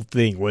the whole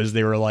thing, was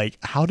they were like,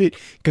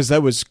 because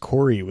that was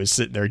Corey was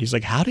sitting there and he's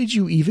like, how did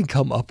you even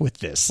come up with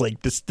this?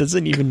 Like, this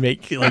doesn't even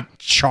make, like,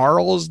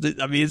 Charles,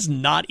 I mean, it's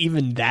not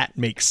even that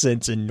makes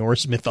sense in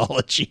Norse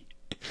mythology.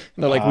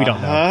 And they're like, we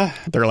don't know.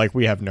 They're like,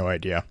 we have no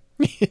idea.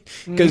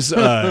 Because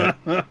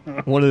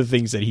one of the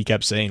things that he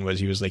kept saying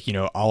was, he was like,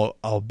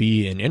 I'll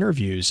be in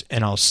interviews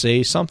and I'll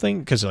say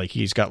something, because like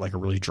he's got like a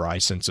really dry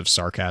sense of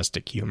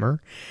sarcastic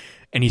humor.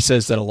 And he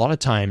says that a lot of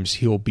times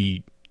he'll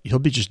be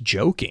just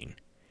joking,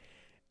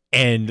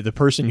 and the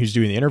person who's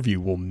doing the interview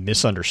will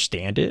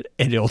misunderstand it,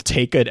 and he'll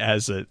take it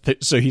as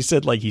so he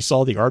said, like, he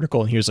saw the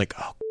article and he was like,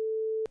 oh,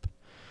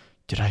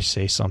 did I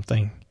say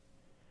something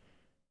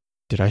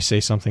that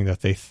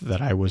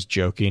I was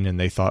joking and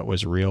they thought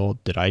was real?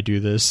 Did I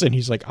do this? And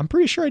he's like, I'm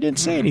pretty sure I didn't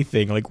say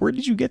anything. Like, where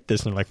did you get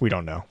this? And they're like, we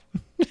don't know.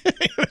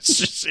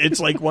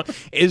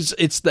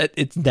 it's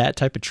that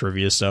type of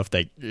trivia stuff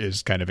that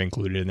is kind of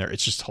included in there.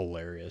 It's just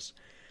hilarious.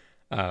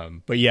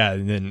 But yeah,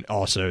 and then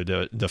also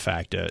the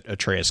fact that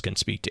Atreus can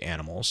speak to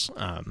animals,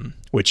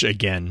 which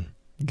again,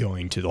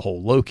 going to the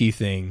whole Loki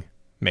thing,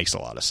 makes a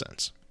lot of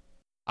sense.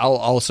 I'll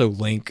also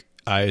link,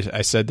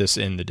 I said this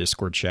in the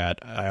Discord chat,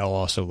 I'll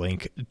also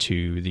link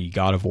to the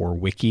God of War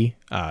wiki.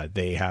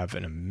 They have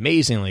an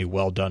amazingly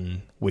well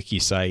done wiki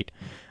site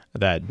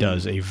that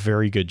does a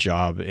very good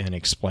job in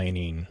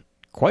explaining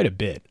quite a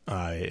bit,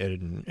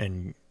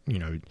 and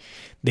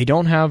they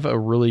don't have a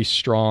really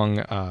strong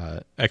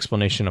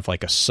explanation of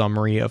like a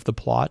summary of the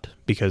plot,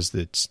 because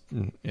it's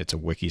a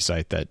wiki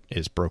site that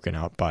is broken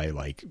out by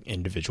like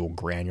individual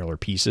granular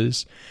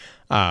pieces.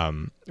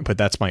 But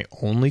that's my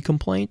only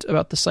complaint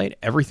about the site.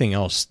 Everything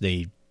else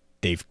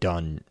they've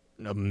done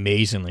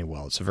amazingly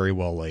well. It's very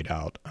well laid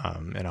out.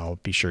 And I'll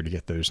be sure to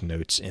get those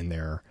notes in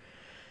there,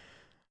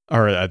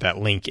 or that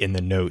link in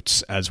the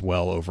notes as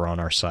well over on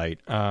our site.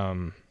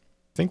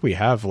 I think we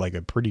have like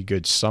a pretty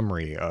good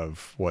summary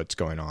of what's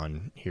going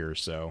on here.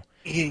 So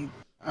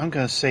I'm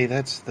going to say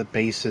that's the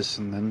basis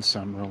and then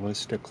some,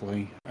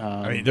 realistically.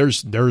 I mean,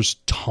 there's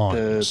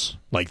tons.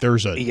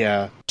 There's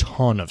a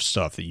ton of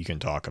stuff that you can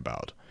talk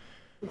about.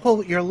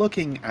 Well, you're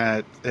looking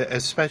at,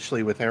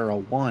 especially with Era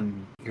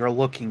 1, you're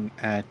looking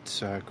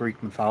at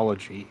Greek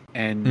mythology,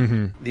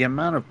 and the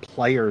amount of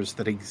players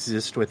that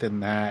exist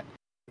within that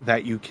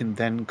you can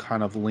then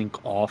kind of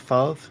link off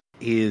of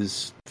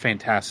is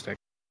fantastic.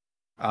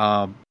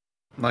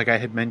 Like I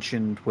had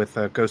mentioned with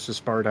Ghost of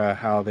Sparta,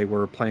 how they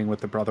were playing with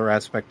the brother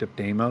aspect of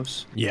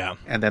Deimos. Yeah.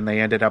 And then they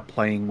ended up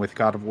playing with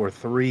God of War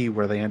 3,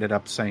 where they ended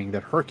up saying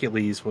that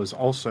Hercules was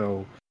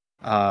also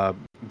a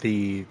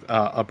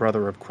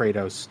brother of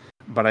Kratos.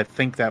 But I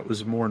think that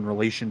was more in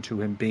relation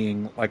to him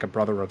being like a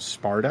brother of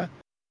Sparta.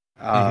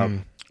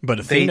 But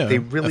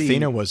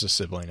Athena was a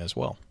sibling as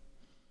well.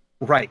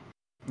 Right.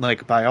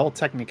 Like, by all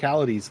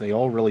technicalities, they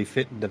all really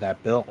fit into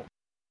that bill.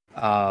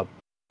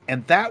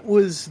 And that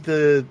was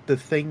the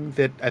thing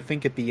that I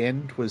think at the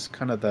end was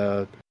kind of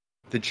the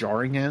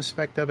jarring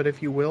aspect of it,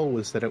 if you will,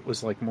 was that it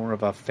was like more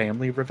of a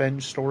family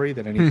revenge story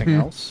than anything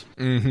else.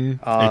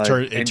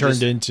 It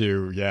turned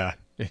into yeah.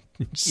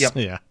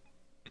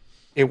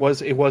 It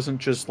wasn't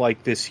just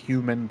like this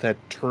human that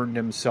turned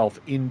himself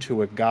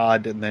into a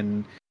god and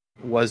then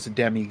was a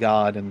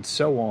demigod and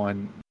so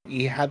on.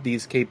 He had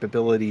these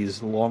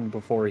capabilities long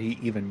before he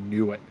even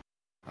knew it.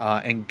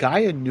 And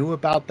Gaia knew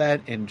about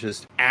that and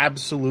just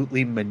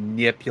absolutely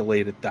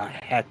manipulated the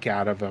heck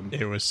out of him.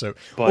 It was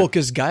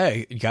because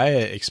Gaia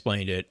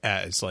explained it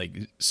as like,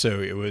 so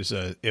it was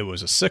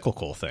a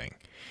cyclical thing,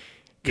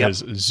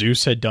 because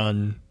Zeus had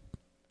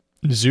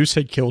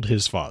killed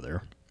his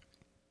father,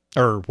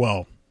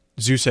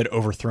 Zeus had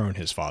overthrown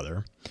his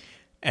father,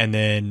 and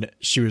then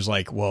she was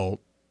like, well,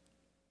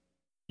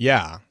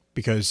 yeah,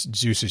 because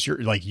Zeus is you're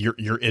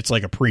it's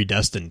like a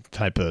predestined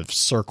type of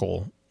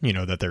circle,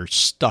 that they're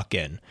stuck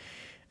in,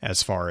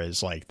 as far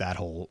as like that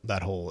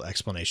whole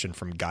explanation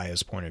from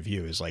Gaia's point of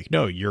view is like,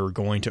 no, you're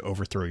going to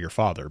overthrow your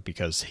father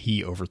because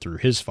he overthrew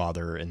his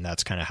father, and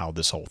that's kind of how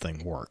this whole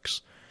thing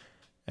works.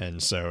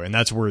 And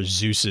that's where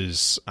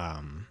Zeus's,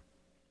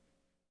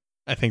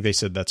 I think they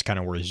said that's kind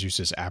of where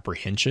Zeus's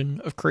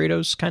apprehension of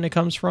Kratos kind of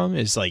comes from,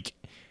 is like,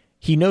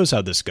 he knows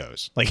how this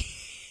goes. Like,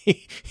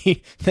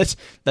 that's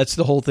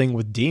the whole thing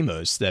with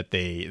Deimos, that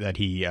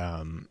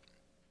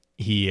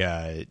he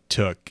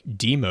took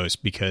Deimos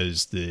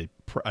because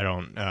I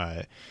don't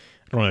know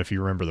if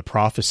you remember the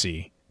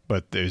prophecy,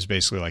 but it was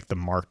basically like the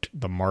marked,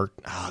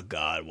 oh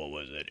God, what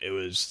was it? It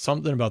was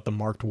something about the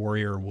marked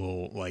warrior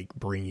will like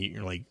bring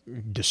you, like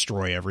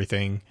destroy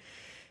everything.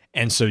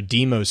 And so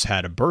Deimos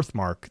had a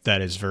birthmark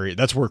that's where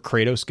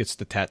Kratos gets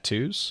the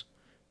tattoos.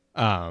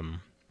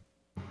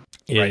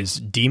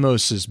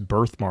 Deimos's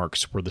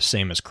birthmarks were the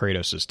same as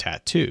Kratos's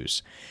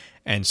tattoos.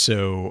 And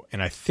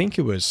I think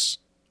it was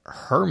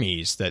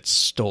Hermes that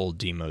stole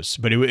Deimos,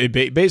 but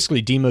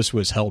basically Deimos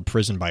was held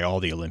prison by all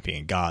the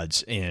Olympian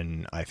gods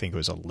in, I think it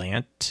was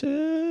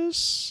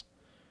Atlantis.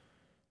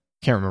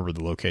 can't remember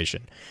the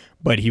location,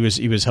 but he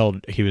was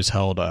held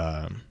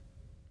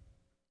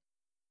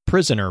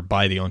prisoner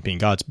by the Olympian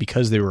gods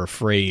because they were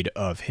afraid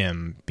of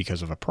him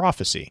because of a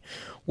prophecy.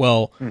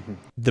 Well,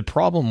 the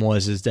problem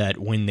is that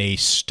when they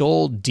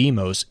stole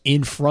Deimos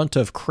in front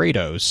of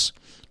Kratos,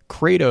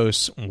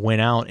 Kratos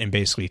went out and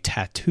basically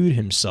tattooed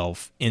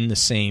himself in the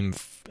same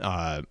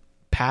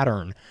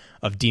pattern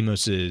of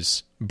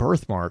Deimos's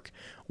birthmark,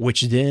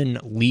 which then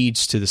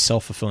leads to the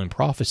self-fulfilling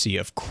prophecy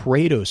of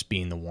Kratos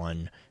being the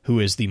one who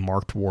is the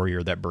marked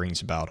warrior that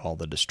brings about all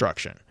the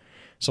destruction.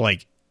 So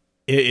like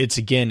it's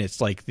a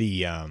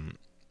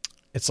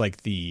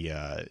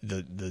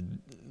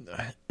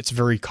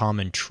very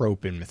common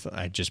trope in myth.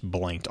 I just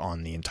blanked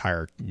on the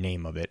entire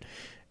name of it.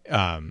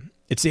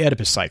 It's the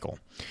Oedipus cycle.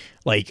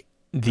 Like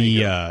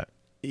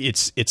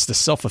it's the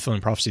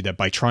self-fulfilling prophecy that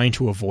by trying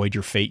to avoid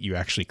your fate, you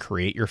actually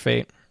create your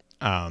fate.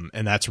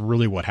 And that's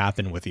really what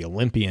happened with the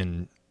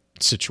Olympian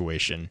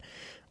situation.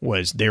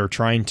 Was they were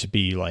trying to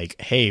be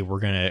like, hey, we're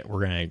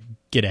gonna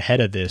get ahead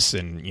of this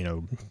and, you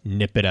know,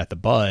 nip it at the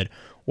bud.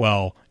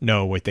 Well,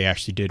 no, what they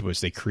actually did was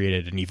they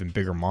created an even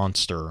bigger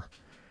monster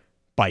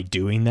by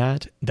doing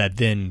that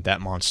then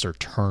that monster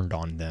turned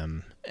on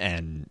them,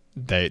 and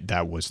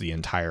that was the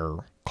entire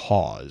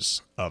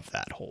cause of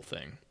that whole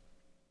thing.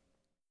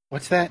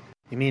 What's that?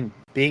 You mean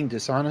being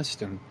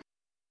dishonest and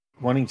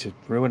wanting to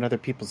ruin other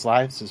people's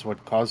lives is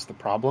what caused the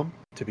problem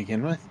to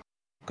begin with?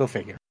 Go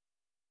figure.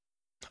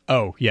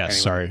 Oh, yes,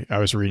 anyway. Sorry. I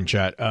was reading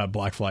chat.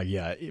 Black Flag,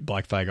 yeah.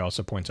 Black Flag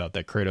also points out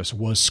that Kratos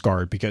was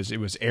scarred because it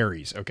was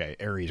Ares. Okay,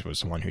 Ares was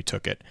the one who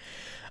took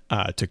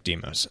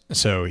Deimos.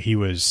 So he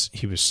was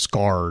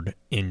scarred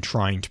in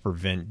trying to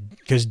prevent...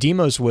 Because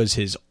Deimos was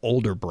his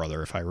older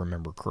brother, if I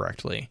remember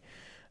correctly.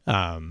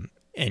 And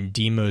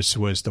Deimos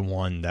was the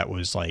one that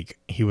was like...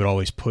 He would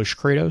always push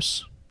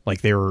Kratos.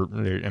 Like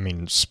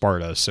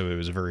Sparta, so it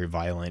was a very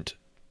violent,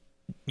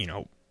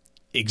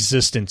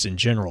 existence in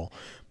general.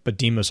 But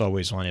Deimos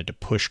always wanted to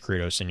push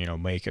Kratos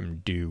and, make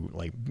him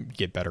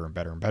get better and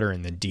better and better.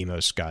 And then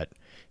Deimos got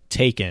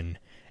taken,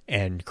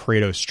 and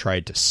Kratos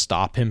tried to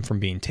stop him from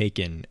being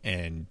taken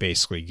and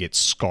basically gets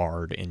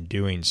scarred in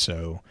doing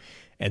so.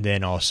 And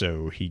then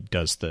also he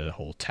does the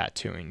whole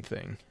tattooing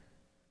thing.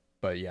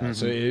 But yeah,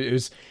 so it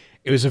was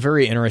a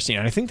very interesting,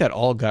 and I think that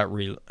all got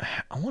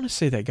I want to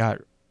say that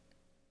got...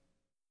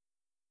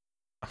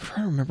 I'm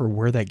trying to remember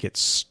where that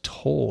gets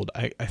told.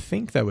 I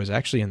think that was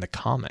actually in the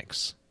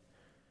comics.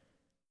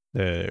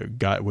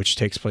 Which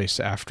takes place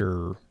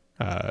after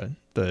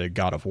the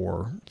God of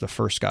War, the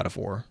first God of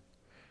War.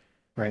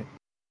 Right.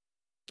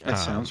 That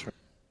sounds right.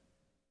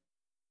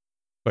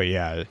 But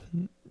yeah,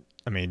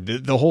 I mean,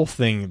 the whole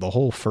thing, the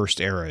whole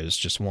first era is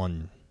just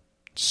one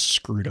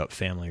screwed up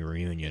family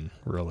reunion,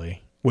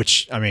 really.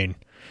 Which, I mean,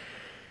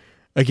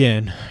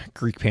 again,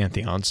 Greek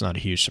pantheon's not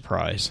a huge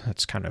surprise.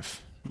 That's kind of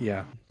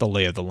the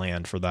lay of the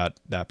land for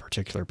that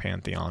particular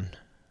pantheon.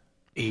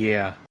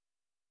 Yeah.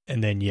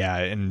 And then,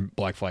 and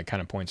Black Flag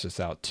kind of points this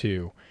out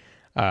too.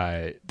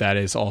 That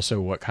is also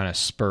what kind of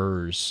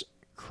spurs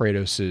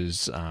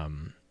Kratos's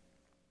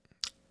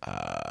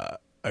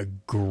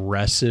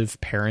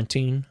aggressive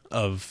parenting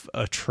of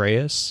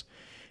Atreus,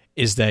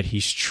 is that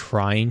he's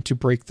trying to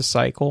break the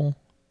cycle.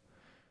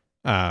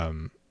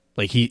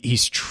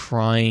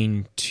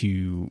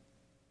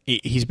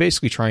 He's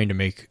basically trying to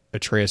make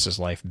Atreus's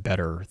life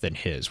better than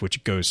his,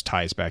 which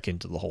ties back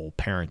into the whole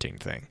parenting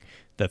thing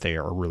that they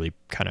are really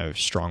kind of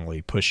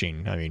strongly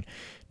pushing. I mean,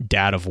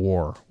 Dad of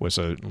War was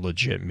a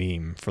legit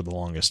meme for the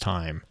longest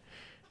time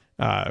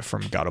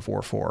from God of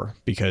War 4,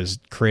 because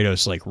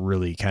Kratos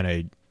really kind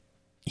of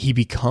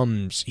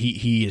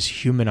he is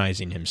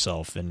humanizing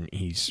himself, and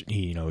he's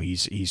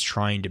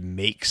trying to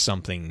make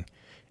something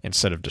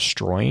instead of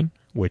destroying,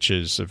 which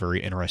is a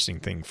very interesting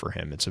thing for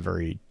him. It's a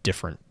very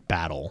different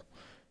battle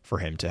for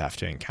him to have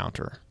to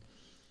encounter.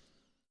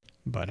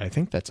 But I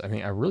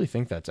really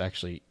think that's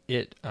actually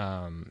it.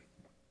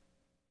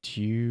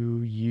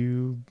 Do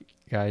you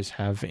guys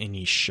have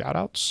any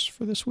shout-outs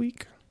for this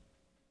week?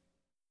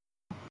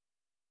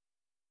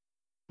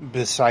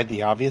 Beside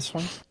the obvious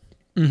one?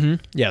 Mm-hmm.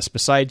 Yes,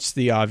 besides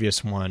the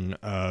obvious one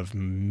of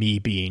me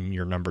being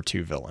your number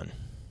 2 villain.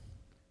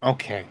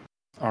 Okay.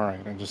 All right.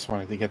 I just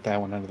wanted to get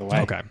that one out of the way.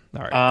 Okay.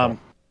 All right.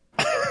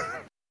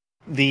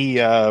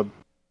 Cool.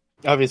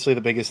 Obviously,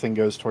 the biggest thing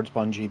goes towards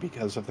Bungie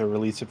because of their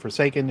release of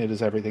Forsaken. It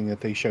is everything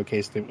that they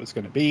showcased it was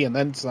going to be, and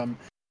then some.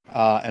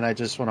 And I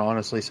just want to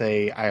honestly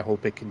say I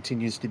hope it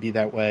continues to be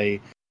that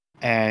way,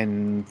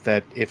 and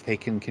that if they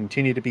can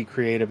continue to be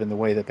creative in the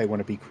way that they want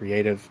to be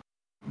creative,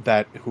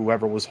 that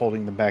whoever was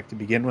holding them back to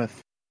begin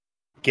with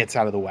gets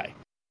out of the way.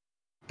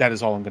 That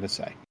is all I'm going to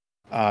say.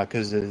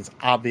 Because it is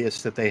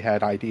obvious that they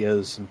had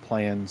ideas and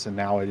plans, and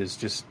now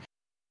it's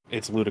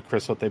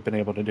ludicrous what they've been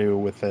able to do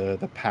with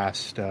the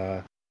past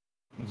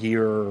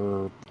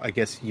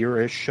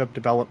year-ish of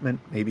development,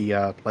 maybe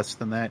less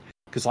than that.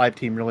 Because Live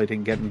Team really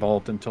didn't get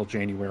involved until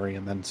January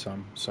and then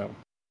some, so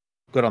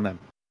good on them.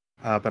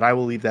 But I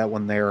will leave that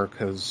one there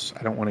because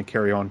I don't want to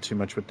carry on too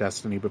much with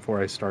Destiny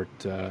before I start,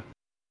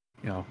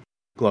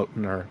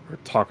 gloating or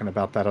talking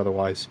about that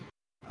otherwise.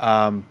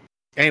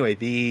 Anyway,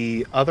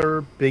 the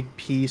other big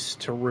piece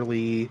to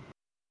really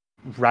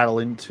rattle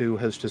into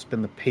has just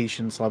been the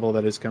patience level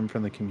that has come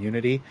from the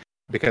community,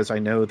 because I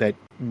know that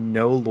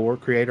no lore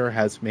creator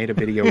has made a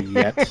video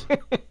yet.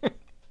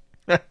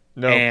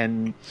 No.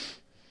 And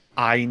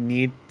I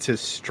need to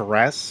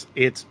stress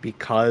it's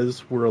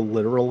because we're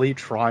literally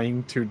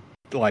trying to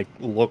like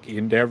look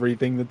into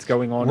everything that's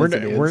going on.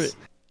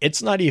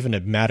 It's not even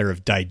a matter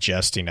of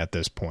digesting at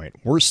this point.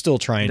 We're still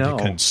trying to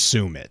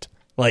consume it.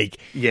 Like,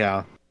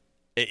 yeah,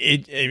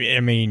 I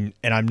mean,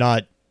 and I'm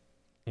not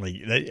like,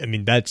 I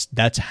mean,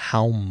 that's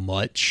how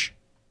much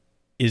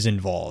is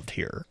involved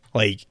here.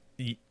 Like,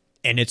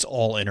 and it's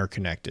all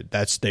interconnected.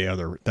 That's the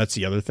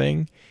other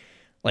thing.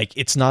 Like,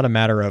 it's not a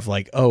matter of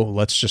like, oh,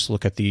 let's just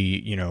look at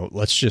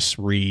let's just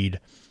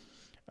read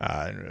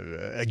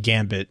a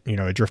Gambit,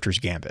 a Drifter's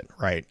Gambit,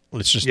 right?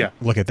 Let's just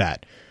look at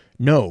that.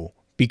 No,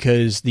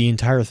 because the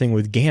entire thing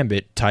with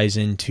Gambit ties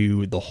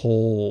into the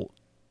whole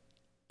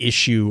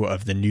issue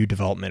of the new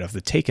development of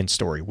the Taken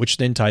story, which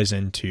then ties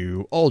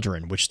into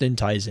Aldrin, which then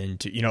ties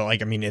into,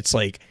 it's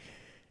like,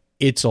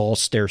 it's all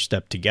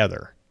stair-step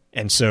together.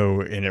 And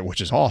so, which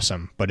is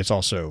awesome, but it's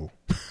also,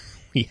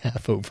 we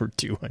have over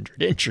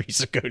 200 entries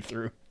to go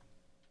through.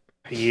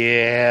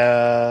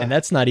 Yeah. And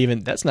that's not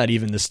even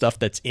the stuff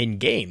that's in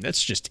game.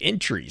 That's just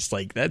entries.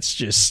 Like, that's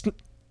just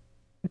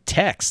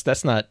text.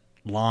 That's not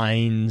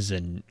lines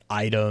and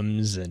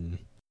items and.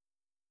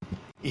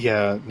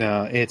 Yeah,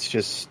 no, it's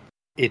just,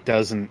 it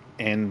doesn't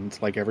end.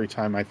 Like, every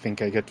time I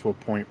think I get to a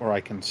point where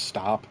I can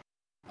stop,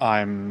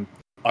 I'm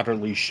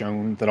utterly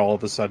shown that all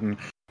of a sudden,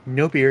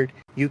 no, Beard,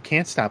 you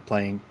can't stop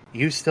playing.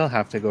 You still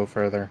have to go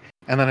further.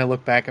 And then I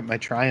look back at my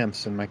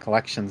triumphs and my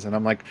collections, and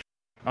I'm like,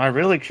 I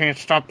really can't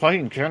stop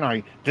playing, can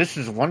I? This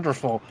is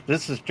wonderful.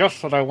 This is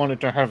just what I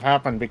wanted to have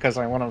happen because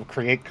I want to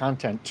create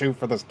content, too,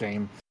 for this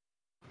game.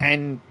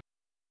 And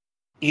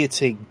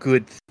it's a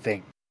good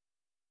thing.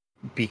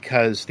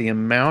 Because the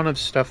amount of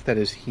stuff that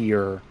is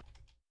here,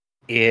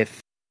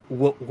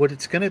 what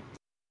it's going to...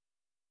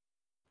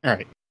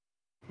 Alright.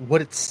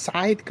 What its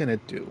side going to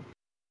do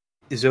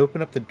is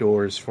open up the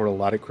doors for a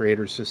lot of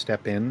creators to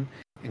step in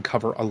and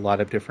cover a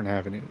lot of different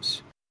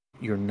avenues.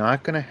 You're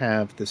not going to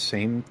have the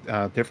same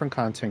different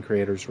content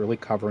creators really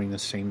covering the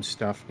same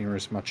stuff near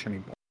as much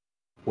anymore,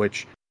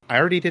 which I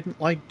already didn't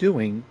like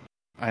doing.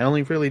 I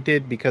only really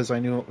did because I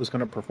knew it was going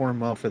to perform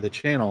well for the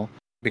channel,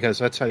 because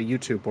that's how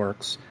YouTube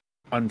works,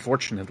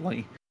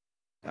 unfortunately.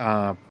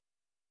 And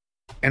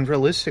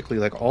realistically,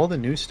 like, all the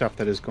new stuff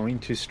that is going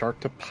to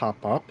start to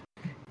pop up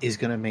is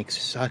going to make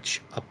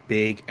such a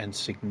big and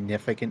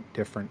significant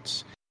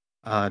difference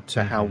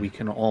to how we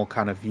can all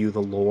kind of view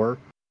the lore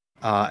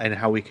and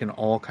how we can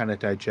all kind of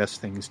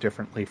digest things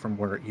differently from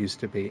where it used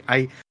to be.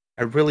 I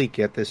really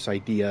get this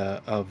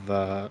idea of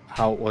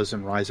how it was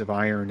in Rise of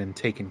Iron and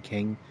Taken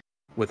King,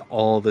 with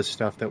all the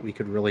stuff that we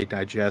could really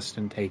digest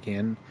and take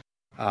in,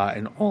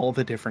 and all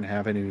the different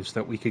avenues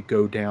that we could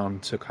go down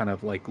to kind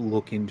of like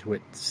look into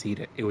it, seed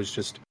it. It was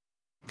just,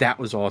 that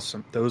was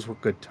awesome. Those were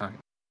good times.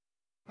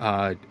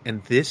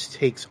 And this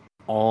takes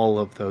all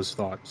of those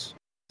thoughts,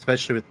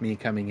 especially with me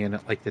coming in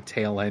at like the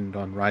tail end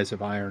on Rise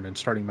of Iron and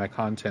starting my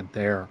content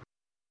there.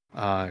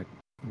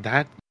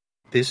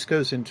 This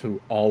goes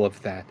into all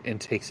of that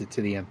and takes it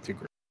to the nth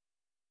degree.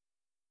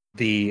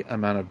 The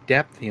amount of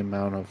depth, the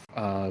amount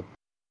of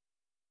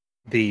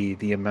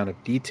the amount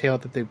of detail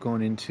that they've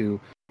gone into,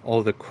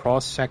 all the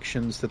cross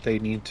sections that they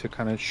need to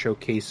kind of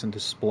showcase and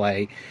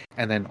display,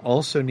 and then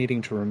also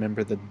needing to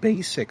remember the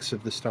basics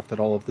of the stuff that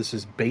all of this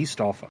is based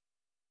off of,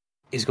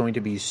 is going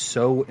to be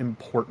so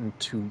important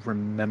to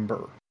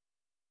remember.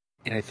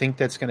 And I think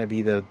that's going to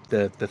be the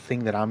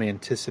thing that I'm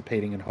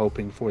anticipating and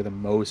hoping for the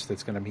most,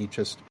 that's going to be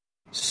just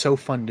so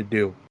fun to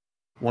do,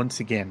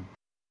 once again,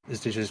 is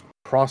to just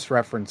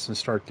cross-reference and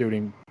start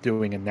doing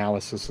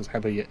analysis as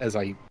heavily as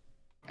I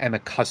am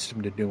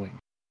accustomed to doing.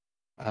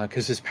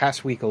 Because this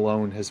past week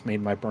alone has made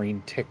my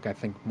brain tick, I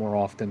think, more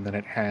often than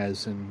it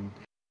has in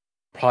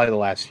probably the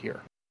last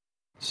year.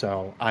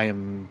 So I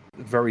am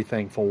very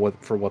thankful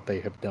for what they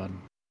have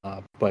done.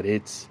 But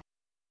it's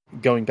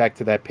going back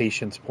to that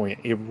patience point.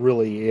 It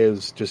really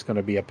is just going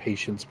to be a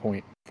patience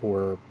point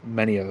for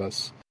many of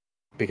us,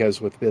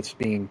 because with this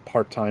being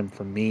part-time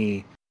for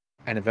me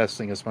and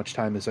investing as much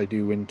time as I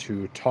do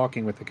into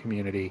talking with the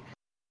community,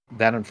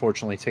 that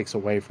unfortunately takes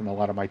away from a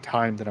lot of my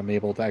time that I'm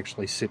able to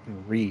actually sit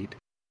and read.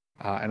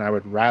 And I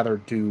would rather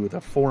do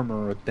the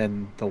former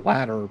than the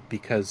latter,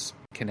 because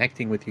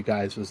connecting with you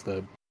guys is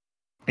the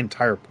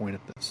entire point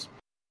of this.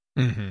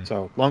 Mm-hmm.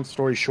 So, long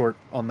story short,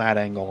 on that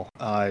angle,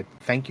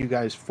 thank you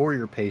guys for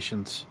your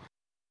patience.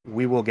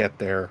 We will get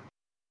there.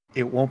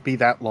 It won't be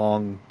that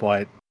long,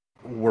 but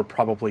we're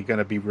probably going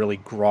to be really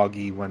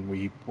groggy when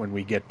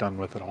we get done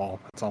with it all.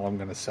 That's all I'm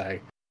going to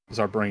say, because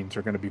our brains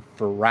are going to be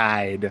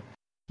fried.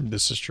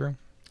 This is true.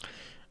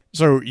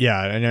 So,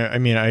 yeah, and I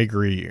mean, I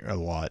agree a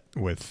lot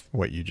with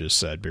what you just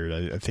said,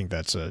 Beard. I think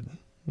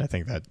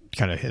that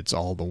kind of hits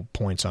all the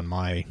points on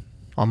my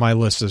on my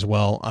list as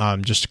well.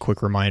 Just a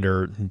quick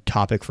reminder,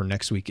 topic for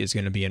next week is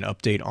going to be an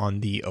update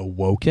on the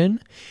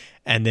Awoken.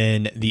 And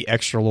then the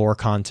extra lore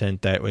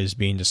content that was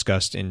being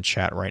discussed in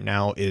chat right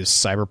now is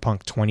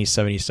Cyberpunk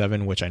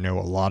 2077, which I know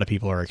a lot of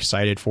people are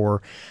excited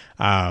for.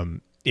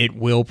 It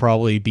will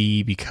probably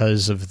be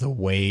because of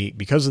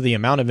the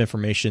amount of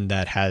information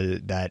that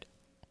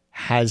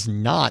has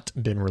not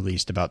been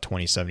released about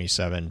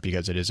 2077,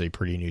 because it is a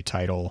pretty new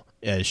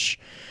title-ish.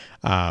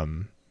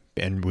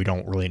 And we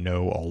don't really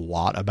know a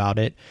lot about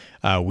it.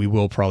 We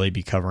will probably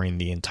be covering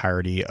the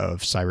entirety of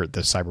the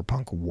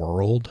Cyberpunk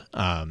world.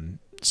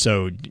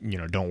 So,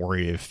 don't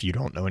worry if you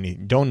don't know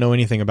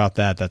anything about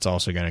that. That's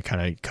also going to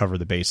kind of cover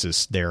the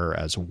basis there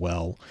as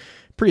well.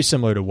 Pretty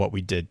similar to what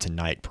we did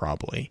tonight,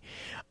 probably.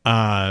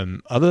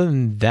 Other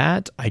than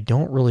that, I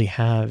don't really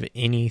have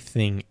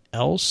anything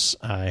else.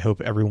 I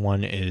hope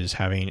everyone is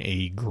having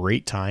a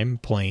great time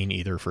playing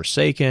either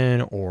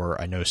Forsaken,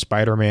 or I know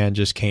Spider-Man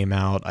just came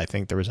out. I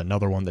think there was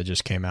another one that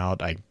just came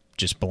out. I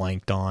just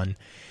blanked on.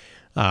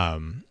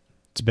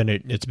 It's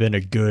been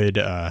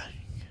a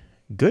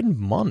good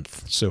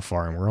month so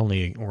far, and we're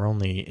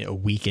only a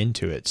week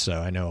into it. So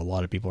I know a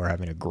lot of people are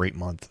having a great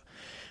month.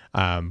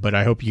 But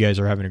I hope you guys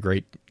are having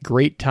a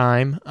great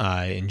time,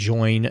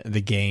 enjoying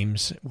the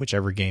games,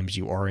 whichever games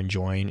you are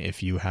enjoying.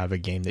 If you have a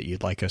game that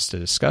you'd like us to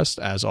discuss,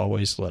 as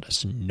always, let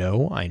us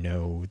know. I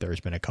know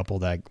there's been a couple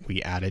that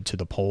we added to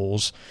the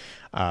polls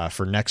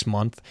for next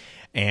month.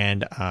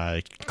 And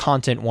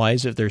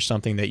content-wise, if there's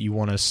something that you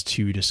want us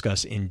to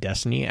discuss in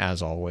Destiny,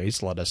 as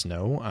always, let us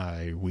know.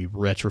 We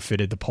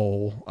retrofitted the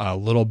poll a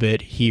little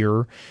bit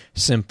here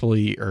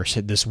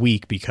this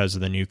week because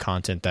of the new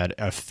content that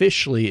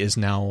officially is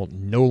now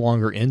no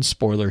longer in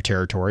spoiler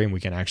territory, and we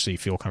can actually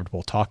feel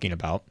comfortable talking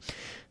about.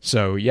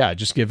 So yeah,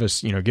 just give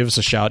us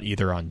a shout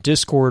either on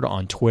Discord,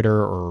 on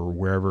Twitter, or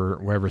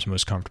wherever's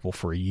most comfortable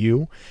for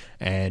you.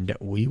 And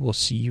we will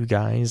see you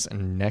guys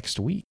next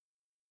week.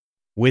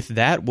 With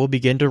that, we'll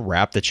begin to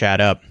wrap the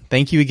chat up.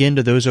 Thank you again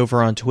to those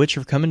over on Twitch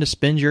for coming to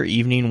spend your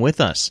evening with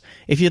us.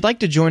 If you'd like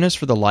to join us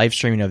for the live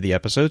streaming of the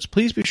episodes,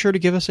 please be sure to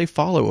give us a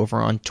follow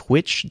over on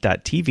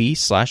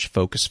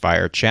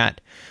twitch.tv/FocusFireChat.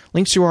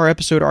 Links to our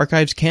episode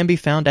archives can be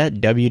found at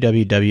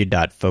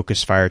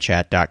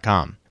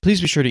www.focusfirechat.com.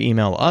 Please be sure to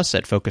email us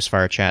at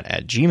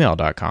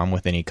focusfirechat@gmail.com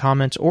with any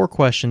comments or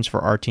questions for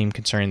our team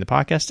concerning the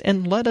podcast,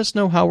 and let us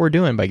know how we're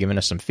doing by giving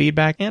us some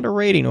feedback and a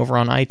rating over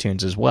on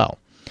iTunes as well.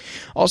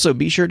 Also,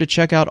 be sure to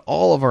check out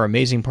all of our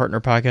amazing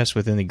partner podcasts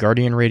within the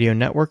Guardian Radio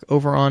Network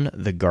over on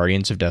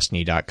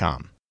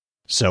theguardiansofdestiny.com.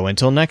 So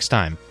until next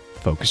time,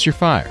 focus your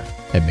fire,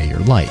 and may your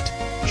light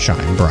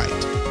shine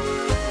bright.